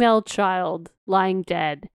child. female child lying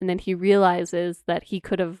dead, and then he realizes that he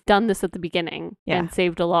could have done this at the beginning Yeah. and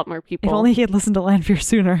saved a lot more people. If only he had listened to Lanfear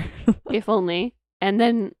sooner. If only. And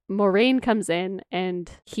then Moraine comes in and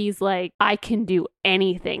he's like, I can do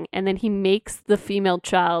anything. And then he makes the female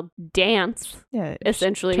child dance, Yeah.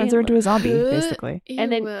 essentially. Turns her into a zombie, basically.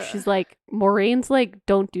 And then she's like, Moraine's like,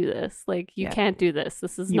 don't do this. You Yeah. can't do this.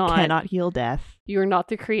 This is You not. cannot heal death. You're not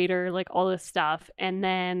the creator, all this stuff. And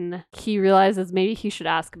then he realizes maybe he should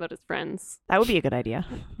ask about his friends That would be a good idea.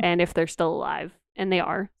 and if they're still alive. And they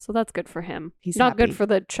are. So that's good for him. He's not happy. good for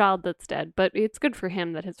the child that's dead, but it's good for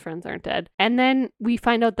him that his friends aren't dead. And then we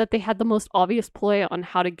find out that they had the most obvious ploy on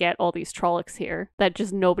how to get all these Trollocs here that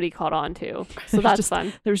just nobody caught on to. So There's that's just-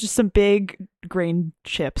 fun. There was just some big grain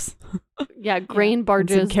ships. Yeah, grain and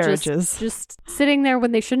barges some carriages. just sitting there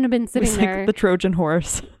when they shouldn't have been It sitting was there. the Trojan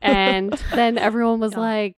horse. And then everyone was Yeah.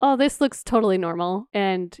 like, oh, this looks totally normal,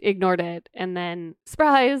 and ignored it. And then,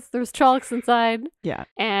 surprise, there's Trollocs inside. Yeah.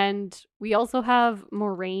 And we also have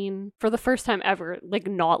Moraine, for the first time ever,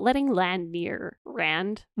 not letting land near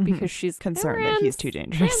Rand Mhm. because she's Concerned that he's too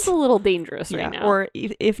dangerous. Rand's a little dangerous Yeah. right now. Or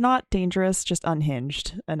if not dangerous, just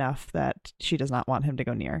unhinged enough that she does not want him to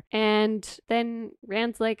go near. And then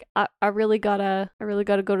Rand's like, I really gotta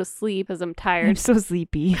go to sleep because I'm I'm tired. so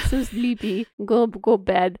sleepy. So sleepy. Go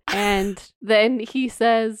bed. And then he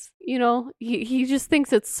says, he just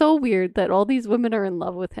thinks it's so weird that all these women are in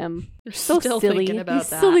love with him. You're So still silly. thinking about These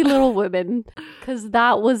that. silly little women. Because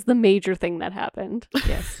that was the major thing that happened.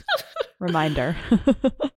 Yes. Reminder.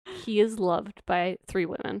 He is loved by 3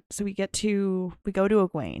 women. So we go to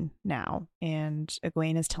Egwene now, and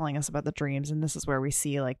Egwene is telling us about the dreams, and this is where we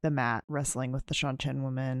see the Mat wrestling with the Shan-Chen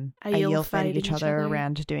woman, Aiel fighting each other,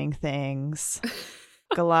 Rand doing things,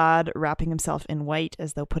 Galad wrapping himself in white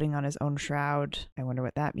as though putting on his own shroud. I wonder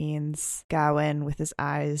what that means. Gawain with his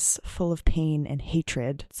eyes full of pain and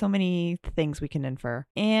hatred. So many things we can infer.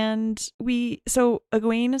 And so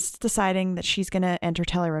Egwene is deciding that she's going to enter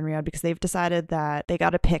Tel'aran'rhiod because they've decided that they got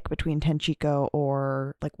to pick between Tenchiko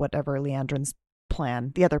or whatever Liandrin's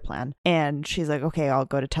plan, the other plan. And she's like, okay, I'll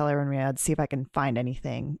go to Tel'aran'rhiod, see if I can find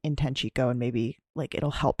anything in Tenchiko, and maybe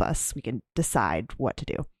it'll help us. We can decide what to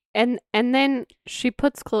do. And then she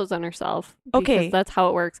puts clothes on herself. Because that's how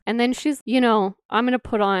it works. And then she's, I'm going to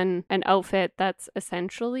put on an outfit that's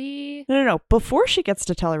essentially... No. Before she gets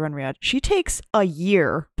to Tel'aran'rhiod, she takes a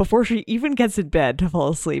year before she even gets in bed to fall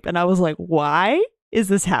asleep. And I was like, why is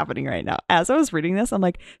this happening right now? As I was reading this, I'm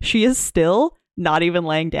like, she is still not even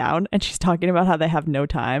laying down, and she's talking about how they have no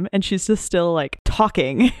time, and she's just still like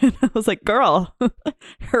talking. And I was like, girl,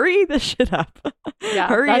 hurry this shit up. Yeah,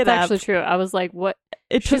 hurry that's it up. actually true. I was like, what?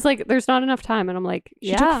 She's like, there's not enough time. And I'm like,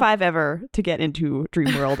 yeah. She took 5 ever to get into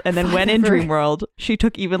Dreamworld. And then when in Dreamworld, she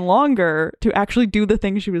took even longer to actually do the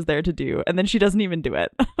thing she was there to do. And then she doesn't even do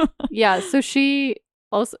it. Yeah. So she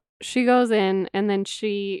goes in, and then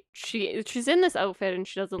she's in this outfit and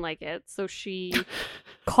she doesn't like it. So she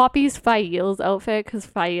copies Fail's outfit because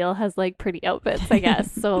Fail has like pretty outfits, I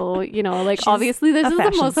guess. So, like she's obviously this is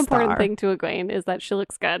the most important thing to Egwene is that she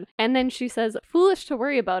looks good. And then she says, foolish to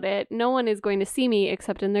worry about it. No one is going to see me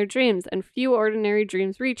except in their dreams, and few ordinary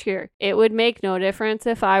dreams reach here. It would make no difference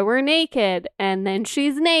if I were naked. And then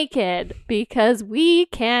she's naked because we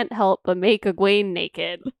can't help but make Egwene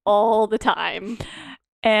naked all the time.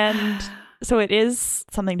 And so it is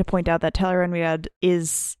something to point out that Tel'aran'rhiod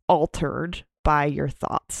is altered by your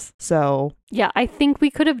thoughts. So yeah, I think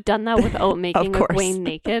we could have done that without making Egwene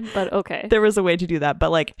naked, but okay. There was a way to do that,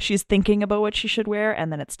 but like she's thinking about what she should wear,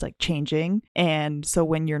 and then it's like changing. And so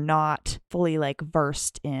when you're not fully like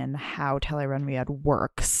versed in how Tel'aran'rhiod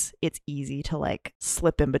works, it's easy to like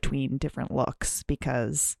slip in between different looks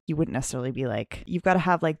because you wouldn't necessarily be like, you've got to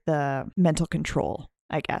have like the mental control,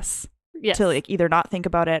 I guess. Yes. To like either not think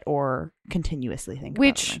about it or continuously think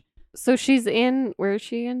about it. So she's in, where is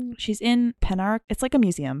she in? She's in Penarch. It's like a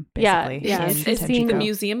museum, basically. Yeah. It's the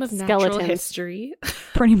Museum of Natural History.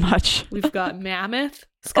 Pretty much. We've got mammoth,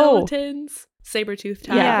 skeletons, saber-toothed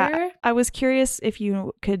tiger. Yeah, I was curious if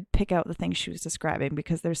you could pick out the things she was describing,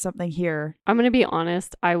 because there's something here. I'm going to be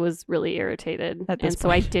honest, I was really irritated,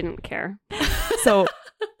 so I didn't care. So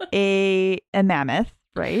a mammoth,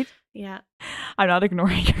 right? Yeah. I'm not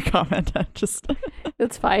ignoring your comment. I'm just...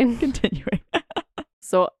 It's fine. Continuing.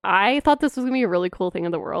 So I thought this was going to be a really cool thing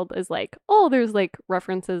in the world is like, there's like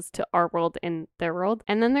references to our world and their world.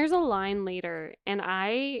 And then there's a line later, and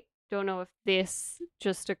I don't know if this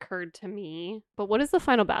just occurred to me, but what is the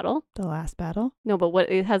final battle? The last battle? No, but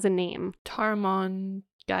it has a name. Tarmangayden,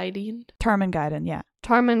 yeah.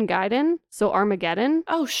 Tarmangayden, so Armageddon.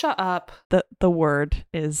 Oh, shut up. The word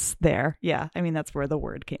is there. Yeah, I mean, that's where the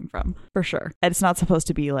word came from, for sure. And it's not supposed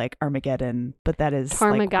to be like Armageddon, but that is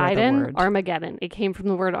Tarmangayden, Armageddon. It came from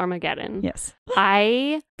the word Armageddon. Yes.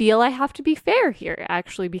 I feel I have to be fair here,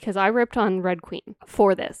 actually, because I ripped on Red Queen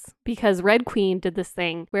for this. Because Red Queen did this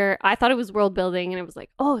thing where I thought it was world building, and it was like,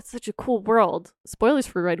 oh, it's such a cool world. Spoilers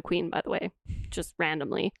for Red Queen, by the way, just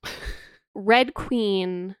randomly. Red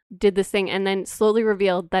Queen did this thing and then slowly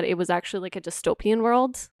revealed that it was actually like a dystopian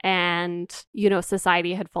world, and,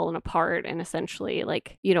 society had fallen apart and essentially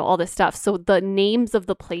like, all this stuff. So the names of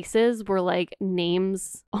the places were like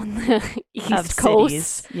names on the East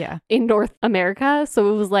Coast in North America.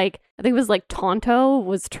 So it was like, I think it was like Tonto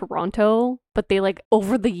was Toronto, but they like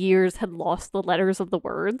over the years had lost the letters of the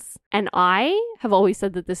words. And I have always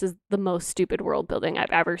said that this is the most stupid world building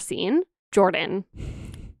I've ever seen. Jordan,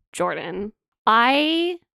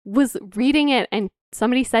 I was reading it and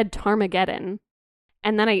somebody said Tarmageddon,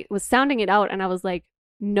 and then I was sounding it out and I was like,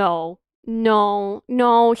 no,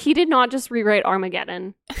 he did not just rewrite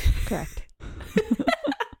Armageddon. Correct.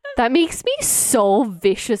 That makes me so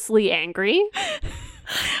viciously angry.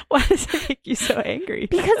 Why does it make you so angry?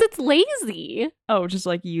 Because it's lazy. Oh, just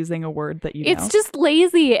like using a word that you know. It's just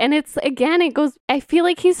lazy. And it goes, I feel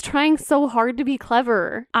like he's trying so hard to be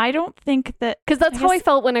clever. I don't think that... Because that's how I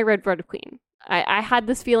felt when I read Red Queen. I had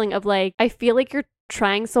this feeling of like, I feel like you're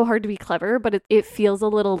trying so hard to be clever, but it feels a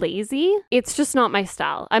little lazy. It's just not my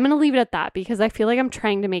style. I'm going to leave it at that because I feel like I'm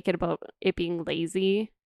trying to make it about it being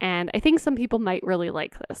lazy. And I think some people might really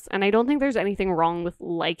like this. And I don't think there's anything wrong with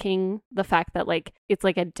liking the fact that like it's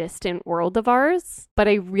like a distant world of ours. But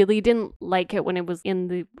I really didn't like it when it was in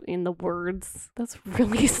the words. That's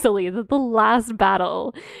really silly that the last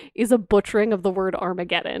battle is a butchering of the word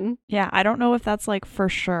Armageddon. Yeah, I don't know if that's like for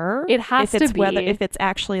sure. It has to be. If it's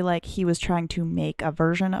actually like he was trying to make a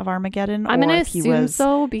version of Armageddon, I'm going to assume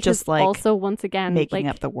so because just like also once again making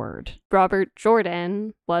up the word. Robert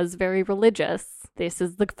Jordan was very religious. This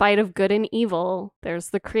is the fight of good and evil. There's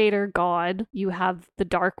the creator God. You have the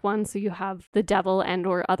dark one, so you have the devil and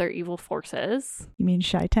or other evil forces. You mean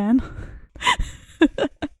Shaitan?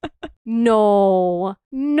 No.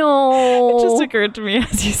 It just occurred to me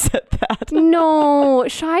as you said that. No.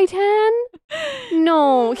 Shaitan?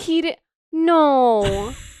 No. He did.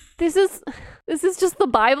 No. This is just the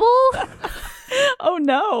Bible? Oh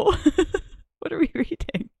no. What are we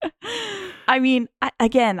reading? I mean,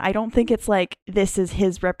 again, I don't think it's like this is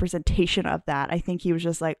his representation of that. I think he was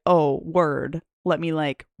just like, oh, word. Let me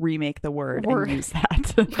like remake the word. And use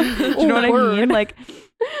that. Do you know what I mean? Like,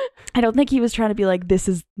 I don't think he was trying to be like, this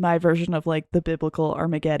is my version of like the biblical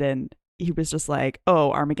Armageddon. He was just like,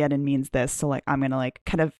 oh, Armageddon means this. So like, I'm going to like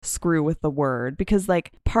kind of screw with the word, because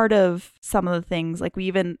like part of some of the things, like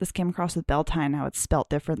this came across with Beltane, how it's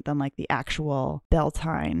spelt different than like the actual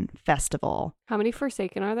Beltane festival. How many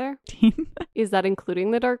Forsaken are there? Is that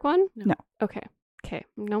including the Dark One? No. Okay.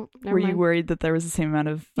 No, never Were mind. you worried that there was the same amount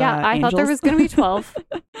of I angels? thought there was going to be 12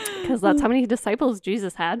 because that's how many disciples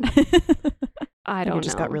Jesus had. I don't know. It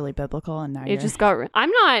just got really biblical, and now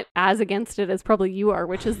I'm not as against it as probably you are,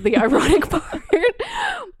 which is the ironic part.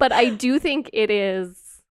 But I do think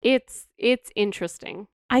it's interesting.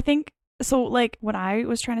 I think so. Like what I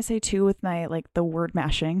was trying to say too with my like the word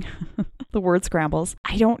mashing, the word scrambles.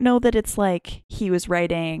 I don't know that it's like he was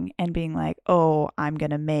writing and being like, oh, I'm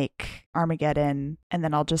gonna make Armageddon, and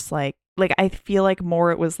then I'll just like I feel like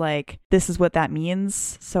more it was like, this is what that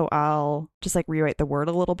means, so I'll just like rewrite the word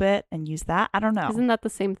a little bit and use that. I don't know. Isn't that the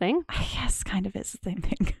same thing? I guess kind of is the same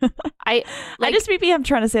thing. I just maybe I'm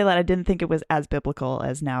trying to say that I didn't think it was as biblical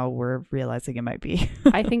as now we're realizing it might be.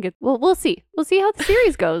 I think it. Well, we'll see. We'll see how the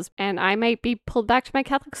series goes, and I might be pulled back to my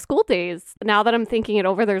Catholic school days. Now that I'm thinking it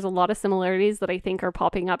over, there's a lot of similarities that I think are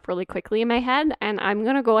popping up really quickly in my head, and I'm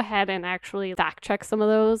gonna go ahead and actually fact check some of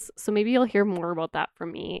those. So maybe you'll hear more about that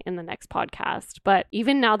from me in the next podcast. But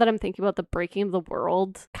even now that I'm thinking about the breaking of the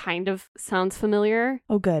world, kind of sounds familiar.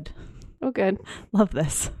 Oh, good. Love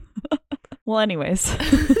this. Well, anyways,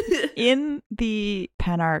 in the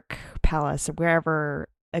Panarch Palace, wherever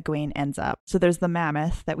Egwene ends up, so there's the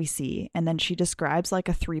mammoth that we see, and then she describes like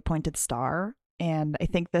a 3-pointed star. And I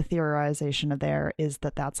think the theorization of there is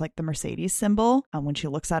that that's like the Mercedes symbol. When she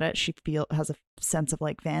looks at it, she has a sense of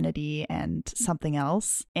like vanity and something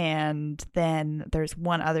else. And then there's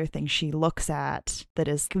one other thing she looks at that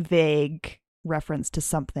is vague reference to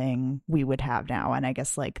something we would have now. And I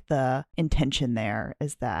guess like the intention there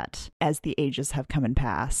is that as the ages have come and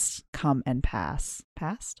passed, as the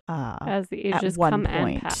ages come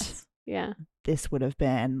and pass. Yeah. This would have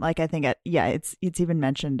been like, I think it's even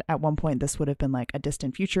mentioned at one point, this would have been like a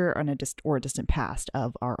distant future or a distant past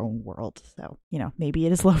of our own world. So, maybe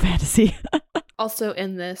it is low fantasy. Also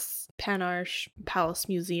in this Panarch Palace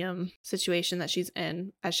Museum situation that she's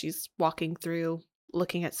in, as she's walking through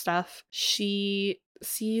looking at stuff, she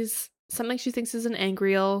sees something she thinks is an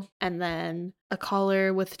angreal, and then a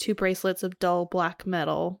collar with 2 bracelets of dull black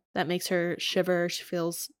metal that makes her shiver. She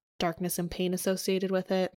feels darkness and pain associated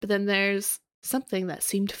with it. But then there's something that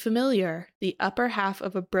seemed familiar. The upper half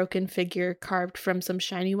of a broken figure carved from some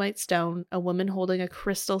shiny white stone, a woman holding a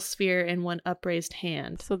crystal sphere in one upraised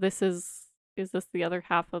hand. So this is this the other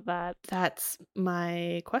half of that? That's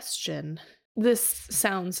my question. This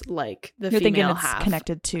sounds like the You're female it's half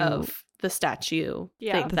connected to of the statue.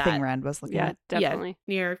 Yeah, the thing Rand was looking at. Yeah, definitely.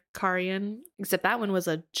 Near Carian, except that one was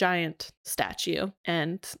a giant statue.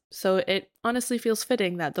 And so it honestly feels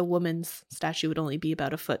fitting that the woman's statue would only be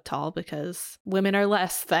about a foot tall, because women are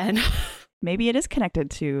less than. Maybe it is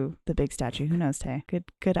connected to the big statue. Who knows, Tay?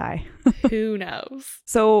 Good eye. Who knows?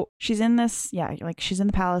 So she's in this, she's in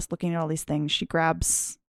the palace looking at all these things.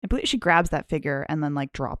 I believe she grabs that figure and then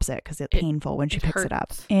like drops it because it's painful when she picks it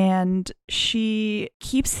up. And she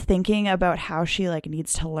keeps thinking about how she like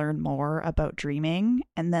needs to learn more about dreaming.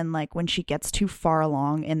 And then like when she gets too far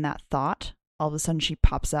along in that thought, all of a sudden she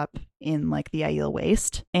pops up in like the Aiel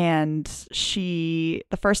Waste. And the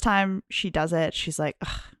first time she does it, she's like,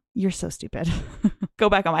 ugh, you're so stupid. Go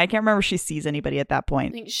back on. I can't remember if she sees anybody at that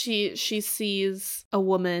point. I think she sees a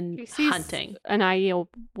woman hunting. An Aiel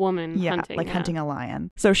woman hunting. Hunting a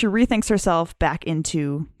lion. So she rethinks herself back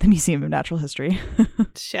into the Museum of Natural History.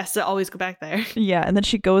 She has to always go back there. Yeah, and then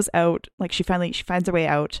she goes out, like she finds her way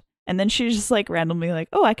out. And then she's just like randomly like,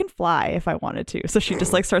 oh, I can fly if I wanted to. So she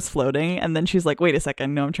just like starts floating. And then she's like, wait a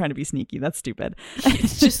second. No, I'm trying to be sneaky. That's stupid.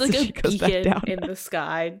 It's just like so a beacon in the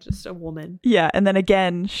sky. Just a woman. Yeah. And then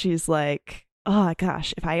again, she's like, oh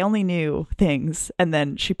gosh, if I only knew things. And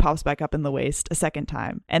then she pops back up in the waste a second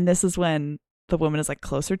time. And this is when the woman is like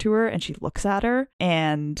closer to her and she looks at her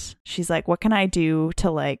and she's like, what can I do to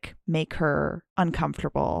like make her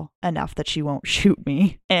uncomfortable enough that she won't shoot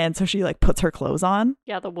me? And so she like puts her clothes on.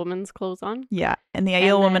 Yeah, the woman's clothes on. Yeah. And the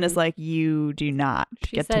Aiel woman is like, you do not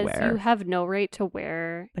get to wear. You have no right to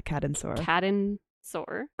wear the Cadansor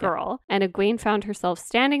girl. And Egwene found herself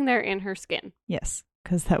standing there in her skin. Yes.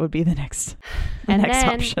 because that would be the next And next then-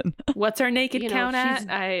 option. What's our naked count she's-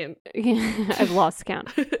 at? I've lost count.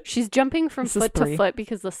 She's jumping from This is foot to 3. foot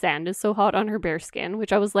because the sand is so hot on her bare skin,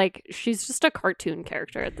 which I was like, she's just a cartoon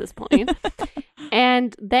character at this point.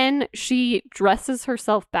 And then she dresses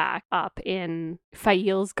herself back up in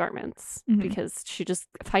Fail's garments Mhm. because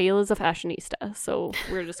Fail is a fashionista. So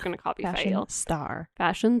we're just going to copy Fashion Fail. star.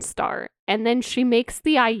 Fashion star. And then she makes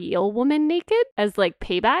the Aiel woman naked as like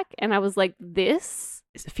payback. And I was like, this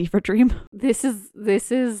Is a fever dream. is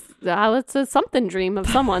it's a something dream of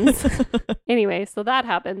someone's. Anyway, so that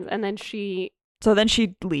happens. And then she So then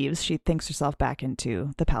she leaves. She thinks herself back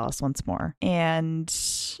into the palace once more. And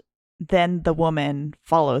then the woman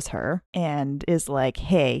follows her and is like,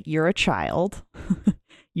 hey, you're a child.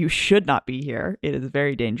 You should not be here. It is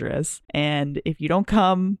very dangerous. And if you don't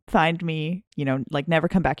come find me, like never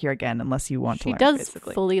come back here again unless you want to learn, does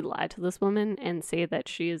basically. fully lie to this woman and say that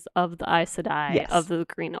she is of the Aes Sedai Yes. of the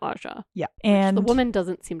Green Aja. Yeah. Which And the woman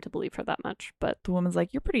doesn't seem to believe her that much, but the woman's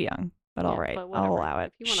like, you're pretty young. But all Yeah, right, but I'll whatever. allow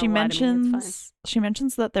it. If you wanna She lie to me, it's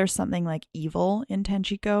mentions that there's something like evil in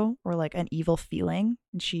Tenchiko, or like an evil feeling,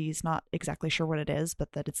 and she's not exactly sure what it is,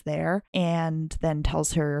 but that it's there. And then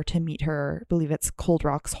tells her to meet her, I believe it's Cold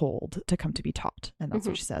Rock's Hold, to come to be taught, and that's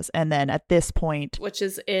what she says. And then at this point, Which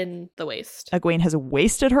is in the waste. Egwene has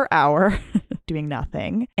wasted her hour doing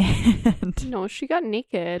nothing, and no, she got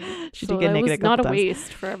naked. She so did get that naked was a couple not a times.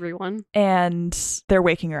 waste for everyone. they're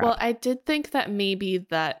waking her Well, up. I did think that maybe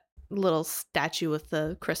that little statue with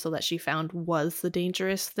the crystal that she found was the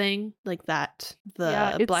dangerous thing, like that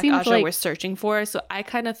Yeah, the it Black seemed Aja like- were searching for. So I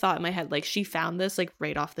kind of thought in my head, like, she found this like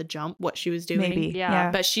right off the jump, what she was doing. Maybe, Yeah.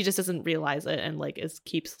 yeah. But she just doesn't realize it and like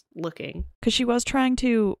keeps looking. Because she was trying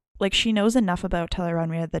to, like, she knows enough about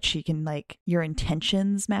Teleronria that she can, like, your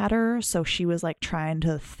intentions matter. So she was, like, trying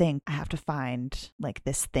to think, I have to find, like,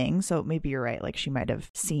 this thing. So maybe you're right. Like, she might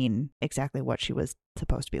have seen exactly what she was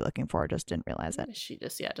supposed to be looking for, just didn't realize it. She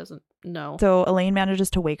just doesn't know. So Elaine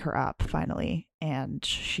manages to wake her up finally, and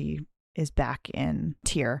she is back in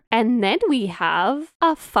Tyr. And then we have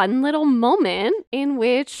a fun little moment in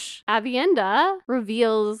which Avienda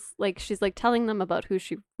reveals, like, she's like telling them about who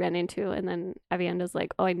she ran into, and then Avienda's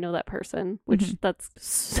like, oh, I know that person, which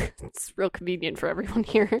it's real convenient for everyone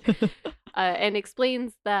here. And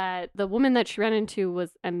explains that the woman that she ran into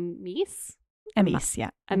was Amis,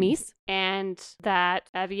 Amis, and that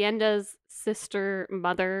Avienda's sister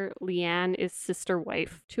mother, Leanne, is sister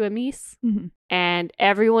wife to Amis. Mm-hmm. And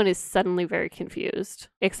everyone is suddenly very confused,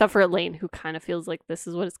 except for Elaine, who kind of feels like this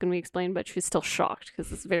is what it's going to be explained, but she's still shocked because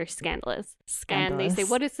it's very scandalous. And they say,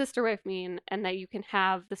 what does sister wife mean? And that you can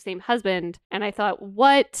have the same husband. And I thought,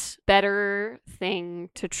 what better thing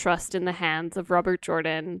to trust in the hands of Robert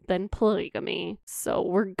Jordan than polygamy? So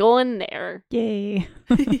we're going there. Yay.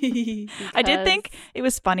 I did think it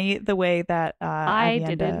was funny the way that I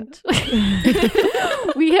Avienda...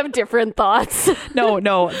 didn't. We have different thoughts. No,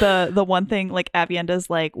 the one thing, like, Avienda's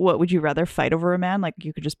like, what, would you rather fight over a man? Like,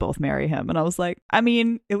 you could just both marry him. And I was like, I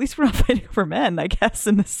mean, at least we're not fighting over men, I guess,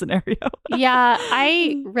 in this scenario. Yeah,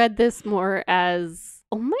 I read this more as,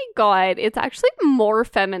 oh my god, it's actually more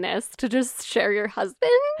feminist to just share your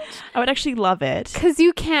husband. I would actually love it. Because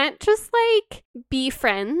you can't just, like, be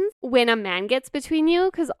friends when a man gets between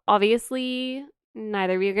you, because obviously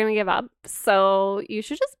neither of you are going to give up. So you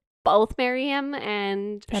should just both marry him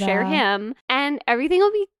and Ta-da. share him, and everything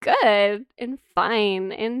will be good and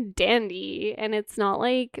fine and dandy. And it's not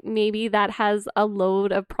like maybe that has a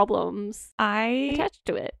load of problems I attached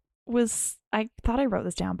to it. thought I wrote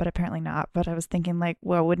this down, but apparently not. But I was thinking, like,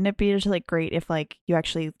 well, wouldn't it be just, like, great if, like, you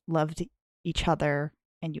actually loved each other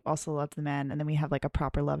and you also loved the men, and then we have, like, a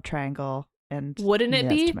proper love triangle? And Wouldn't it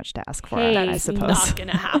maybe be? that's too much to ask for, Hey, I That's suppose. not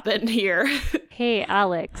gonna happen here. Hey,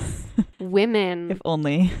 Alex, women If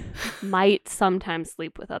only. might sometimes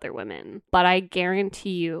sleep with other women, but I guarantee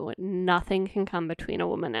you nothing can come between a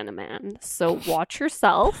woman and a man. So watch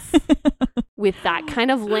yourself with that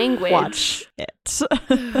kind of language. Watch it.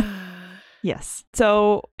 Yes.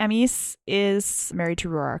 So Amis is married to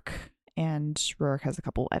Ruark, and Ruark has a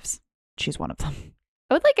couple wives. She's one of them.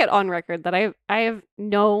 I would like it on record that I have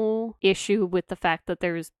no issue with the fact that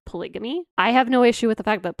there's polygamy. I have no issue with the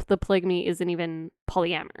fact that the polygamy isn't even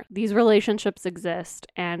polyamorous. These relationships exist,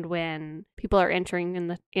 and when people are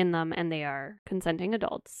entering in them and they are consenting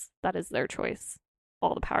adults, that is their choice.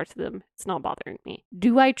 All the power to them. It's not bothering me.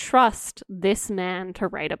 Do I trust this man to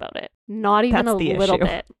write about it? Not even That's a the little issue.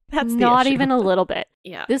 bit. That's the Not issue. even a little bit.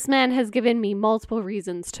 Yeah. This man has given me multiple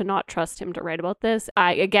reasons to not trust him to write about this.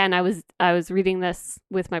 I was reading this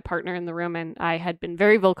with my partner in the room, and I had been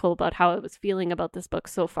very vocal about how I was feeling about this book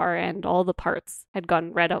so far, and all the parts had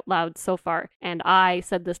gone read out loud so far. And I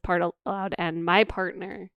said this part out loud, and my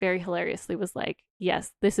partner very hilariously was like,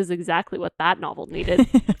 yes, this is exactly what that novel needed.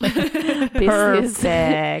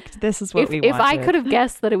 Perfect. This is what we wanted. If I could have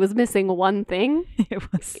guessed that it was missing one thing,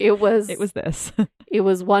 it was this. It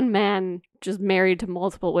was one man just married to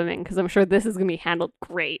multiple women, because I'm sure this is going to be handled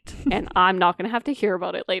great, and I'm not going to have to hear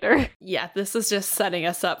about it later. Yeah, this is just setting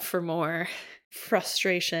us up for more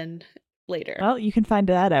frustration later. Well, you can find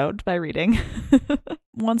that out by reading.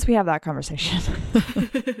 Once we have that conversation.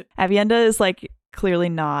 Avienda is like clearly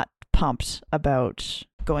not pumped about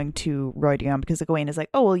going to Roy-Dion because Egwene is like,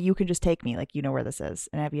 oh, well, you can just take me. Like, you know where this is.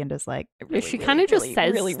 And Avienda's like, she kind of just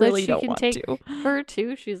says that she can take her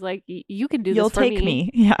too. She's like, you can do this for me. You'll take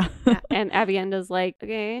me. Yeah. And Avienda's like,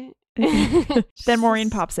 okay. Then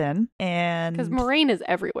Maureen pops in, and because Maureen is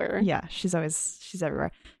everywhere. Yeah, she's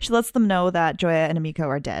everywhere. She lets them know that Joya and Emiko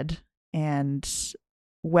are dead, and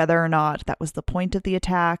whether or not that was the point of the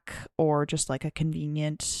attack or just like a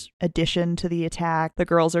convenient addition to the attack, the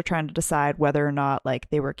girls are trying to decide whether or not like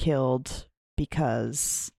they were killed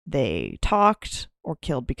because they talked or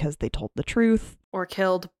killed because they told the truth or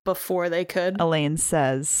killed before they could. Elaine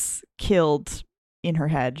says killed in her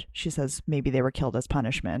head. She says maybe they were killed as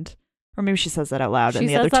punishment. Or maybe she says that out loud. She and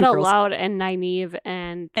the says other that two out girls, loud, and Nynaeve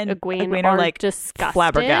and Egwene are like disgusted.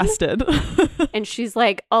 Flabbergasted. And she's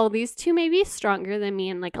like, oh, these two may be stronger than me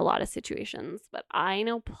in like a lot of situations, but I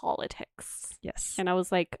know politics. Yes. And I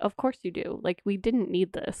was like, of course you do. Like, we didn't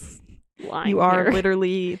need this line. You are here.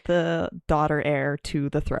 literally the daughter heir to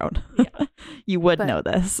the throne. Yeah. You would know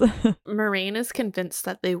this. Moraine is convinced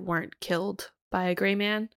that they weren't killed by a gray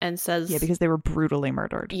man and says, yeah, because they were brutally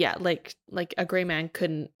murdered. Yeah, like a gray man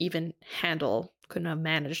couldn't have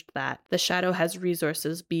managed that. The shadow has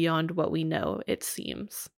resources beyond what we know, it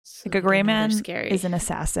seems. So like a gray man scary. Is an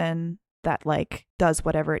assassin that like does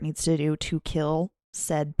whatever it needs to do to kill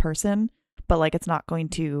said person, but like it's not going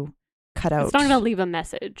to cut out. It's not going to leave a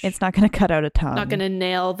message. It's not going to cut out a tongue. Not going to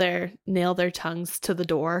nail their tongues to the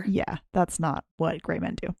door. Yeah, that's not what gray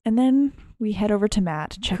men do. And then we head over to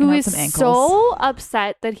Matt, checking out some ankles. Who is so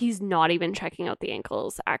upset that he's not even checking out the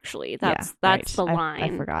ankles, actually. That's right. the line.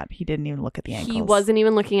 I forgot. He didn't even look at the ankles. He wasn't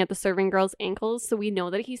even looking at the serving girl's ankles, so we know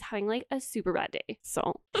that he's having like a super bad day.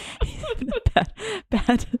 So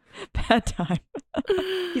bad time.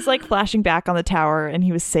 He's like flashing back on the tower, and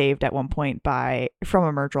he was saved at one point from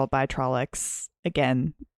a Myrddraal by Trollocs.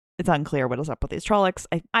 Again, it's unclear what is up with these Trollocs.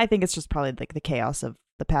 I think it's just probably like the chaos of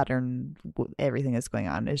the pattern, everything that's going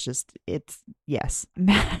on is just, yes.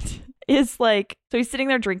 Matt is like, so he's sitting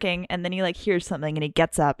there drinking, and then he like hears something, and he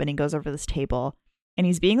gets up and he goes over to this table, and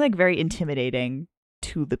he's being like very intimidating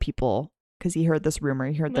to the people because he heard this rumor.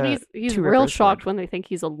 He heard he's real shocked when they think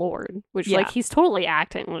he's a lord, which like he's totally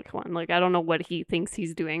acting like one. Like I don't know what he thinks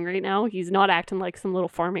he's doing right now. He's not acting like some little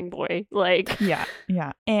farming boy. Like yeah.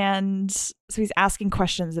 And so he's asking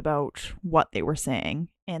questions about what they were saying,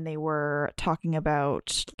 and they were talking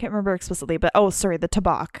about, can't remember explicitly, but the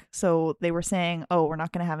Tabak. So they were saying, we're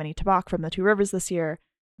not going to have any Tabak from the Two Rivers this year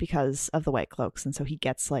because of the White Cloaks, and so he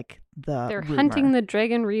gets like they're hunting the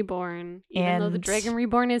Dragon Reborn, even though the Dragon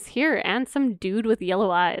Reborn is here, and some dude with yellow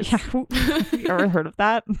eyes. Yeah. You ever heard of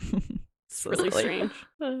that? It's really strange.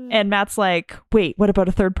 And Matt's like, wait, what about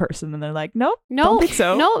a third person? And they're like, nope, no, don't think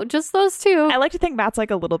so. No, just those two. I like to think Matt's like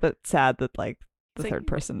a little bit sad that like the third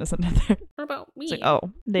person isn't in there. What about me? It's like,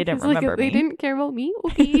 they didn't remember me. They didn't care about me.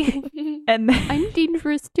 Okay. And then, I'm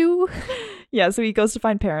dangerous too. Yeah, so he goes to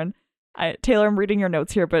find Perrin. Taylor, I'm reading your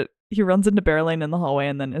notes here, but he runs into Berylane in the hallway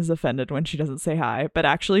and then is offended when she doesn't say hi. But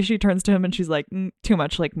actually, she turns to him and she's like, too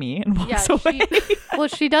much like me, and walks away.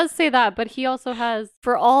 She does say that, but he also has,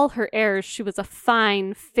 for all her airs, she was a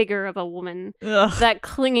fine figure of a woman. Ugh. That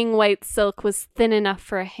clinging white silk was thin enough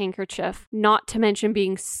for a handkerchief, not to mention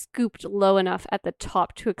being scooped low enough at the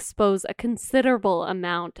top to expose a considerable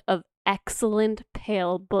amount of excellent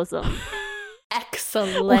pale bosom.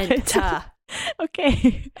 Excellent.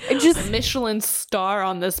 Okay. Just a Michelin star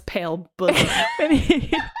on this pale bosom. when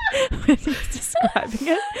he's describing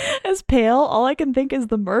it as pale, all I can think is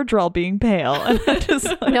the Myrddraal being pale. And I'm just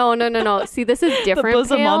like, no. See, this is different. The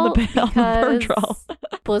bosom pale on the pale Myrddraal.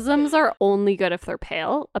 Bosoms are only good if they're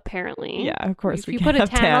pale, apparently. Yeah, of course. If you put a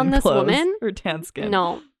tan on this woman, or tan skin.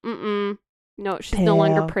 No, she's no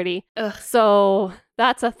longer pretty. Ugh. So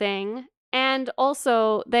that's a thing. And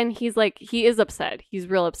also, then he is upset. He's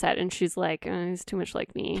real upset. And she's like, he's too much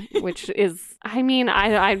like me, which is, I mean,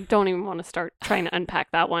 I don't even want to start trying to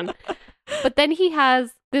unpack that one. But then he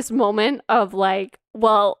has this moment of like,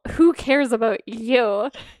 well, who cares about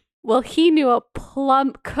you? Well, he knew a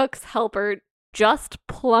plump cook's helper, just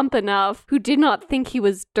plump enough, who did not think he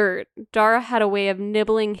was dirt. Dara had a way of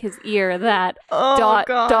nibbling his ear that ...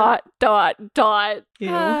 the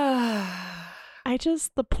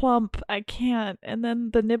plump, I can't. And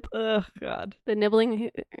then the God. The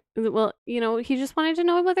nibbling, well, he just wanted to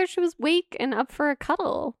know whether she was awake and up for a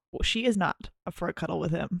cuddle. Well, she is not up for a cuddle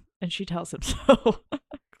with him, and she tells him so.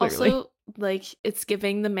 Also, like, it's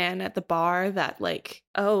giving the man at the bar that, like,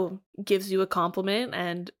 gives you a compliment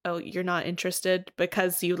and, you're not interested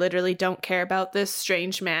because you literally don't care about this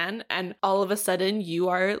strange man. And all of a sudden, you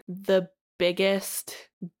are the biggest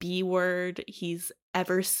B word he's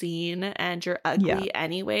ever seen, and you're ugly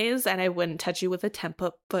anyways, and I wouldn't touch you with a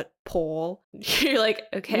 10-foot pole. You're like,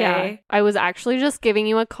 okay. Yeah, I was actually just giving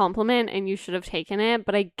you a compliment and you should have taken it,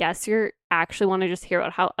 but I guess you're actually want to just hear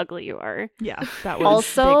about how ugly you are. Yeah, that was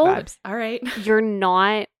also big vibes. All right.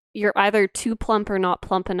 You're either too plump or not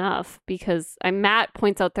plump enough, because Matt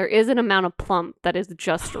points out there is an amount of plump that is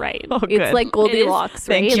just right. It's like Goldilocks,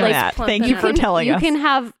 right? Thank you, like, Matt. Thank you for telling us. You can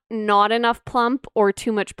have not enough plump or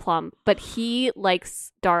too much plump, but he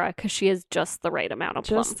likes Dara because she is just the right amount of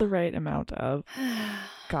plump. Just the right amount of...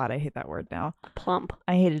 God, I hate that word now. Plump.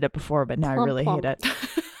 I hated it before, but now plump, I really plump. hate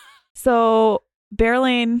it. So,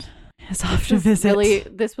 Berelain is off to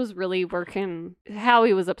visit. This was really working.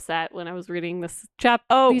 Howie was upset when I was reading this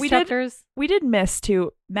chapters. We did miss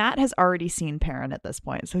too. Matt has already seen Perrin at this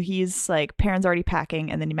point, so he's like, Perrin's already packing,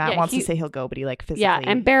 and then Matt wants to say he'll go, but he like physically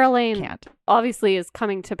and Berelain can't. Obviously is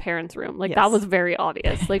coming to Perrin's room. Like that was very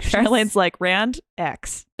obvious. Like Berelain's like, Rand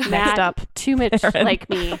X. Matt, next up, too much Perrin. Like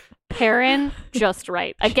me. Perrin just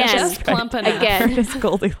right. Again, just plump enough. Again, it's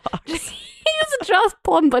Goldilocks. He's just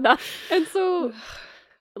plump enough, and so.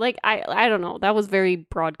 Like, I don't know. That was very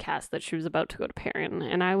broadcast that she was about to go to Perrin,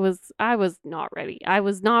 and I was not ready. I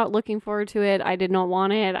was not looking forward to it. I did not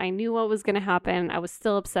want it. I knew what was going to happen. I was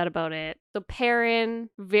still upset about it. So Perrin,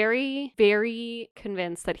 very, very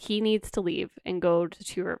convinced that he needs to leave and go to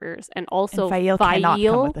Two Rivers, and also Fael cannot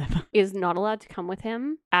come with him. Is not allowed to come with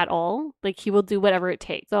him at all. Like, he will do whatever it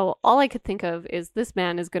takes. So all I could think of is this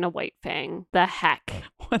man is going to White Fang the heck.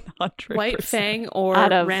 100%. White Fang or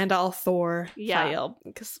Randall Thor Fael.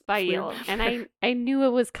 Fael. And I knew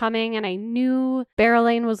it was coming, and I knew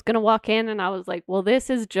Berelain was going to walk in, and I was like, well, this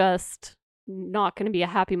is just not going to be a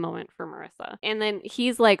happy moment for Marissa. And then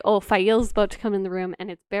he's like, Fael's about to come in the room,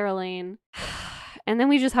 and it's Berelain. And then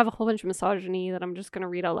we just have a whole bunch of misogyny that I'm just going to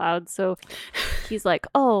read out loud. So he's like,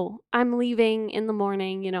 I'm leaving in the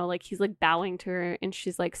morning, like he's like bowing to her, and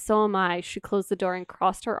she's like, so am I. She closed the door and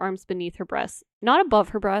crossed her arms beneath her breasts, not above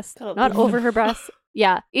her breasts, not over her breasts.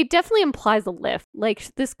 Yeah, it definitely implies a lift.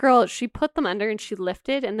 Like, this girl, she put them under and she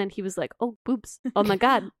lifted, and then he was like, oh, boobs. Oh my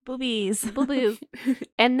God. Boobies. Boobies.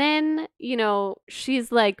 And then, she's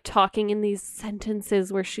like talking in these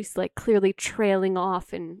sentences where she's like clearly trailing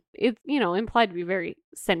off, and it, implied to be very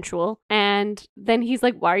sensual. And then he's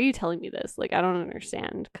like, why are you telling me this? Like, I don't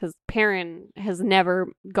understand, because Perrin has never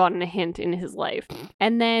gotten a hint in his life.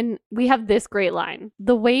 And then we have this great line.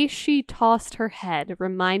 The way she tossed her head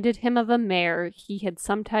reminded him of a mare he had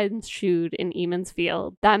sometimes shoed in Eamon's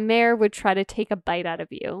field. That mare would try to take a bite out of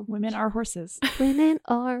you. Women are horses. Women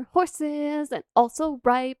are horses and also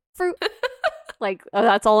ripe fruit. Like,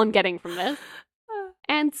 that's all I'm getting from this.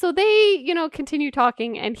 And so they, continue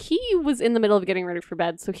talking, and he was in the middle of getting ready for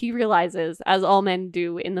bed. So he realizes, as all men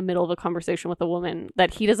do in the middle of a conversation with a woman,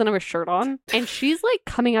 that he doesn't have a shirt on. And she's like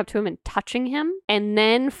coming up to him and touching him. And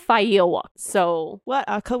then Fael walks. So what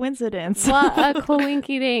a coincidence. What a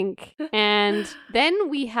coinky dink. And then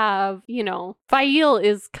we have, Fael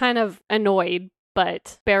is kind of annoyed,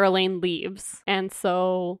 but Berelain leaves. And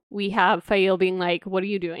so we have Fael being like, what are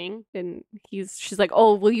you doing? And she's like,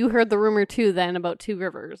 oh, well, you heard the rumor too then about Two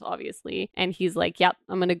Rivers, obviously. And he's like, yep,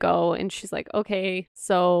 I'm going to go. And she's like, okay,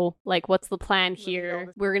 so like, what's the plan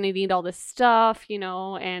here? We're going to need all this stuff,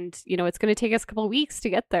 and, it's going to take us a couple of weeks to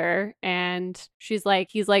get there. And he's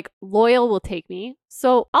like, Loyal will take me.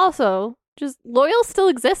 So also, just Loyal still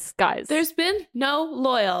exists, guys. There's been no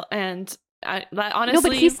Loyal, and honestly, no,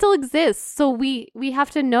 but he still exists. So we have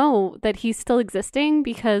to know that he's still existing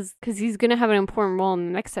because he's gonna have an important role in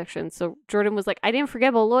the next section. So Jordan was like, I didn't forget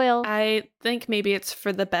about Loyal. I think maybe it's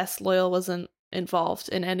for the best Loyal wasn't involved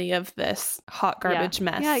in any of this hot garbage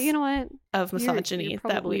mess. Yeah, you know what? Of misogyny you're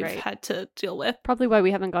that we've right. had to deal with. Probably why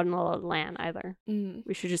we haven't gotten a lot of Lan either.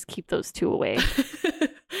 We should just keep those two away.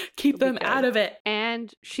 Keep them out of it.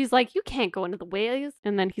 And she's like, you can't go into the waves.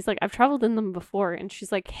 And then he's like, I've traveled in them before. And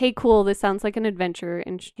she's like, hey, cool, this sounds like an adventure.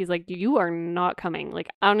 And he's like, you are not coming. Like,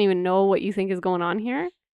 I don't even know what you think is going on here.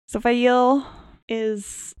 So Faile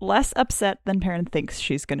is less upset than Perrin thinks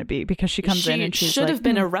she's going to be, because she comes in and she's should have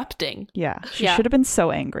been erupting. Yeah, she should have been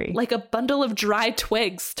so angry. Like a bundle of dry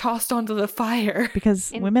twigs tossed onto the fire.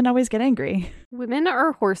 Because women always get angry. Women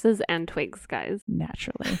are horses and twigs, guys.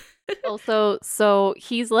 Naturally. Also, so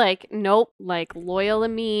he's like, nope, like Loial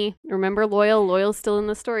and me. Remember Loial? Loial's still in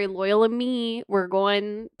the story. Loial and me, we're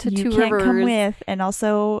going to Two Rivers. You can't come with, and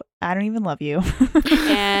also, I don't even love you.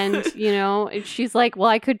 And, you know, she's like, well,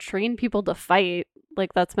 I could train people to fight.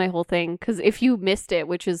 Like, that's my whole thing. Because if you missed it,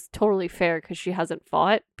 which is totally fair because she hasn't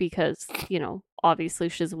fought, because, you know, obviously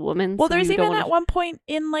she's a woman. Well, so there's even at one point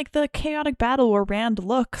in like the chaotic battle where Rand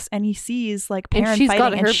looks and he sees like Perrin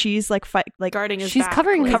fighting, and she's like guarding his she's back.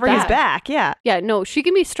 covering his back. Yeah. Yeah, no, she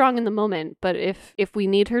can be strong in the moment, but if we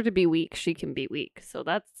need her to be weak, she can be weak. So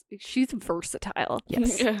she's versatile.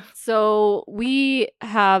 Yes. Yeah. So we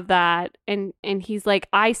have that, and he's like,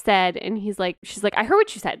 I said, and she's like, I heard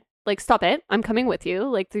what you said. Like, stop it. I'm coming with you.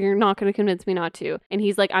 Like, you're not going to convince me not to. And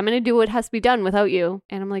he's like, I'm going to do what has to be done without you.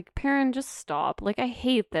 And I'm like, Perrin, just stop. Like, I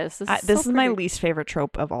hate this. This is my least favorite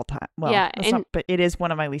trope of all time. Well, yeah, but it is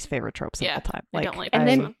one of my least favorite tropes of all time. Like, I don't like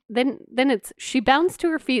and then it's, she bounced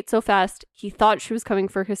to her feet so fast, he thought she was coming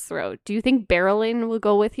for his throat. Do you think Berylane will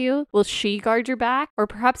go with you? Will she guard your back? Or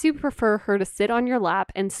perhaps you prefer her to sit on your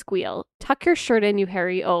lap and squeal? Tuck your shirt in, you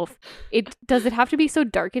hairy oaf. Does it have to be so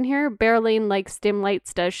dark in here? Berylane likes dim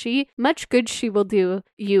lights, does she? Much good she will do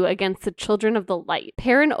you against the children of the light.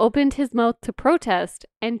 Perrin opened his mouth to protest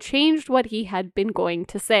and changed what he had been going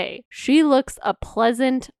to say. She looks a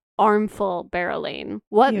pleasant armful, Berylane.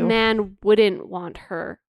 What man wouldn't want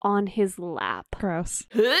her on his lap? Gross.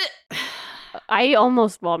 I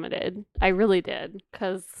almost vomited. I really did.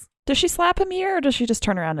 Because... Does she slap him here, or does she just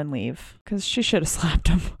turn around and leave? Because she should have slapped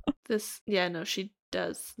him. She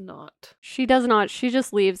does not. She does not. She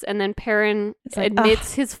just leaves, and then Perrin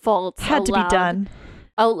admits his faults. Had to be done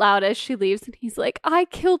out loud as she leaves, and he's like, "I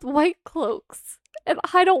killed White Cloaks, and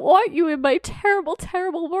I don't want you in my terrible,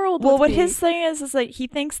 terrible world." Well, what his thing is like he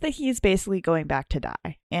thinks that he's basically going back to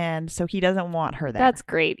die, and so he doesn't want her there. That's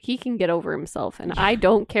great. He can get over himself, and I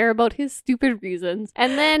don't care about his stupid reasons.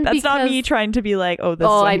 And then that's not me trying to be like, "Oh, this is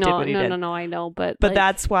why he did what he did." No, I know, but like,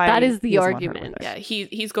 that's why that is the argument. Yeah,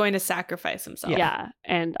 he's going to sacrifice himself. Yeah,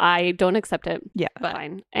 and I don't accept it. Yeah, but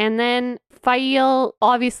fine. And then Faile,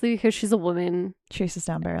 obviously because she's a woman, chases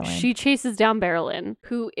down Berylane. She chases down Berylane,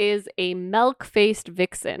 who is a milk-faced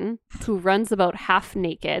vixen who runs about half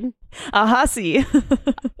naked. A hussy.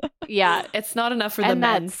 Yeah. It's not enough for the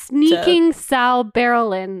men. And that sneaking sow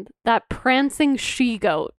Berylane, that prancing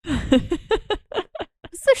she-goat.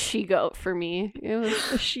 It's a she-goat for me. It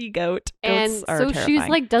was a she-goat. And so terrifying. She's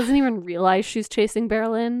like, doesn't even realize she's chasing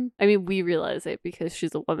Berylane. I mean, we realize it because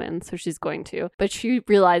she's a woman, so she's going to. But she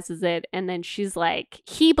realizes it, and then she's like,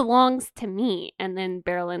 he belongs to me. And then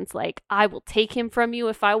Berylane's like, I will take him from you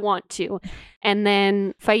if I want to. And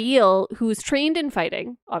then Faile, who's trained in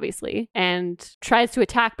fighting, obviously, and tries to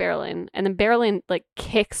attack Berylane. And then Berylane, like,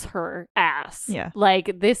 kicks her ass. Yeah.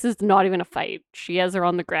 Like, this is not even a fight. She has her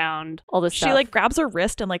on the ground, all this stuff. She, like, grabs her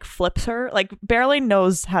wrist and, like, flips her. Like, Berylane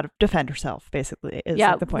knows how to defend herself, basically, is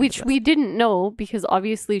like, the point which we didn't know because,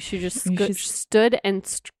 obviously, she just stood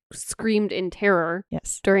and screamed in terror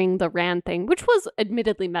during the Rand thing, which was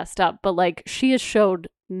admittedly messed up. But, like, she has showed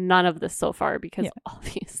none of this so far because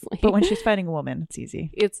obviously. But when she's fighting a woman, it's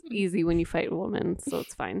easy. It's easy when you fight a woman, so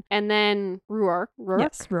it's fine. And then Rhuarc.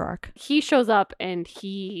 Yes, Rhuarc. He shows up and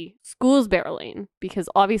he schools Berylane because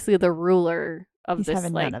obviously the ruler of this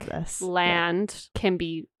like none of this. land can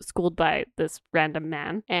be schooled by this random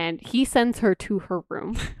man, and he sends her to her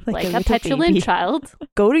room like a petulant child.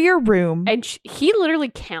 Go to your room, and he literally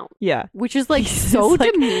counts. Yeah, which is like so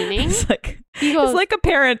demeaning. It's like he goes, it's like a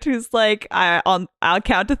parent who's like, I'll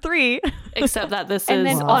count to 3. Except that this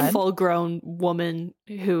is a full-grown woman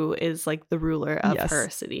who is like the ruler of her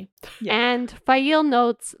city. Yeah. And Faile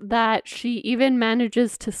notes that she even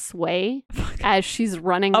manages to sway as she's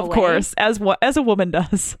running away. Of course, as a woman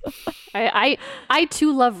does. I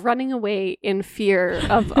too love running away in fear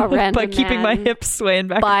of a random by keeping my hips swaying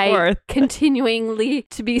back and forth. Continually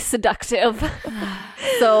to be seductive.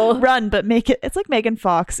 So run, but make it. It's like Megan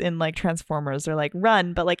Fox in like Transformers. They're like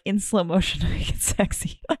run, but like in slow motion to make it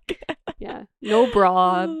sexy. Yeah, no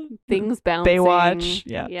bra, things bouncing. Baywatch.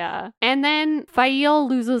 Yeah. Yeah. And then Fael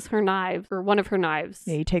loses her knife, or one of her knives.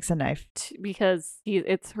 Yeah, he takes a knife. Because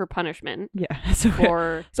it's her punishment. Yeah.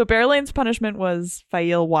 So Berelain's punishment was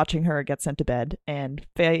Fael watching her get sent to bed. And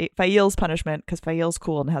Fael's punishment, because Fael's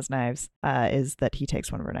cool and has knives, is that he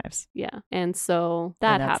takes one of her knives. Yeah. And so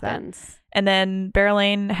that happens. And then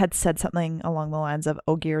Berelain had said something along the lines of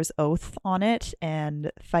Ogier's oath on it. And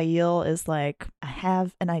Fael is like, I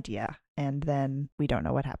have an idea. And then we don't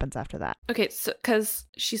know what happens after that. Okay, so because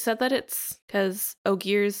she said that it's because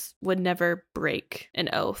Ogier's would never break an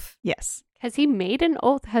oath. Yes. Has he made an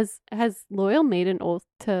oath? Has Loial made an oath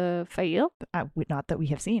to Fael? Not that we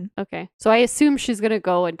have seen. Okay. So I assume she's going to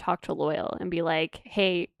go and talk to Loial and be like,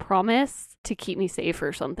 hey, promise to keep me safe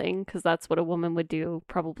or something, because that's what a woman would do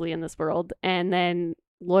probably in this world. And then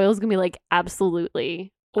Loyal's going to be like,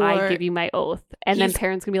 absolutely. I give you my oath. And then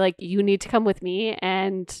Perrin's gonna be like, you need to come with me.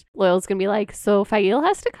 And Loial's gonna be like, so Fael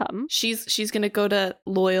has to come. She's gonna go to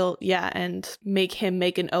Loial, and make him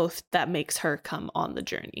make an oath that makes her come on the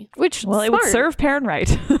journey. Which, well, it would serve Perrin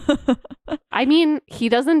right. I mean, he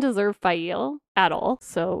doesn't deserve Fael at all.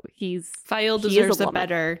 So Fael deserves a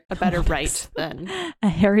better right than a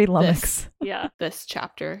hairy lummox. This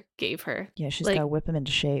chapter gave her. Yeah, she's gotta whip him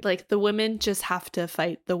into shape. Like, the women just have to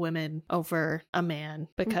fight the women over a man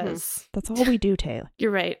because that's all we do, Taylor.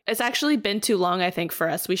 You're right. It's actually been too long, I think, for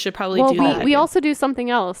us. We should probably do that. We also do something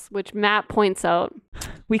else, which Matt points out.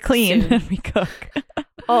 We clean and we cook.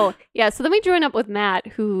 Oh, yeah. So then we join up with Matt,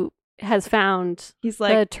 who has found the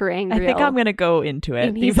ter'angreal. I think I'm going to go into it.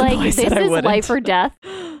 And he's like, this is life or death,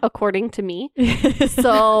 according to me.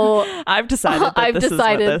 So I've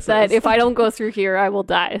decided that if I don't go through here, I will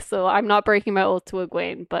die. So I'm not breaking my oath to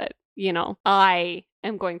Egwene, but, I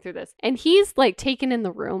am going through this. And he's like taken in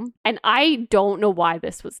the room. And I don't know why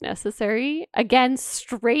this was necessary. Again,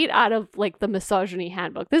 straight out of like the misogyny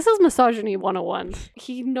handbook. This is misogyny 101.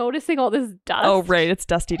 He's noticing all this dust. Oh, right. It's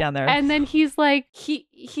dusty down there. And then he's like,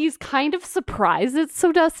 he's kind of surprised it's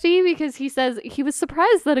so dusty, because he says he was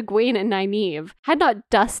surprised that Egwene and Nynaeve had not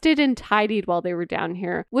dusted and tidied while they were down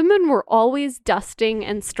here. Women were always dusting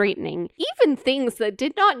and straightening, even things that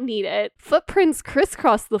did not need it. Footprints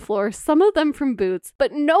crisscrossed the floor, some of them from boots.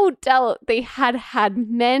 But no doubt they had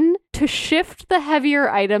men to shift the heavier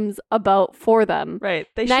items about for them. Right.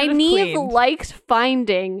 They should have cleaned. Nynaeve liked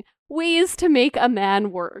finding ways to make a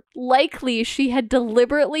man work. Likely she had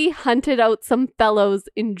deliberately hunted out some fellows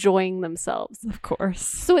enjoying themselves. Of course.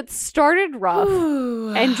 So it started rough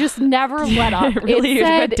and just never let up. It really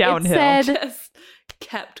went downhill. Just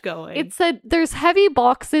kept going. It said there's heavy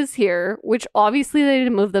boxes here, which obviously they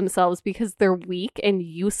didn't move themselves because they're weak and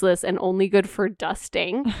useless and only good for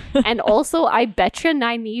dusting. And also, I betcha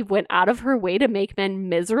Nynaeve went out of her way to make men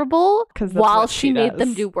miserable while she made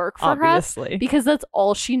them do work for us, because that's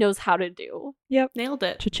all she knows how to do. Yep. Nailed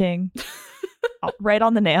it. Cha-ching. Right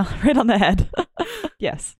on the nail, right on the head.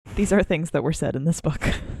 Yes, these are things that were said in this book.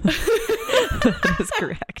 That is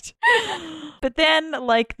correct. But then,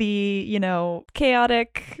 like the,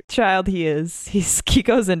 chaotic child he is, he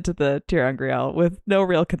goes into the ter'angreal with no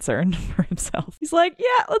real concern for himself. He's like,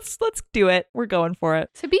 yeah, let's do it. We're going for it.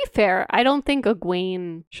 To be fair, I don't think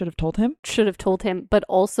Egwene should have told him, but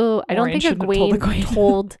also I don't think Egwene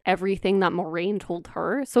told everything that Moraine told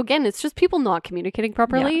her. So again, it's just people not communicating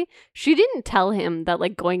properly. Yeah. She didn't tell him that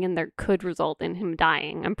like going in there could result in him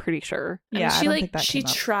dying, I'm pretty sure. Yeah, she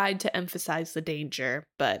tried to emphasize the danger,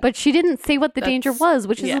 but she didn't say what the danger was,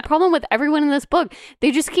 which is the problem with everyone in this book.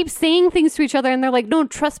 They just keep saying things to each other and they're like, no,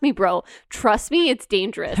 trust me, bro. Trust me, it's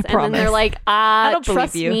dangerous. And then they're like,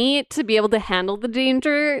 trust me to be able to handle the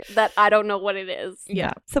danger that I don't know what it is.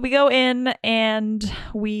 Yeah. So we go in and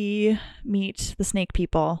we meet the snake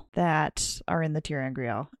people that are in the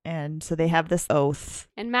ter'angreal. And so they have this oath.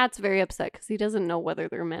 And Matt's very upset because he doesn't know whether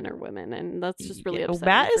they're men or women. And that's just really upsetting.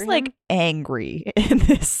 Matt is like angry in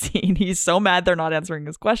this scene. He's so mad they're not answering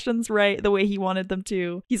his questions right the way he wanted them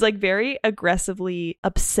to. He's like very aggressively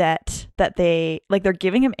upset that they're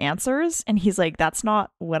giving him answers. And he's like, that's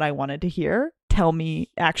not what I wanted to hear. Tell me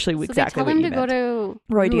actually exactly what you meant. So they tell him to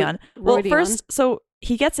go to Rhuidean. Well, first, so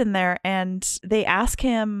he gets in there and they ask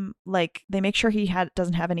him, like, they make sure he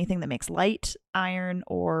doesn't have anything that makes light, iron,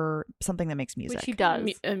 or something that makes music. Which he does.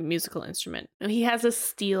 A musical instrument. He has a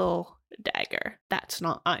steel dagger. That's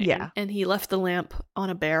not iron. Yeah. And he left the lamp on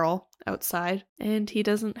a barrel outside, and he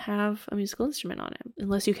doesn't have a musical instrument on him,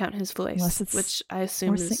 unless you count his voice, which I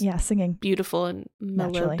assume is singing. Beautiful and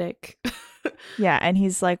melodic. Yeah, and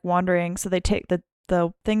he's like wandering. So they take the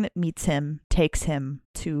thing that meets him, takes him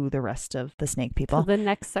to the rest of the snake people. To the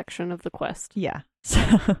next section of the quest. Yeah. So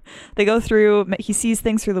they go through, he sees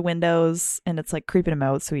things through the windows and it's like creeping him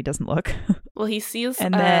out so he doesn't look. Well, he sees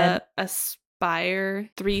and then a spire,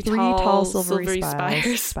 three tall tall silvery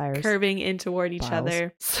spires spires curving in toward each Spiles.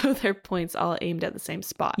 other. So their points all aimed at the same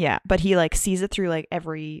spot. Yeah, but he like sees it through like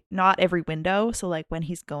not every window. So like when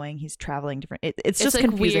he's traveling different, it's just like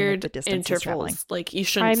confusing weird with the distance he's traveling. intervals. Like you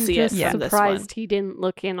shouldn't I'm see just it from this one. surprised he didn't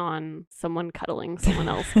look in on someone cuddling someone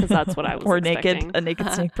else, because that's what I was or expecting. a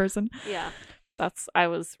naked snake person. Yeah, I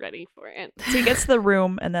was ready for it. So he gets to the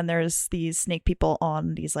room and then there's these snake people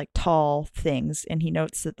on these like tall things, and he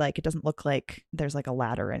notes that like it doesn't look like there's like a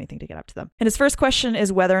ladder or anything to get up to them. And his first question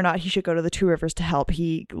is whether or not he should go to the Two Rivers to help.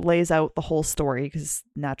 He lays out the whole story because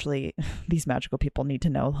naturally these magical people need to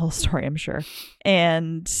know the whole story, I'm sure.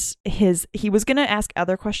 And he was going to ask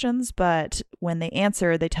other questions, but when they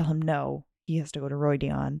answer, they tell him no, he has to go to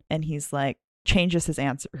Rhuidean, and he's like changes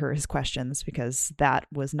his questions because that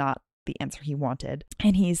was not the answer he wanted.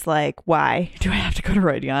 And he's like, why do I have to go to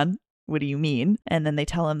Rhuidean? What do you mean? And then they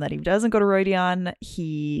tell him that if he doesn't go to Rhuidean,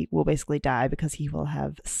 he will basically die because he will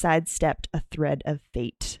have sidestepped a thread of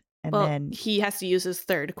fate. And then he has to use his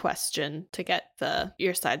third question to get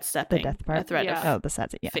your sidestepping the death part. A thread of Oh, the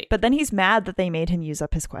sad yeah. fate. But then he's mad that they made him use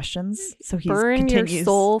up his questions, so he Burn your continues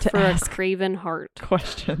soul to for a ask craven heart.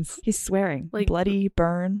 questions. He's swearing, Like- bloody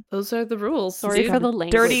burn. Those are the rules. Sorry dude. for the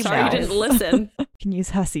language. Dirty Sorry you mouth. didn't listen. Can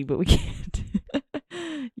use hussy, but we can't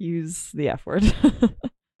use the F word.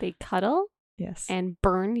 They cuddle Yes. and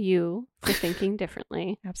burn you for thinking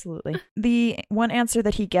differently. Absolutely. The one answer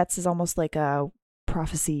that he gets is almost like a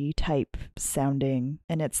prophecy type sounding,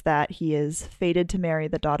 and it's that he is fated to marry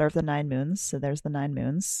the daughter of the 9 moons. So there's the 9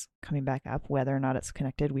 moons coming back up. Whether or not it's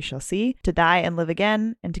connected, we shall see. To die and live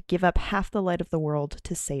again, and to give up half the light of the world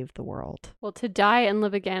to save the world. Well, to die and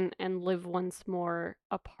live again and live once more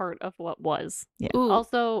a part of what was. Yeah. Ooh.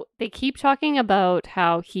 Also, they keep talking about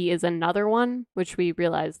how he is another one, which we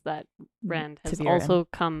realize that Rand has Tiviran. also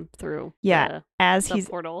come through Yeah, as the he's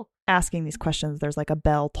portal. asking these questions, there's like a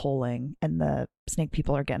bell tolling, and the snake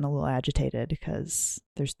people are getting a little agitated because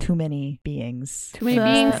there's too many beings. Too many The-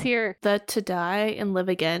 beings here. The to die and live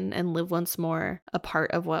again and live once more a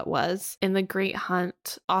part of what was. In the Great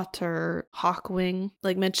Hunt, Otter Hawkwing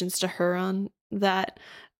like mentions to Huron that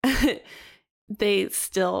they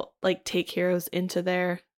still like take heroes into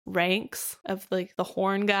their ranks of like the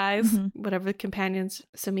horn guys, Mhm. whatever the companions.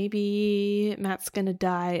 So maybe Matt's gonna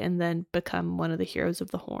die and then become one of the heroes of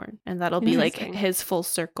the horn, and that'll be like Interesting. his full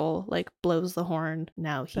circle. Like blows the horn.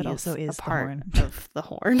 Now he That also is a the part horn. of the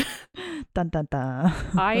horn. Dun dun dun.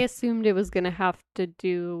 I assumed it was going to have to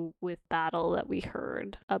do with battle that we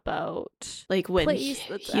heard about. Like when Place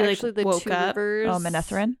that's he like actually the woke Two up. Rivers. Oh,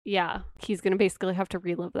 Manetheren? Yeah, he's going to basically have to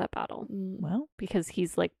relive that battle Well, because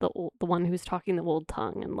he's like the one who's talking the old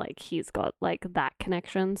tongue, and like he's got like that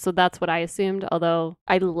connection. So that's what I assumed. Although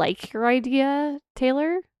I like your idea,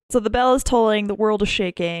 Taylor. so the bell is tolling, the world is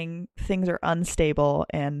shaking, things are unstable,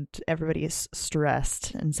 and everybody is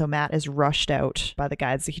stressed. And so Matt is rushed out by the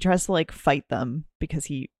guides. He tries to like fight them because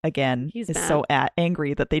he, again, He's is mad. so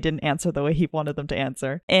angry that they didn't answer the way he wanted them to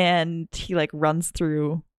answer. And he like runs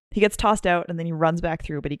through. He gets tossed out and then he runs back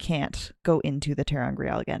through, but he can't go into the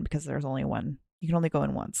Terangrial again because there's only one. You can only go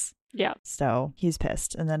in once. Yeah. So he's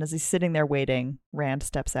pissed. And then as he's sitting there waiting, Rand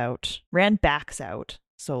steps out. Rand backs out.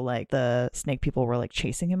 So like the snake people were like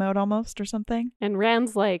chasing him out almost or something. And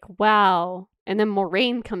Rand's like, wow. And then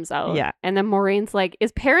Moraine comes out. Yeah. And then Moraine's like,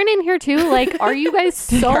 is Perrin in here too? Like, are you guys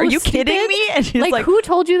so Are you stupid? kidding me? And she's Like, like, who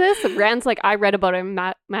told you this? And Rand's like, I read about it. And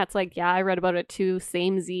Matt's like, yeah, I read about it too.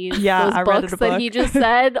 Same Z's. Yeah, those I books read it a that book. he just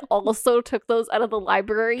said also took those out of the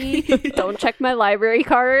library. Don't check my library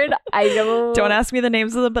card. I know. don't ask me the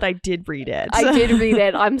names of them, but I did read it. I did read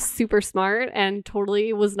it. I'm super smart and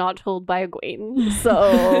totally was not told by Egwene.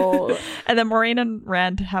 So And then Moraine and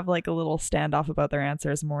Rand have like a little standoff about their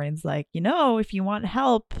answers. Moraine's like, if you want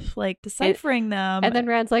help, like deciphering them. and then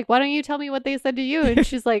Rand's like, why don't you tell me what they said to you? And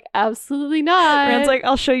she's like, absolutely not. Rand's like,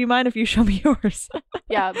 I'll show you mine if you show me yours.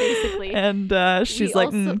 yeah, basically. And she's We like,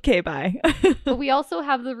 also- okay, bye. But we also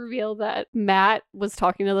have the reveal that Matt was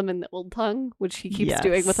talking to them in the old tongue, which he keeps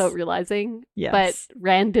doing Yes. without realizing. Yes. But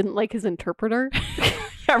Rand didn't like his interpreter.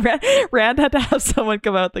 Yeah, Rand had to have someone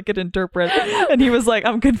come out that could interpret, and he was like,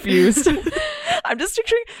 I'm confused. I'm just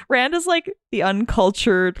picturing Rand is like the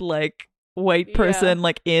uncultured, like white person,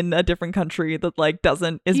 like in a different country that like is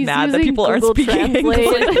He's mad that using people aren't Google speaking Translate.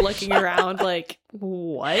 English. Like looking around like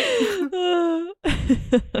what?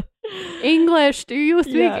 English. Do you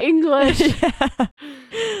speak Yeah. English? Yeah.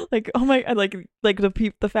 Like, oh my, like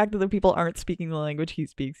the fact that the people aren't speaking the language he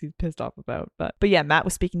speaks, he's pissed off about. But yeah, Matt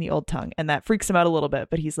was speaking the old tongue, and that freaks him out a little bit.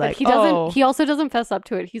 But he's like, he doesn't. He also doesn't fess up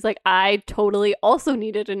to it. He's like, I totally also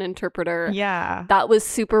needed an interpreter. Yeah, that was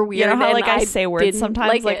super weird. You know how like I say words didn't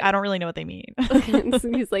sometimes, like I don't really know what they mean.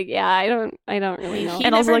 So he's like, yeah, I don't really know.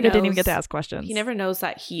 And also, like, I didn't even get to ask questions. He never knows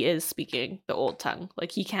that he is speaking the old tongue.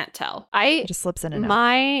 Like, he can't tell. It just slips in and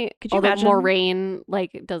out. Could you imagine? Moraine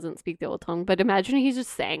like doesn't speak the old tongue, but imagine he's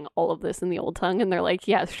just saying all of this in the old tongue, and they're like,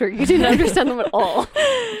 yeah, sure, you didn't understand them at all.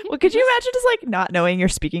 Well, could you imagine just like not knowing you're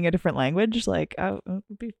speaking a different language? Like, it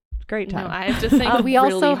would be a great time. No, I have to think we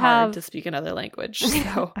really also hard to speak another language.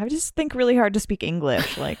 So I just think really hard to speak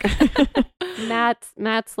English. Like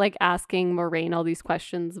Matt's like asking Moraine all these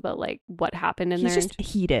questions about like what happened in there. He's just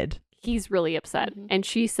heated. He's really upset. Mm-hmm. And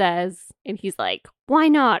she says, and he's like, why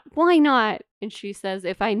not? Why not? And she says,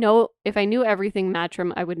 if I knew everything,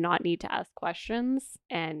 Matrim, I would not need to ask questions.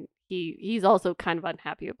 And he's also kind of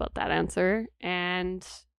unhappy about that answer. And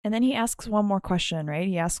then he asks one more question, right?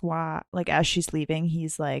 He asks why, like, as she's leaving,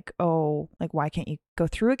 he's like, oh, like, why can't you go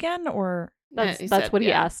through again? Or that's what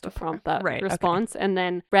he asked to prompt that response. Okay. And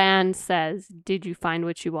then Rand says, did you find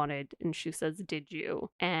what you wanted? And she says, did you?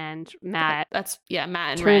 And Matt Matt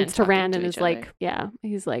and turns Rand to Rand and is like, yeah,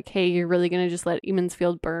 he's like, hey, you're really gonna just let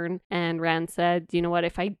Emansfield burn? And Rand said, you know what,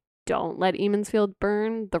 if I don't let Emansfield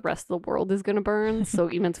burn, the rest of the world is going to burn. So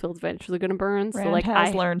Emansfield's eventually going to burn. Rand so like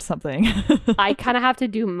has learned something. I kind of have to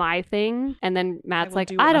do my thing. And then Matt's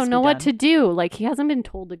like, I don't know what to do. Like, he hasn't been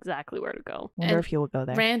told exactly where to go. Wonder if he will go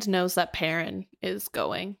there. Rand knows that Perrin is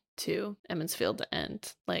going to Emansfield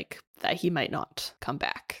and like that he might not come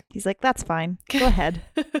back. He's like, that's fine. Go ahead.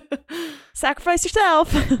 Sacrifice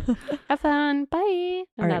yourself. Have fun. Bye.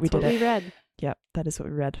 And that's what we read. Yep, that is what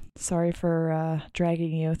we read. Sorry for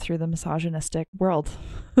dragging you through the misogynistic world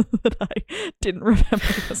that I didn't remember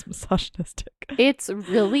was misogynistic. It's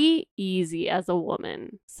really easy as a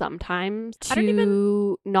woman sometimes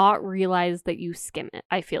to not realize that you skim it,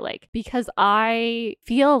 I feel like. Because I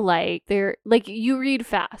feel like you read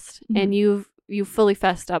fast and you've fully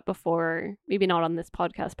fessed up before, maybe not on this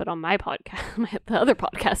podcast, but on my podcast, the other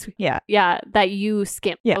podcast. Yeah, that you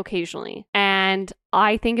skim occasionally. And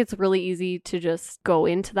I think it's really easy to just go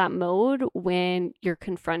into that mode when you're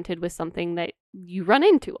confronted with something that you run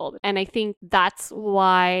into all the time. And I think that's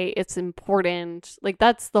why it's important. Like,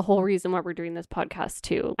 that's the whole reason why we're doing this podcast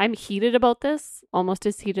too. I'm heated about this, almost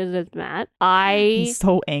as heated as Matt. He's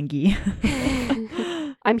so angry.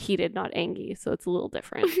 I'm heated, not angry, so it's a little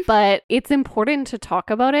different. But it's important to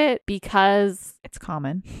talk about it because it's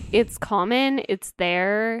common. It's common. It's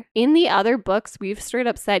there. In the other books, we've straight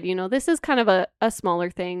up said, this is kind of a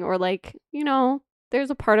smaller thing, or like,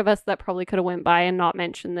 there's a part of us that probably could have went by and not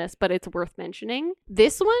mentioned this, but it's worth mentioning.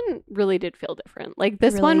 This one really did feel different. Like,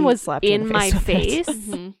 this really one was in my face.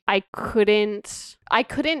 Mm-hmm. I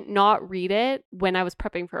couldn't not read it when I was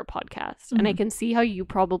prepping for a podcast. Mm-hmm. And I can see how you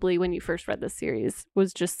probably, when you first read this series,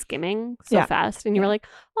 was just skimming so fast. And you were like,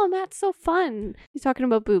 oh, Matt's so fun. He's talking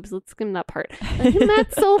about boobs. Let's skim that part. Like,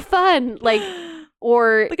 Matt's so fun. Like,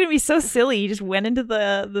 or look at me, so silly. He just went into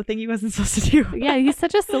the thing he wasn't supposed to do. Yeah, he's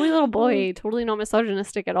such a silly little boy. Totally not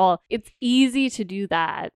misogynistic at all. It's easy to do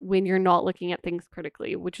that when you're not looking at things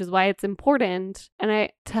critically, which is why it's important.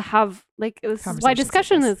 And to have this is why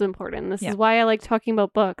discussion is important. This is why I like talking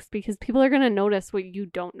about books, because people are going to notice what you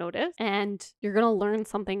don't notice, and you're going to learn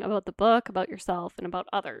something about the book, about yourself, and about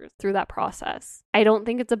others through that process. I don't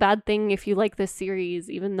think it's a bad thing if you like this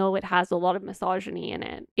series, even though it has a lot of misogyny in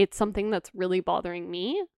it. It's something that's really bothering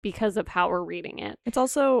me because of how we're reading it. It's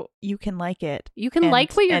also, you can like it. You can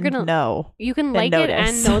like what you're going to know. You can like it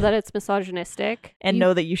and know that it's misogynistic. And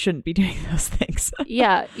know that you shouldn't be doing those things.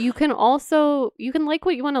 Yeah. You can like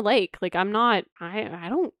what you want to like. Like, I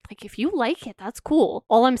don't, like, if you like it, that's cool.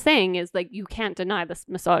 All I'm saying is, like, you can't deny this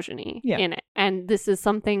misogyny in it. And this is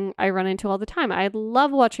something I run into all the time. I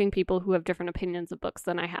love watching people who have different opinions of books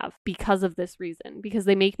than I have because of this reason, because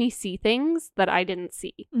they make me see things that I didn't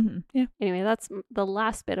see. Mm-hmm. Yeah. Anyway, that's the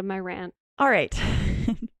last bit of my rant. All right.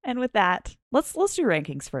 And with that, let's do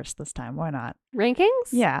rankings first this time. Why not? Rankings?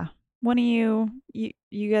 Yeah. One of you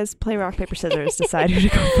guys play rock, paper, scissors, decide who to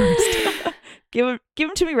go first. Give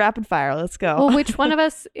them to me rapid fire. Let's go. Well, which one of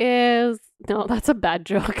us is... No, that's a bad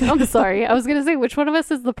joke. I'm sorry. I was going to say which one of us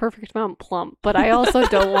is the perfect amount plump, but I also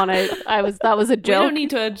don't want to... That was a joke. We don't need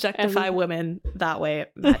to objectify women that way.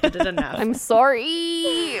 Matt did it enough. I'm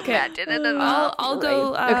sorry. Okay. Matt did it enough. I'll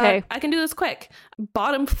go... okay. I can do this quick.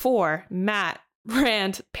 Bottom 4, Matt,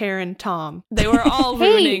 Rand, Perrin, Tom. They were all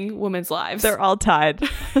ruining women's lives. They're all tied.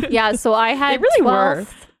 Yeah, so I had they really 12th. Were.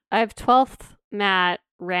 I have 12th, Matt,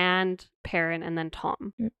 Rand, Perrin, and then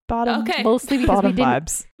Tom. Bottom. Okay. Mostly because Bottom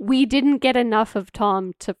vibes. we didn't get enough of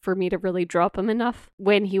Tom for me to really drop him enough.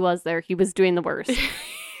 When he was there, he was doing the worst.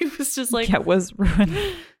 He was just like, Yeah, it was ruined.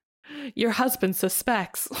 your husband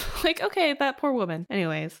suspects. Like, okay, that poor woman.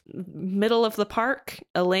 Anyways, middle of the park,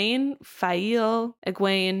 Elaine, Faile,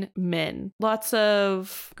 Egwene, Min. Lots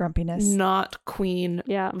of Grumpiness. not queen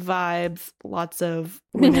Yeah. vibes. Lots of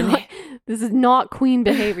women, This is not queen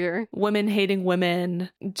behavior. women hating women.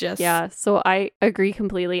 Just Yeah, so I agree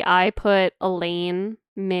completely. I put Elaine,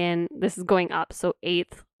 Min, this is going up. So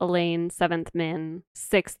 8th, Elaine, 7th, Min,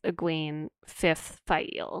 6th, Egwene, 5th,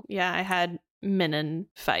 Faile. Yeah, I had Min and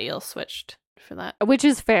Faile switched for that. Which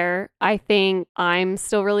is fair. I think I'm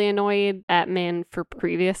still really annoyed at Min for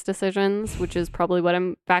previous decisions, which is probably what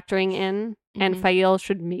I'm factoring in. And Mhm. Faile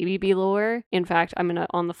should maybe be lower. In fact, I'm going to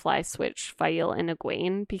on the fly switch Faile and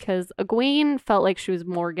Egwene because Egwene felt like she was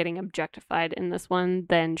more getting objectified in this one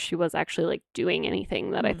than she was actually like doing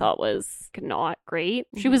anything that I Mhm. thought was not great.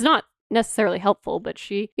 She Mhm. was not necessarily helpful, but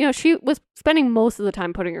she was spending most of the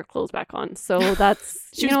time putting her clothes back on. So that's,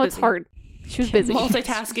 She was it's busy. hard. She was busy.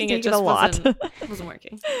 Multitasking, Taking it just a lot. wasn't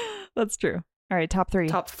working. That's true. All right, top 3.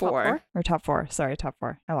 Top four. four? Or top 4. Sorry, top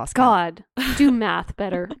 4. I lost count. God, do math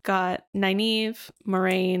better. Got Nynaeve,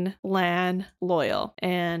 Moraine, Lan, Loyal.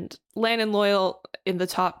 And Lan and Loyal in the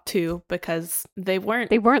top 2 because they weren't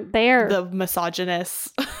They weren't there. the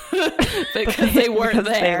misogynists because they weren't Because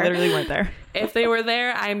there. They literally weren't there. If they were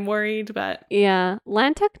there, I'm worried, but Yeah,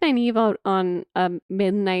 Lan took Nynaeve out on a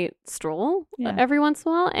midnight stroll Yeah. every once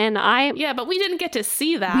in a while, and yeah, but we didn't get to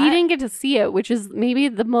see that. we didn't get to see it, which is maybe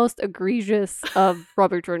the most egregious of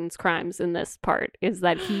Robert Jordan's crimes in this part, is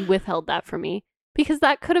that he withheld that from me. Because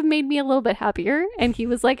that could have made me a little bit happier, and he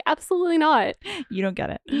was like, absolutely not. You don't get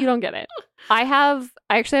it. You don't get it. I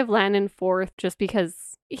actually have Lan in 4th just because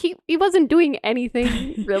he wasn't doing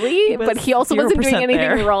anything really, He was but he also wasn't doing 0% anything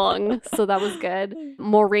there. wrong. So that was good.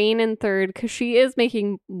 Moraine in 3rd because she is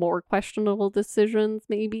making more questionable decisions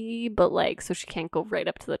maybe, but like, so she can't go right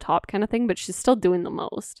up to the top kind of thing, but she's still doing the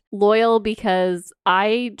most. Loyal because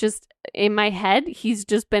I just, in my head, he's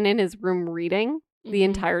just been in his room reading the Mhm.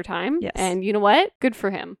 entire time. Yes. And you know what? Good for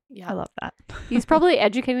him. I Yeah. love that. He's probably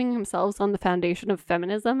educating himself on the foundation of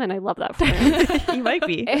feminism, and I love that for him. He might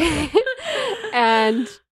be. And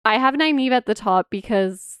I have Nynaeve at the top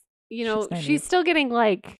because, you know, She's Nynaeve. she's still getting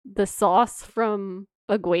like the sauce from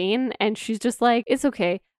Egwene, and she's just like, it's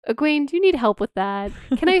okay. Egwene, do you need help with that?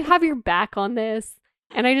 Can I have your back on this?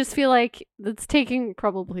 And I just feel like that's taking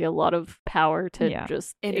probably a lot of power to Yeah.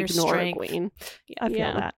 just Inner ignore strength. Egwene. I feel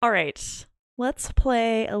Yeah. that. All right. Let's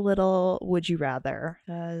play a little Would You Rather.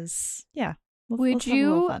 Because, yeah. Would let's have a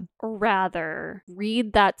little you fun. rather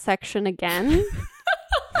read that section again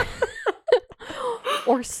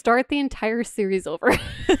or start the entire series over?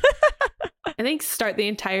 I think start the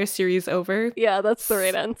entire series over Yeah, that's the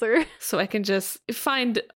right answer. so I can just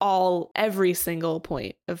find every single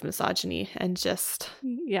point of misogyny and just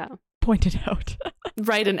Yeah, Point it out.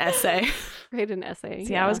 write an essay. write an essay.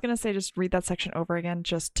 See, I was going to say just read that section over again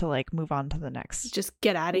just to like move on to the next. Just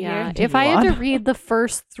get out of Yeah, here. if I had to on. read the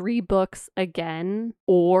first 3 books again,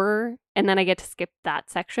 and then I get to skip that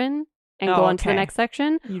section and Oh, go on to the okay. next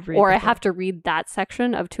section, You'd read or the I have to read that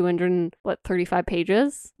section of 235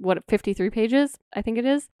 pages, 53 pages, I think it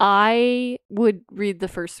is. I would read the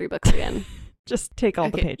first 3 books again. Just take all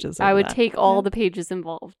the Okay. pages. I over would that. take all Yeah. the pages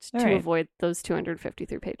involved All to right. avoid those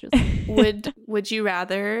 253 pages. Would you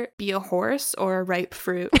rather be a horse or a ripe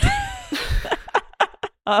fruit?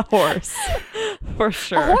 A horse. For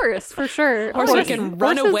sure. A horse, for sure. Horse Horses- can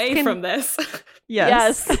run horses away can- from this.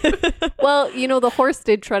 Yes. Well, you know, the horse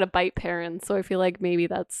did try to bite Perrin, so I feel like maybe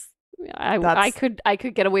I That's-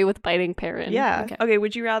 could get away with biting Perrin. Yeah. Okay. Okay.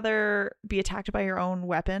 Would you rather be attacked by your own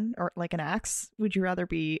weapon or like an axe? Would you rather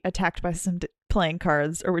be attacked by some playing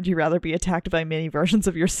cards, or would you rather be attacked by mini versions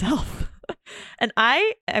of yourself? And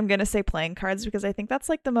I am going to say playing cards because I think that's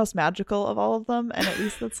like the most magical of all of them. And at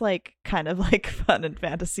least that's like kind of like fun and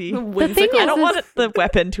fantasy. The thing I don't is want the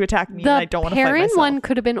weapon to attack me, the and I don't want to fight Perrin myself. one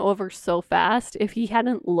could have been over so fast if he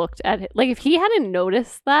hadn't looked at it. Like if he hadn't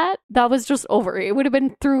noticed that was just over. It would have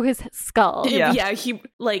been through his skull. Yeah. He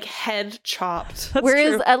like head chopped. That's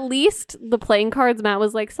Whereas true. at least the playing cards, Matt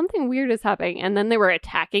was like, something weird is happening, and then they were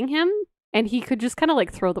attacking him, and he could just kind of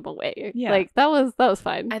like throw them away. Yeah. Like that was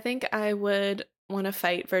fine. I think I would want to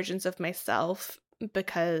fight versions of myself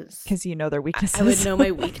because you know their weaknesses. I would know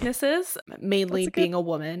my weaknesses, mainly That's a good- being a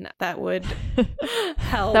woman. That would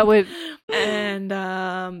help. That would. And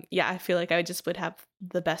yeah, I feel like I just would have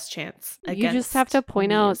the best chance. You just have to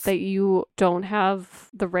point out these. that you don't have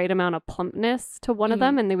the right amount of plumpness to one of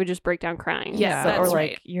them, and they would just break down crying. Yeah, or that's like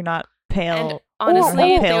right. you're not pale. And honestly, Or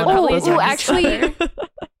they would pale probably bosoms. do actually-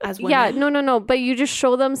 as women. Yeah, no. But you just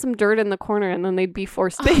show them some dirt in the corner and then they'd be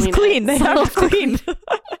forced to They clean. They So- have to clean.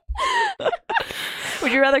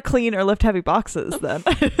 Would you rather clean or lift heavy boxes then?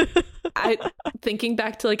 Thinking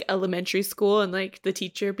back to like elementary school and like the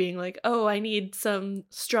teacher being like, "Oh, I need some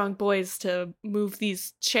strong boys to move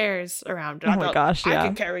these chairs around." Oh my gosh, I yeah.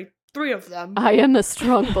 can carry 3 of them. I am a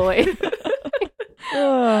strong boy.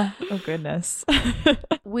 Oh goodness.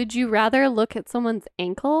 Would you rather look at someone's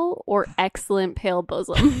ankle or excellent pale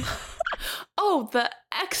bosom? Oh, the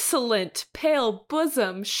excellent pale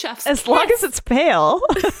bosom, chef's As long kiss. as it's pale.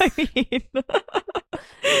 I mean,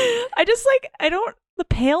 I don't the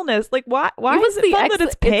paleness. Like why is it fun that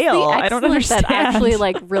it's pale? I don't understand. That actually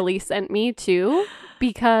like really sent me too,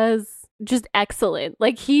 because just excellent.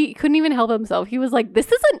 Like he couldn't even help himself. He was like, "This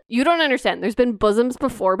isn't. You don't understand. There's been bosoms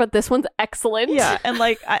before, but this one's excellent." Yeah, and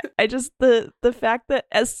like I just the fact that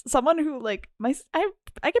as someone who like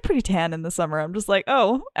I get pretty tan in the summer, I'm just like,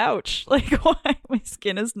 oh, ouch. Like why my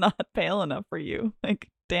skin is not pale enough for you? Like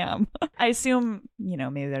damn. I assume,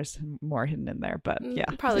 maybe there's more hidden in there, but yeah.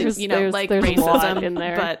 Probably, There's like a lot racism in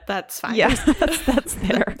there. but that's fine. Yeah, that's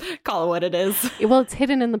there. Call it what it is. Well, it's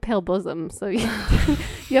hidden in the pale bosom, so you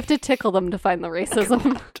have to tickle them to find the racism.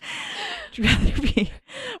 Would you rather be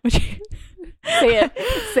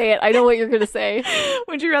Say it. I know what you're gonna say.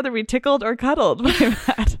 Would you rather be tickled or cuddled by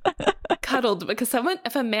that? Cuddled, because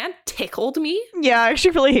if a man tickled me, Yeah, I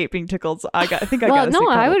actually really hate being tickled. So I think I Well, gotta no, say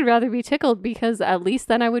I cuddled. would rather be tickled because at least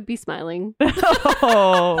then I would be smiling.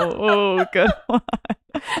 Oh, good one.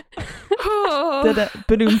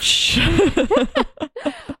 Ba-doom-tsh.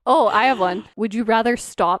 Oh, I have one. Would you rather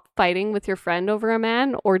stop fighting with your friend over a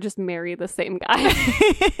man or just marry the same guy?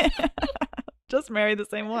 Just marry the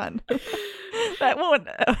same one. That won't.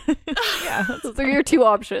 Yeah. Those are your 2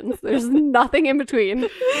 options. There's nothing in between.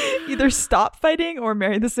 Either stop fighting or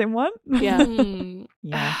marry the same one. Yeah.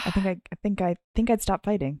 Yeah. I think I'd stop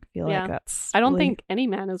fighting. Feel Yeah. like that's. I don't really- think any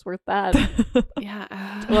man is worth that.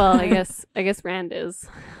 yeah. Well, I guess Rand is.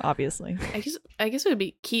 Obviously. I guess it would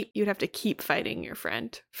be you'd have to keep fighting your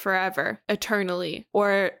friend forever, eternally,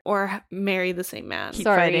 or marry the same man. Keep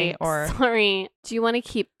fighting or- Sorry. Do you want to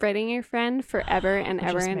keep fighting your friend forever and Or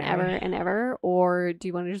ever just and marry. ever and ever, or do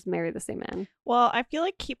you want to just marry the same man? Well, I feel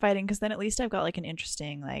like keep fighting because then at least I've got like an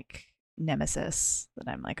interesting like nemesis that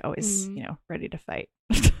I'm like always ready to fight.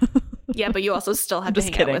 Yeah, but you also still have I'm to just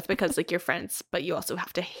hang kidding. out with because like you're friends, but you also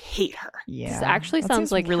have to hate her. Yeah, This actually that sounds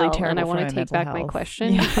seems like really hell, and I terrible want for to my take mental back my health.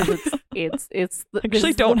 question Yeah. because it's the, Actually this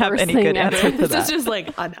is don't the have worst any thing good ever. answer for This that. is just like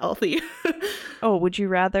unhealthy. Oh, would you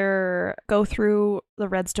rather go through the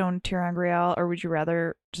Redstone ter'angreal or would you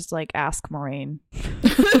rather just like ask Moraine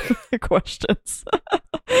questions?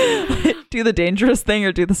 Do the dangerous thing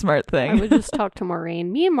or do the smart I thing? would just talk to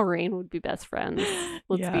Moraine. Me and Moraine would be best friends.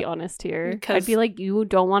 Let's Yeah. be honest here. Because- I'd be like, you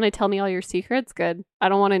don't want to tell me all your secrets? Good. I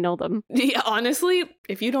don't want to know them. Yeah, honestly,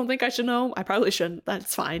 if you don't think I should know, I probably shouldn't.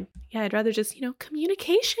 That's fine. Yeah, I'd rather just,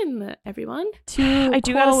 communication, everyone. To I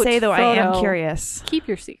do gotta quote say though, I am Frodo, curious. Keep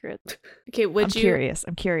your secret. Okay,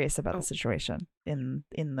 I'm curious about the situation in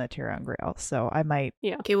the ter'angreal. So I might.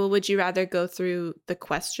 Okay, well, would you rather go through the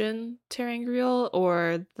question ter'angreal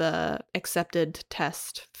or the accepted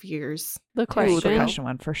test fears? The Ooh, question. the question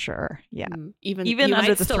one for sure. Yeah. Even Even you under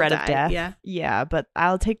might the still threat die, of death. Yeah. Yeah, but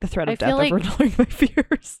I'll take the threat I of death feel like- over knowing my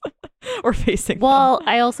fears or facing them. Well,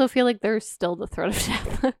 I also feel like there's still the threat of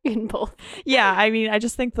death in both. Yeah, I mean, I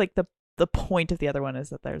just think like the point of the other one is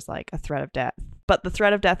that there's like a threat of death. But the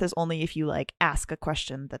threat of death is only if you like ask a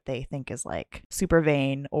question that they think is like super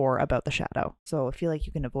vain or about the shadow. So I feel like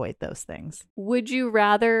you can avoid those things. Would you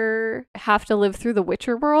rather have to live through the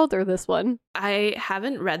Witcher world or this one? I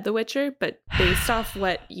haven't read The Witcher, but based off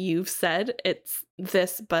what you've said, it's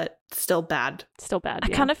this, but still bad. Still bad. I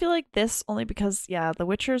yeah. kind of feel like this only because, yeah, The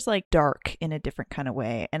Witcher's like dark in a different kind of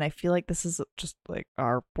way. And I feel like this is just like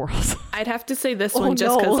our world. I'd have to say this Oh, one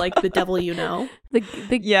just because, no. like, the devil you know.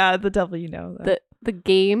 the Yeah, the devil, you know. the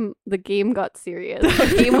game got serious.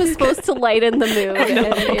 The game was supposed to lighten the mood, I know.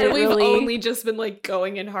 and it And we've really. only just been, like,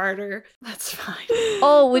 going in harder. That's fine.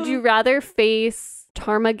 Oh, would you rather face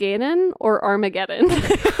Tarmageddon or Armageddon?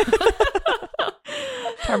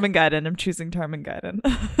 Tarmangaiden. I'm choosing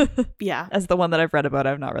Tarmangaiden. Yeah. As the one that I've read about,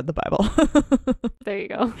 I've not read the Bible. There you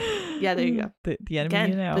go. Yeah, there you go. The enemy Again,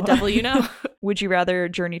 you know. the devil you know. Would you rather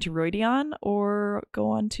journey to Roidion or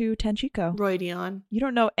go on to Tenchiko? Roidion. You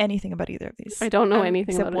don't know anything about either of these. I don't know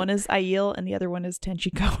anything Except about one it. is Aiel and the other one is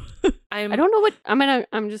Tenchiko. I don't know what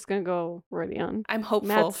I'm just gonna go Rodion. I'm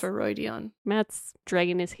hopeful for Rodion. Matt's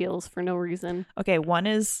dragging his heels for no reason. Okay, one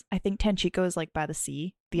is, I think Tenchiko is like by the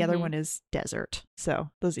sea. The other one is desert. So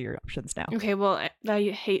those are your options now. Okay, well, I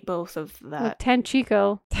hate both of that. Well,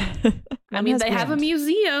 Tenchiko. I mean, they have a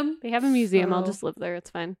museum. They have a museum. So... I'll just live there. It's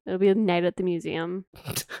fine. It'll be a night at the museum.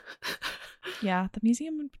 Yeah, the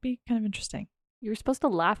museum would be kind of interesting. You were supposed to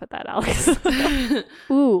laugh at that, Alex.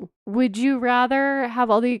 Ooh, would you rather have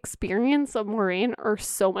all the experience of Moraine or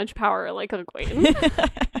so much power like Egwene?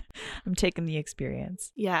 I'm taking the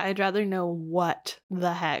experience. Yeah, I'd rather know what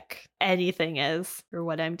the heck anything is or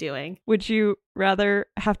what I'm doing. Would you rather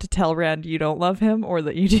have to tell Rand you don't love him or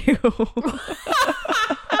that you do?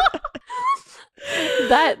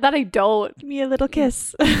 that I don't. Give me a little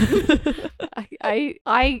kiss.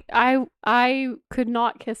 I could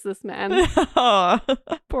not kiss this man. Aw,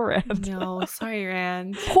 poor Rand. No, sorry,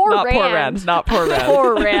 Rand. Not poor Rand. Not poor Rand.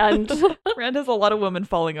 Poor Rand. Rand has a lot of women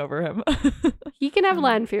falling over him. He can have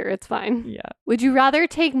Lanfear. It's fine. Yeah. Would you rather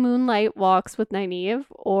take moonlight walks with Nynaeve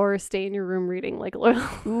or stay in your room reading like Loyal?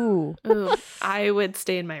 Ooh. I would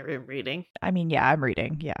stay in my room reading. I mean, yeah, I'm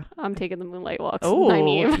reading. Yeah. I'm taking the moonlight walks Oh, with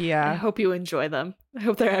Nynaeve. yeah. I hope you enjoy them. I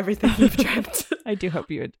hope they're everything you've dreamt. I do hope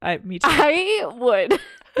you would. Me too. I would.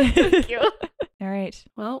 Thank you. All right.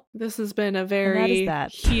 Well, this has been a very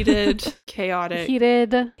that. heated,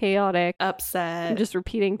 chaotic, I'm upset, just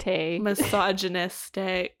repeating Tay.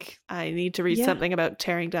 misogynistic. I need to read Yeah. something about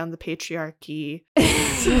tearing down the patriarchy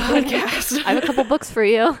podcast. I have a couple books for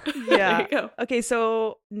you. Yeah. There you go. Okay,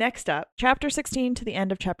 so next up, chapter 16 to the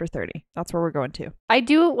end of chapter 30. That's where we're going to. I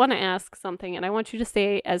do want to ask something, and I want you to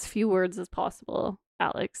say as few words as possible,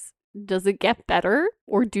 Alex. Does it get better,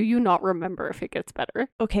 or do you not remember if it gets better?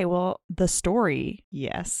 Okay, well, the story,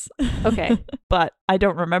 yes. Okay. But I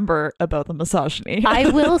don't remember about the misogyny. I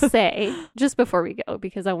will say, just before we go,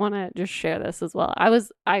 because I want to just share this as well. I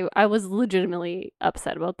was legitimately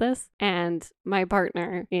upset about this, and my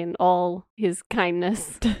partner, in all his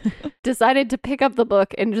kindness, decided to pick up the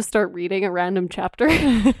book and just start reading a random chapter.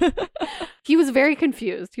 He was very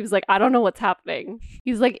confused. He was like, I don't know what's happening.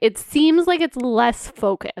 He's like, it seems like it's less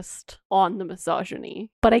focused on the misogyny,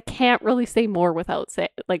 but I can't really say more without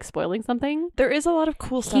spoiling something. There is a lot of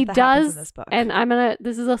cool stuff He that does, happens in this book. and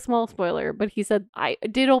this is a small spoiler, but he said, I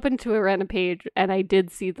did open to a random page and I did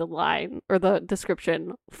see the line or the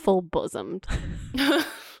description, full bosomed.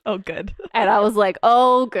 Oh, good. And I was like,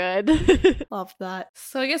 oh, good. Love that.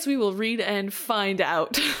 So I guess we will read and find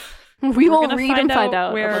out. We We're will gonna read and find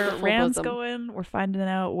out where about the full Rand's bosom. going. We're finding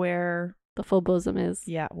out where The full bosom is.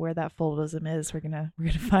 Yeah, where that full bosom is. We're gonna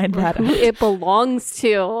find that Who out. it belongs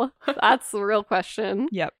to. That's the real question.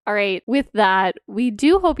 Yep. All right. With that, we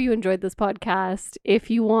do hope you enjoyed this podcast. If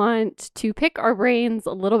you want to pick our brains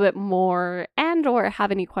a little bit more and or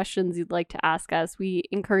have any questions you'd like to ask us, we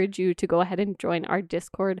encourage you to go ahead and join our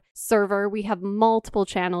Discord server. We have multiple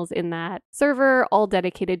channels in that server, all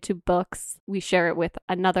dedicated to books. We share it with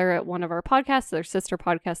another one of our podcasts, our sister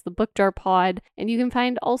podcast, the Book Jar Pod, and you can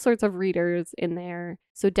find all sorts of readers in there.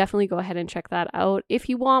 So definitely go ahead and check that out. If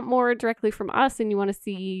you want more directly from us and you want to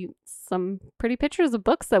see some pretty pictures of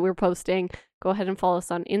books that we're posting, go ahead and follow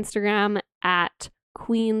us on Instagram at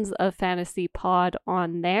Queens of Fantasy Pod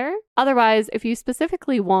on there. Otherwise, if you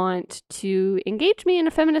specifically want to engage me in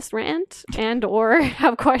a feminist rant and or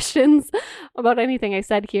have questions about anything I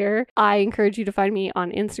said here, I encourage you to find me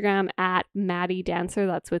on Instagram at Maddie Dancer.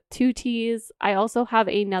 That's with 2 T's. I also have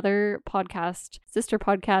another podcast, sister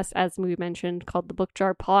podcast, as we mentioned, called the Book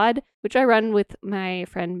Jar Pod, which I run with my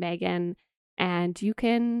friend Megan. And you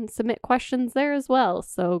can submit questions there as well.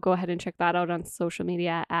 So go ahead and check that out on social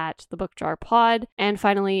media at the Book Jar Pod. And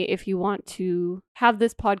finally, if you want to have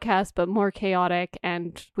this podcast, but more chaotic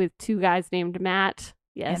and with 2 guys named Matt,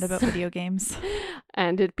 yes. And about video games.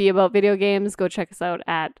 And it be about video games, go check us out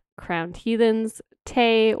at Crowned Heathens.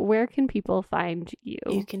 Tay, where can people find you?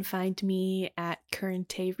 You can find me at Current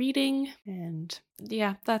Tay Reading, and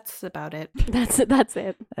yeah, that's about it. That's it. That's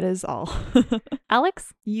it. That is all.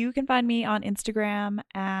 Alex? You can find me on Instagram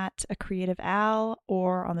at A Creative Al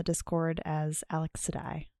or on the Discord as Alex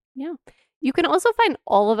Sedai. Yeah. You can also find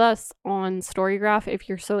all of us on Storygraph if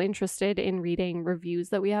you're so interested in reading reviews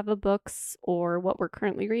that we have of books or what we're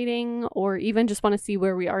currently reading, or even just want to see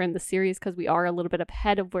where we are in the series because we are a little bit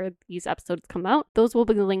ahead of where these episodes come out. Those will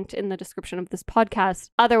be linked in the description of this podcast.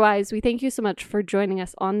 Otherwise, we thank you so much for joining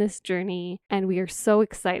us on this journey, and we are so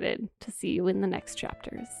excited to see you in the next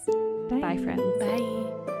chapters. Bye friends. Bye.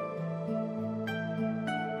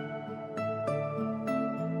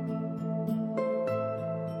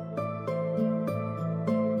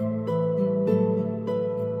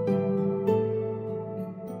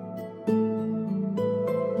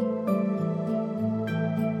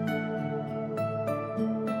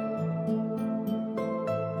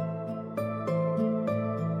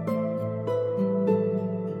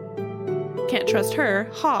 Can't trust her.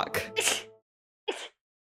 Hawk.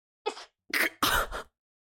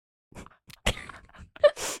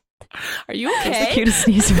 Are you okay? That's the cutest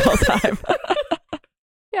sneeze of all time.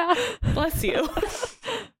 Yeah. Bless you.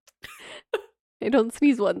 I don't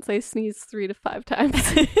sneeze once. I sneeze 3 to 5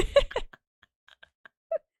 times.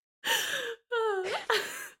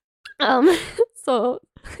 So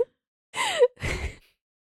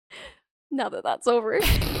now that that's over.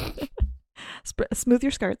 Smooth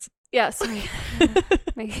your skirts. Yeah, sorry.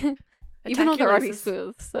 Even though they're already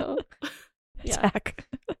smooth, so yeah. Attack.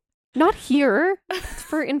 Not here. It's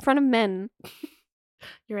for in front of men.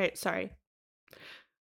 You're right. Sorry.